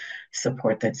and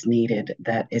support that's needed,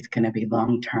 that it's going to be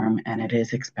long-term, and it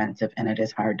is expensive, and it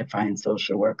is hard to find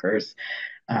social workers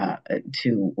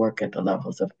to work at the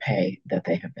levels of pay that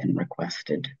they have been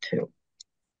requested to.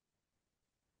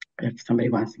 If somebody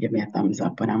wants to give me a thumbs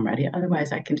up when I'm ready,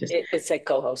 otherwise I can just. It's like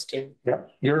co-hosting. Yeah,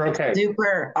 you're okay.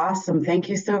 Super awesome. Thank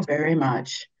you so very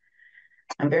much.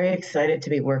 I'm very excited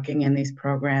to be working in these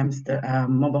programs. The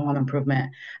mobile home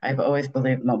improvement, I've always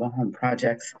believed mobile home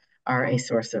projects are a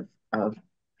source of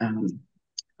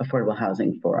affordable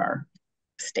housing for our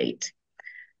state.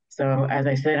 So as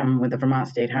I said, I'm with the Vermont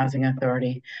State Housing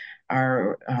Authority.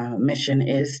 Our mission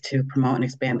is to promote and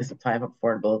expand the supply of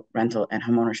affordable rental and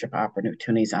homeownership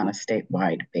opportunities on a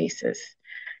statewide basis.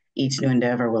 Each new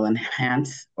endeavor will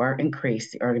enhance or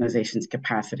increase the organization's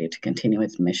capacity to continue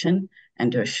its mission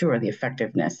and to assure the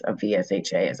effectiveness of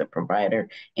VSHA as a provider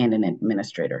and an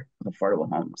administrator of affordable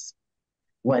homes.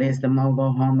 What is the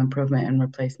Mobile Home Improvement and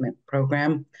Replacement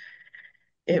Program?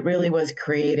 It really was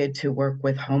created to work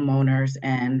with homeowners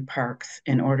and parks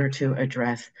in order to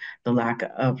address the lack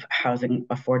of housing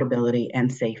affordability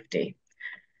and safety.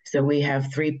 So we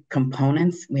have three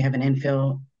components. We have an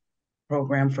infill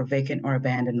program for vacant or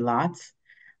abandoned lots.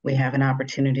 We have an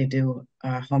opportunity to do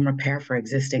home repair for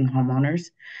existing homeowners.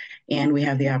 And we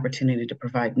have the opportunity to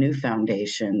provide new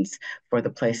foundations for the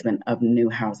placement of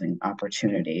new housing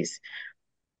opportunities.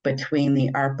 Between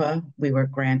the ARPA, we were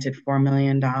granted $4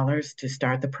 million to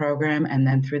start the program, and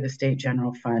then through the State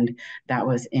General Fund, that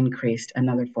was increased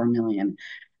another $4 million.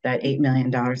 That $8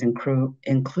 million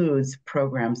includes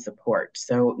program support.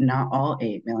 So not all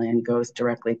 $8 million goes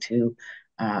directly to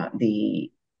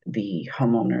the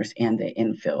homeowners and the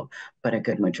infill, but a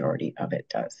good majority of it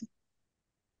does.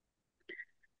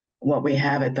 What we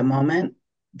have at the moment,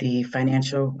 the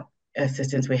financial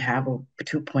assistance we have,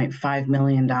 $2.5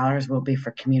 million will be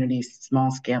for community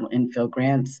small scale infill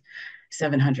grants,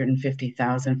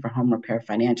 $750,000 for home repair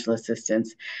financial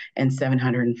assistance, and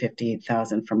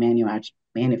 $750,000 for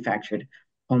manufactured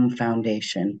home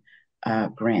foundation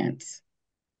grants.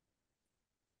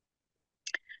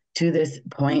 To this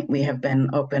point, we have been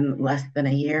open less than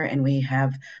a year, and we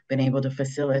have been able to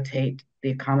facilitate the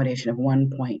accommodation of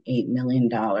 $1.8 million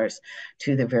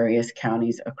to the various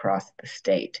counties across the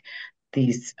state.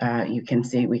 These, you can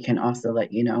see, we can also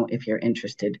let you know if you're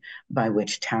interested by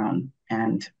which town,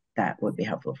 and that would be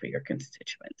helpful for your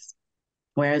constituents.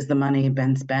 Where has the money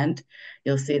been spent?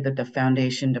 You'll see that the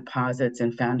foundation deposits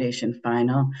and foundation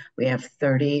final, we have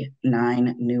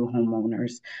 39 new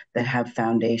homeowners that have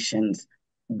foundations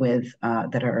with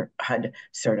that are HUD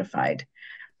certified.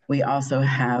 We also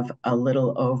have a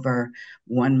little over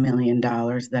 $1 million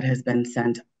that has been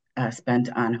spent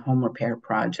on home repair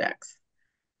projects.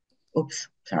 Oops,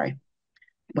 sorry.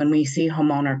 When we see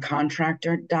homeowner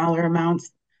contractor dollar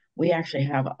amounts, we actually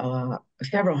have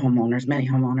several homeowners, many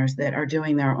homeowners that are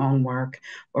doing their own work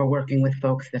or working with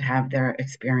folks that have their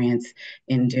experience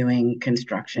in doing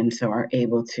construction, so are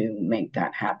able to make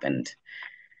that happen.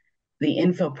 The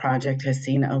infill project has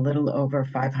seen a little over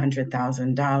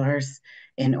 $500,000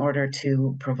 in order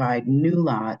to provide new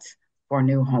lots for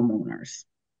new homeowners.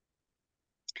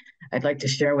 I'd like to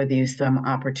share with you some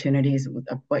opportunities.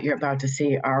 What you're about to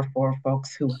see are for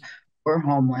folks who were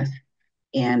homeless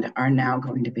and are now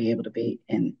going to be able to be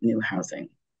in new housing.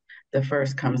 The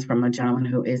first comes from a gentleman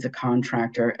who is a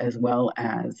contractor as well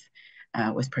as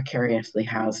was precariously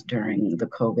housed during the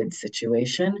COVID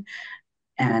situation.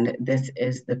 And this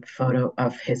is the photo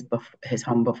of his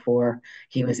home before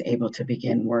he was able to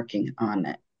begin working on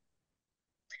it.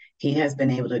 He has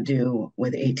been able to do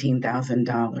with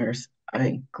 $18,000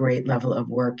 a great level of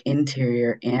work,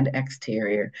 interior and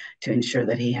exterior, to ensure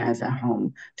that he has a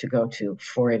home to go to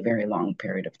for a very long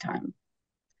period of time.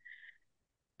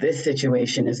 This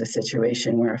situation is a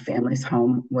situation where a family's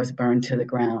home was burned to the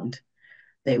ground.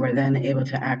 They were then able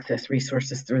to access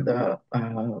resources through the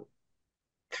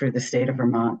state of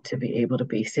Vermont to be able to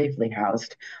be safely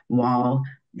housed while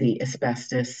the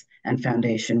asbestos and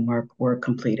foundation work were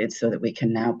completed, so that we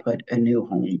can now put a new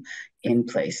home in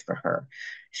place for her.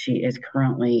 She is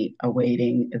currently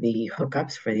awaiting the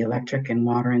hookups for the electric and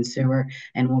water and sewer,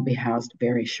 and will be housed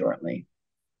very shortly.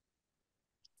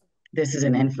 This is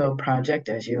an infill project,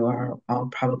 as you are all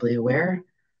probably aware.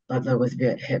 Ludlow was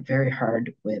hit very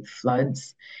hard with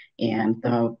floods, and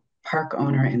the park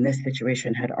owner in this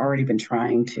situation had already been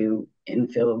trying to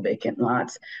infill vacant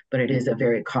lots, but it is a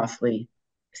very costly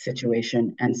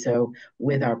situation. And so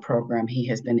with our program, he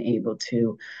has been able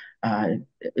to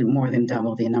more than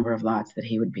double the number of lots that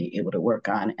he would be able to work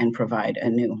on and provide a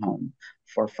new home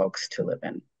for folks to live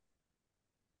in.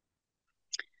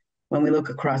 When we look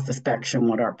across the spectrum,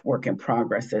 what our work in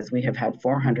progress is, we have had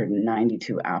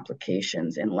 492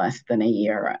 applications in less than a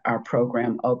year. Our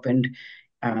program opened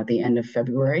the end of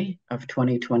February of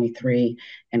 2023,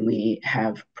 and we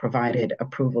have provided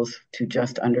approvals to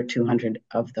just under 200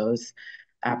 of those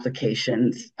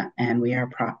applications, and we are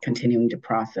continuing to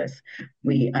process.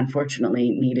 We unfortunately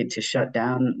needed to shut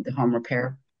down the home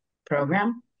repair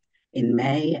program in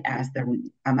May, as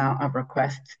the amount of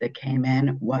requests that came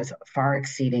in was far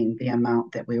exceeding the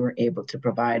amount that we were able to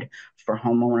provide for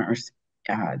homeowners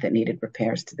that needed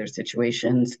repairs to their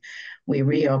situations. We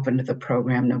reopened the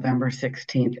program November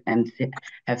 16th and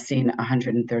have seen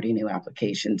 130 new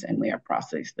applications, and we are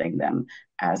processing them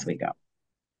as we go.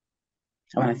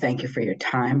 I want to thank you for your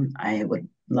time. I would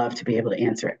love to be able to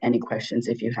answer any questions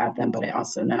if you have them, but I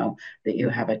also know that you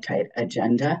have a tight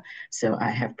agenda. So I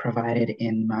have provided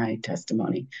in my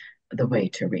testimony the way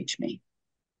to reach me.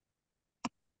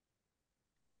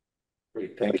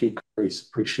 Great, thank you, Grace.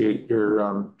 Appreciate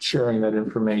your sharing that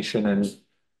information. And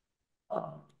I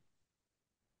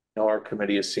know our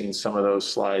committee has seen some of those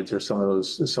slides or some of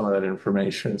that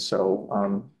information.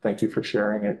 So thank you for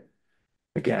sharing it.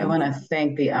 Again, I want to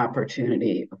thank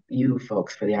you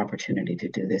folks, for the opportunity to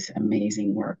do this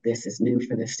amazing work. This is new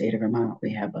for the state of Vermont.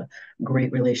 We have a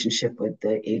great relationship with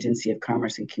the Agency of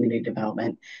Commerce and Community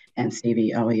Development and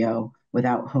CVOEO,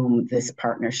 without whom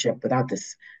without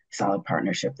this solid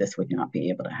partnership, this would not be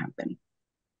able to happen.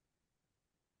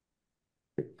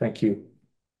 Thank you.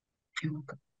 You're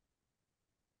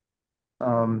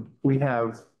welcome. We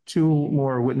have two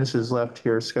more witnesses left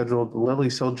here scheduled. Lily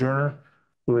Sojourner,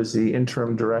 who is the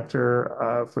interim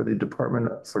director for the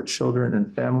Department for Children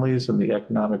and Families and the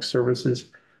Economic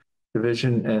Services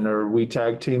Division. And are we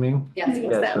tag teaming? Yes,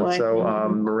 yes. And so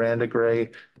Miranda Gray,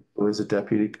 who is a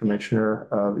deputy commissioner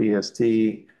of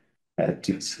ESD at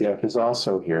DCF, is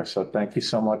also here. So thank you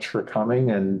so much for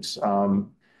coming, and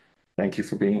thank you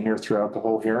for being here throughout the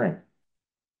whole hearing.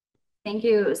 Thank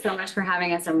you so much for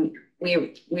having us, and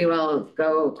we will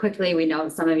go quickly. We know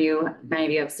many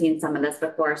of you have seen some of this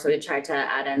before, so we tried to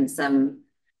add in some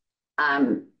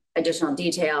additional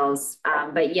details.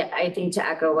 But yeah, I think to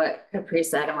echo what Capri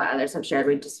said and what others have shared,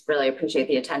 we just really appreciate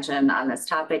the attention on this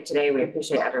topic today. We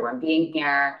appreciate everyone being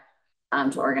here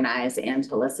to organize and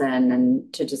to listen,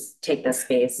 and to just take this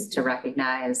space to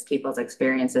recognize people's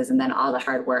experiences and then all the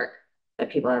hard work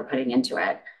that people are putting into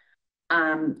it.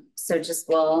 I'm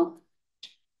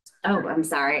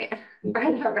sorry. For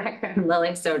the record,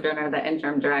 Lily Sojourner, the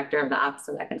interim director of the Office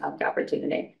of Economic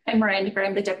Opportunity. I'm Miranda Gray,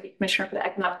 I'm the Deputy Commissioner for the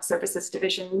Economic Services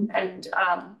Division, and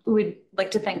we'd like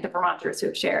to thank the Vermonters who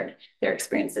have shared their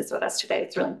experiences with us today.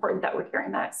 It's really important that we're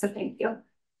hearing that, so thank you.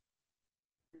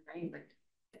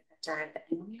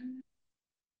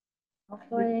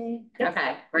 Hopefully.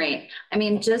 Okay, great. I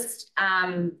mean, just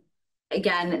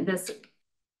again, this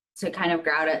to kind of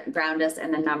ground us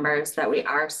in the numbers that we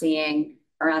are seeing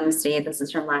around the state. This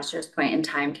is from last year's point in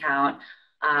time count,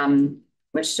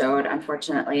 which showed,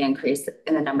 unfortunately, increase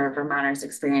in the number of Vermonters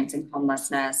experiencing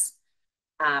homelessness.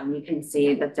 You can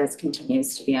see that this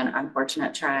continues to be an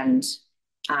unfortunate trend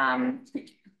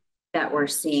that we're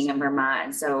seeing in Vermont.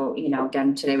 And so,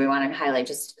 again, today we want to highlight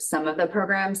just some of the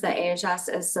programs that AHS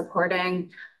is supporting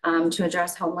to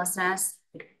address homelessness.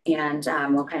 And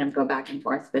we'll kind of go back and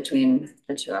forth between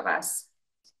the two of us.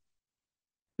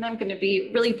 And I'm going to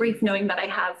be really brief, knowing that I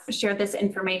have shared this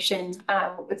information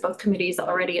with both committees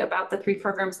already about the 3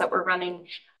 programs that we're running.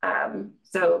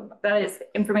 So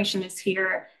information is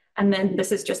here. And then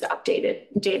this is just updated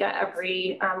data.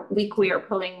 Every week we are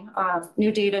pulling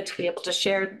new data to be able to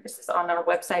share. This is on our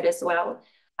website as well.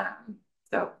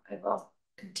 So I will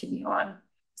continue on.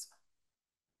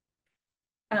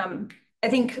 I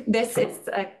think this is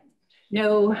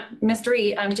no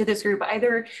mystery to this group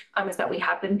either, is that we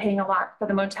have been paying a lot for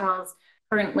the motels.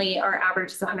 Currently, our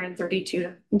average is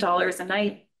 $132 a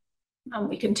night.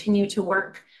 We continue to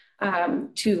work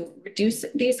to reduce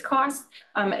these costs.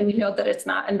 And we know that it's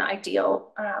not an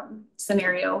ideal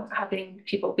scenario. Having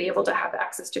people be able to have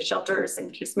access to shelters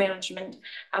and case management,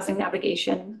 housing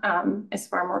navigation is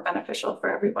far more beneficial for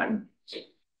everyone.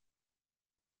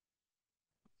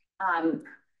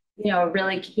 You know, a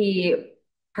really key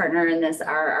partner in this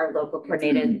are our local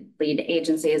coordinated lead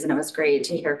agencies. And it was great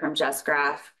to hear from Jess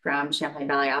Graff from Champlain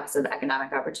Valley Office of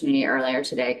Economic Opportunity earlier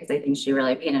today, because I think she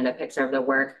really painted a picture of the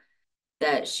work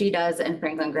that she does in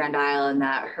Franklin Grand Isle and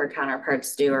that her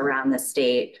counterparts do around the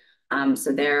state.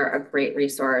 So they're a great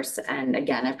resource. And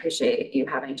again, I appreciate you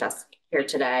having Jess here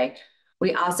today.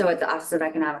 We also at the Office of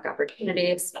Economic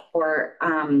Opportunity support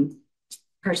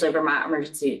partially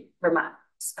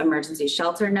Vermont's Emergency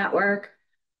Shelter Network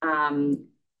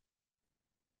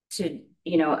to,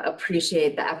 you know,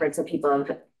 appreciate the efforts that people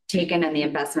have taken and the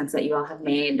investments that you all have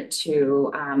made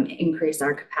to increase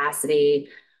our capacity,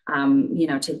 you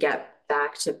know, to get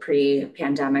back to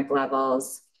pre-pandemic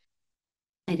levels.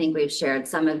 I think we've shared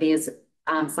some of these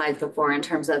slides before in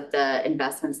terms of the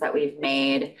investments that we've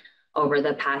made over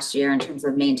the past year in terms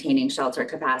of maintaining shelter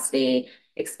capacity,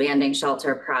 expanding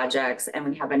shelter projects, and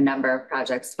we have a number of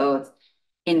projects both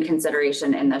in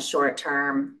consideration in the short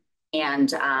term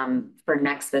and for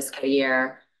next fiscal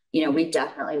year. You know, we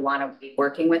definitely want to be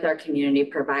working with our community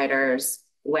providers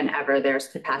whenever there's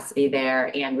capacity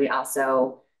there, and we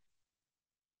also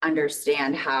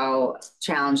understand how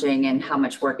challenging and how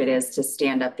much work it is to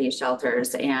stand up these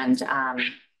shelters. And,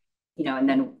 you know, and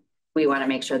then we want to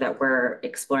make sure that we're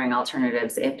exploring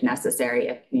alternatives if necessary,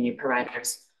 if community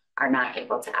providers are not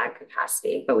able to add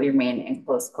capacity, but we remain in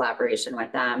close collaboration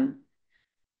with them.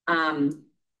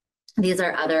 These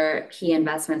are other key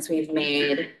investments we've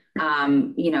made.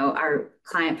 You know, our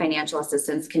client financial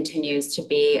assistance continues to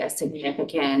be a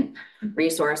significant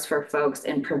resource for folks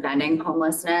in preventing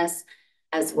homelessness,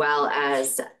 as well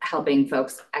as helping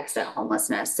folks exit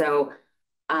homelessness. So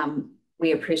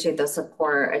we appreciate the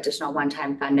support, additional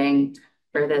one-time funding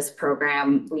for this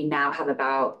program. We now have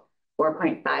about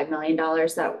 $4.5 million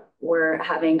that we're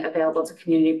having available to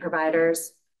community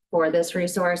providers for this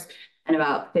resource. And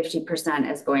about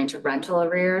 50% is going to rental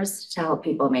arrears to help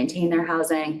people maintain their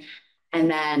housing.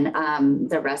 And then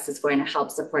the rest is going to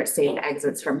help support safe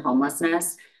exits from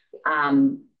homelessness.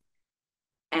 And,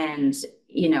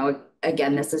 you know,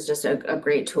 again, this is just a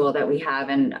great tool that we have,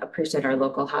 and appreciate our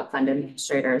local HOP fund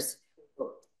administrators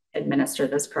who administer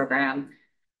this program.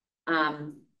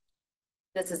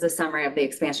 This is a summary of the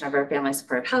expansion of our family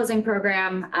supportive housing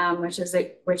program, which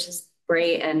is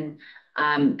great. And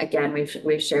again,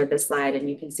 we've shared this slide, and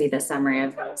you can see the summary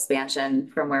of the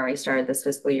expansion from where we started this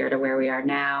fiscal year to where we are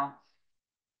now.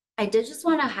 I did just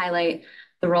want to highlight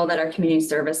the role that our community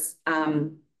service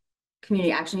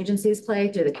community action agencies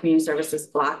play through the Community Services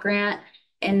Block Grant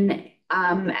in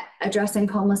addressing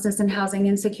homelessness and housing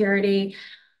insecurity.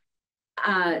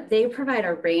 They provide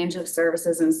a range of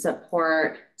services and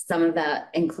support. Some of that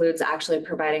includes actually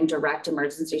providing direct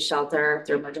emergency shelter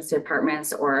through emergency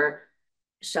apartments or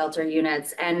shelter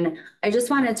units. And I just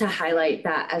wanted to highlight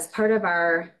that as part of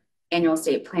our annual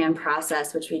state plan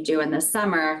process, which we do in the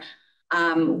summer,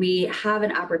 we have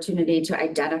an opportunity to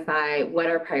identify what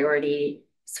our priority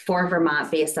for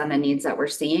Vermont based on the needs that we're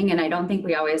seeing. And I don't think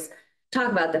we always talk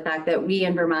about the fact that we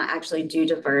in Vermont actually do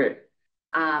divert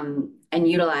and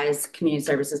utilize Community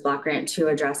Services Block Grant to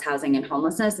address housing and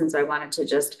homelessness. And so I wanted to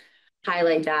just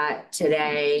highlight that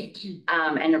today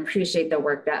and appreciate the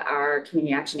work that our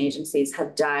community action agencies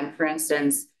have done. For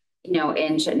instance, you know,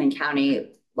 in Chittenden County,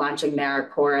 launching their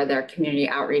CORA, their community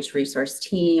outreach resource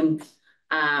team.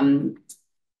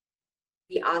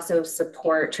 We also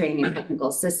support training and technical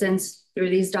assistance through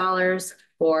these dollars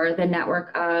for the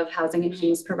network of housing and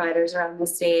homeless providers around the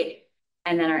state,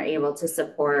 and then are able to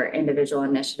support individual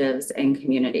initiatives in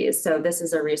communities. So this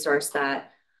is a resource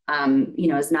that, you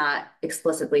know, is not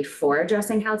explicitly for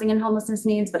addressing housing and homelessness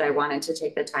needs, but I wanted to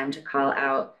take the time to call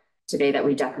out today that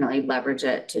we definitely leverage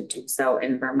it to do so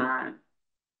in Vermont.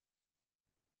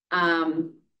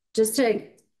 Just to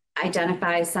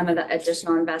identify some of the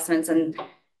additional investments, and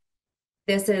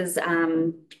this is,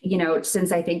 you know,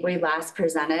 since I think we last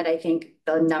presented, I think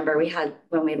the number we had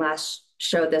when we last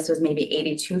showed this was maybe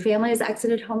 82 families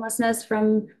exited homelessness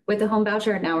with the home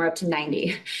voucher, and now we're up to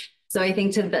 90. So I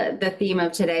think to the theme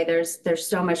of today, there's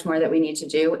so much more that we need to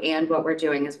do, and what we're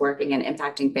doing is working and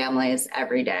impacting families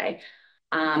every day.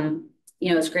 You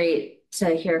know, it's great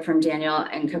to hear from Daniel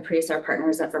and Caprice, our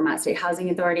partners at Vermont State Housing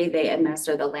Authority. They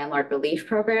administer the landlord relief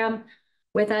program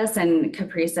with us, and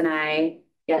Caprice and I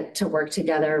get to work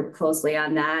together closely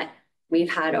on that.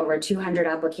 We've had over 200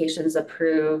 applications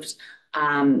approved,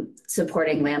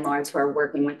 supporting landlords who are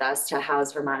working with us to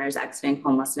house Vermonters exiting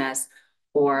homelessness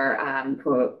or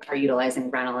who are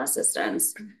utilizing rental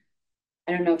assistance.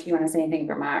 I don't know if you want to say anything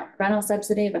Vermont rental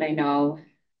subsidy, but I know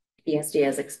ESD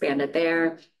has expanded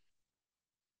there.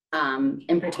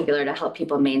 In particular to help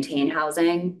people maintain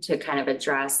housing to kind of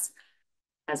address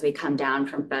as we come down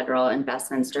from federal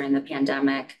investments during the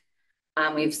pandemic.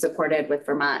 We've supported with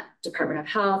Vermont Department of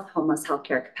Health, homeless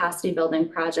healthcare capacity building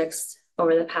projects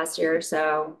over the past year or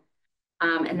so.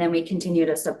 And then we continue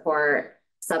to support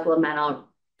supplemental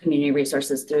community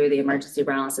resources through the Emergency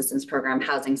Rental Assistance Program,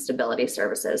 Housing Stability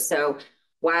Services. So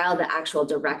while the actual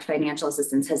direct financial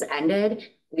assistance has ended,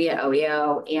 we at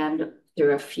OEO and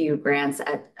through a few grants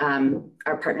at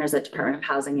our partners at Department of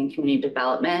Housing and Community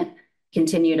Development,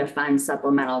 continue to fund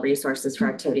supplemental resources for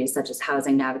activities such as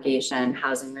housing navigation,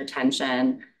 housing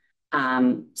retention,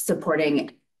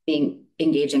 supporting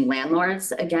engaging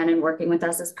landlords again and working with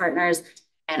us as partners,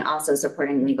 and also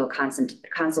supporting legal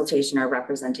consultation or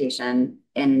representation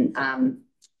in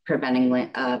preventing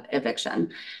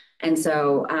eviction. And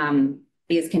so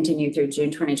these continue through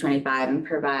June 2025 and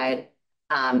provide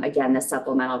again, the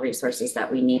supplemental resources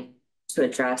that we need to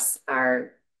address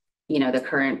our, the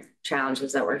current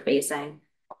challenges that we're facing.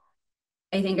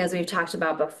 I think as we've talked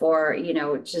about before,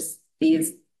 just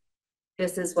this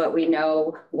is what we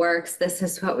know works. This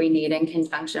is what we need in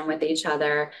conjunction with each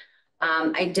other.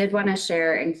 I did want to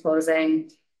share in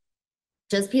closing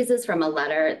just pieces from a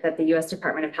letter that the U.S.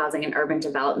 Department of Housing and Urban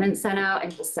Development sent out in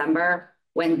December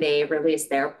when they released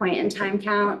their point in time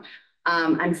count.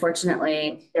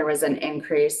 Unfortunately, there was an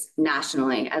increase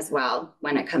nationally as well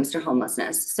when it comes to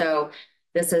homelessness. So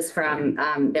this is from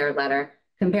their letter.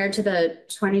 Compared to the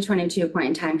 2022 point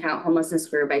in time count, homelessness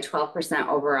grew by 12%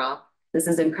 overall. This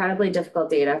is incredibly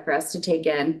difficult data for us to take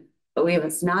in, but we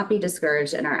must not be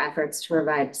discouraged in our efforts to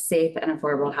provide safe and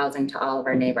affordable housing to all of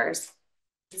our neighbors.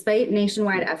 Despite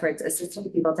nationwide efforts assisting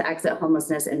people to exit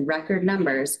homelessness in record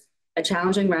numbers, a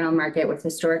challenging rental market with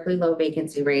historically low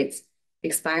vacancy rates,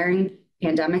 expiring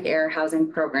pandemic-era housing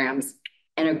programs,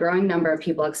 and a growing number of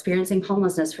people experiencing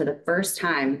homelessness for the first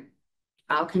time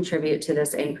all contribute to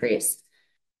this increase.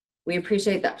 We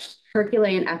appreciate the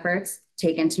Herculean efforts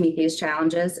taken to meet these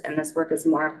challenges, and this work is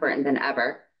more important than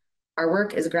ever. Our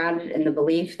work is grounded in the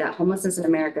belief that homelessness in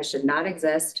America should not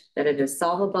exist, that it is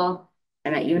solvable,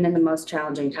 and that even in the most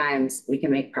challenging times, we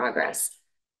can make progress.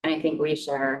 And I think we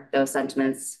share those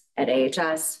sentiments at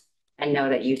AHS and know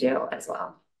that you do as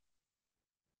well.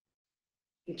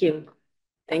 Thank you.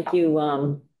 Thank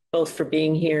you both for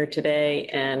being here today.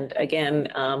 And again,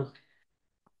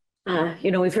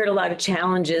 we've heard a lot of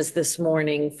challenges this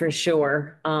morning for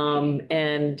sure.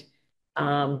 I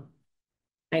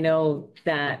know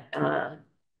that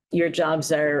your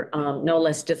jobs are no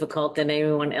less difficult than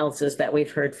anyone else's that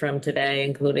we've heard from today,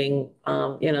 including,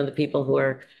 the people who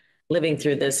are living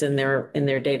through this in their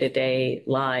day-to-day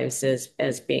lives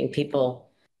as being people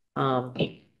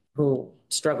who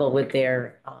struggle with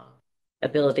their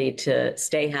ability to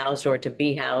stay housed or to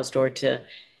be housed or to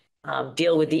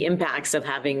deal with the impacts of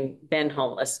having been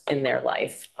homeless in their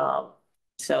life.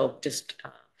 So just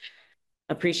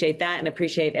appreciate that and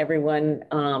appreciate everyone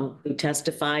who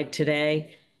testified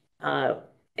today.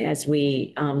 As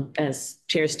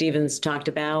Chair Stevens talked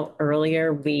about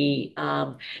earlier, we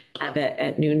have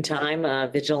at noontime a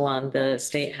vigil on the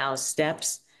State House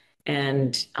steps,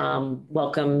 and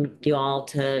welcome you all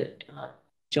to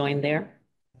join there.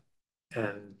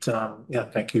 And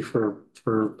thank you for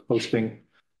hosting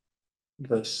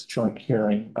this joint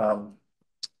hearing. For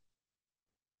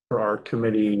our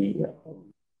committee,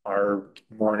 our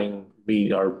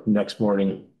next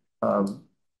morning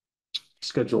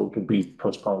schedule could be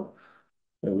postponed.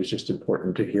 It was just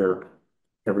important to hear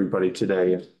everybody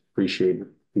today and appreciate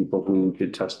people who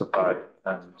did testify,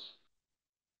 and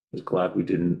was glad we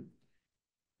didn't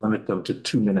limit them to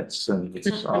 2 minutes and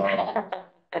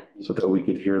so that we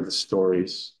could hear the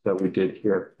stories that we did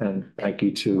hear. And thank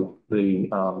you to the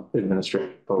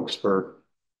administrative folks for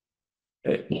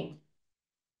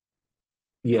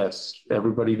yes,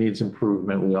 everybody needs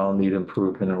improvement. We all need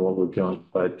improvement in what we're doing,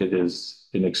 but it is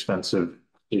an expensive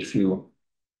issue.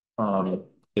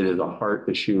 It is a heart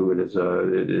issue.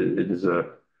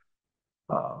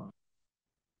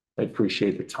 I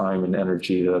appreciate the time and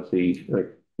energy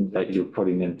that you're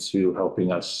putting into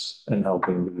helping us and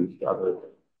helping the other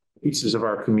pieces of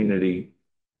our community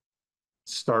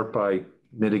start by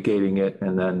mitigating it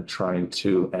and then trying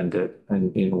to end it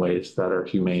in ways that are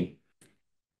humane.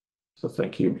 So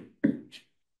thank you.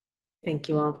 Thank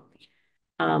you all.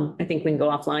 I think we can go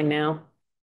offline now.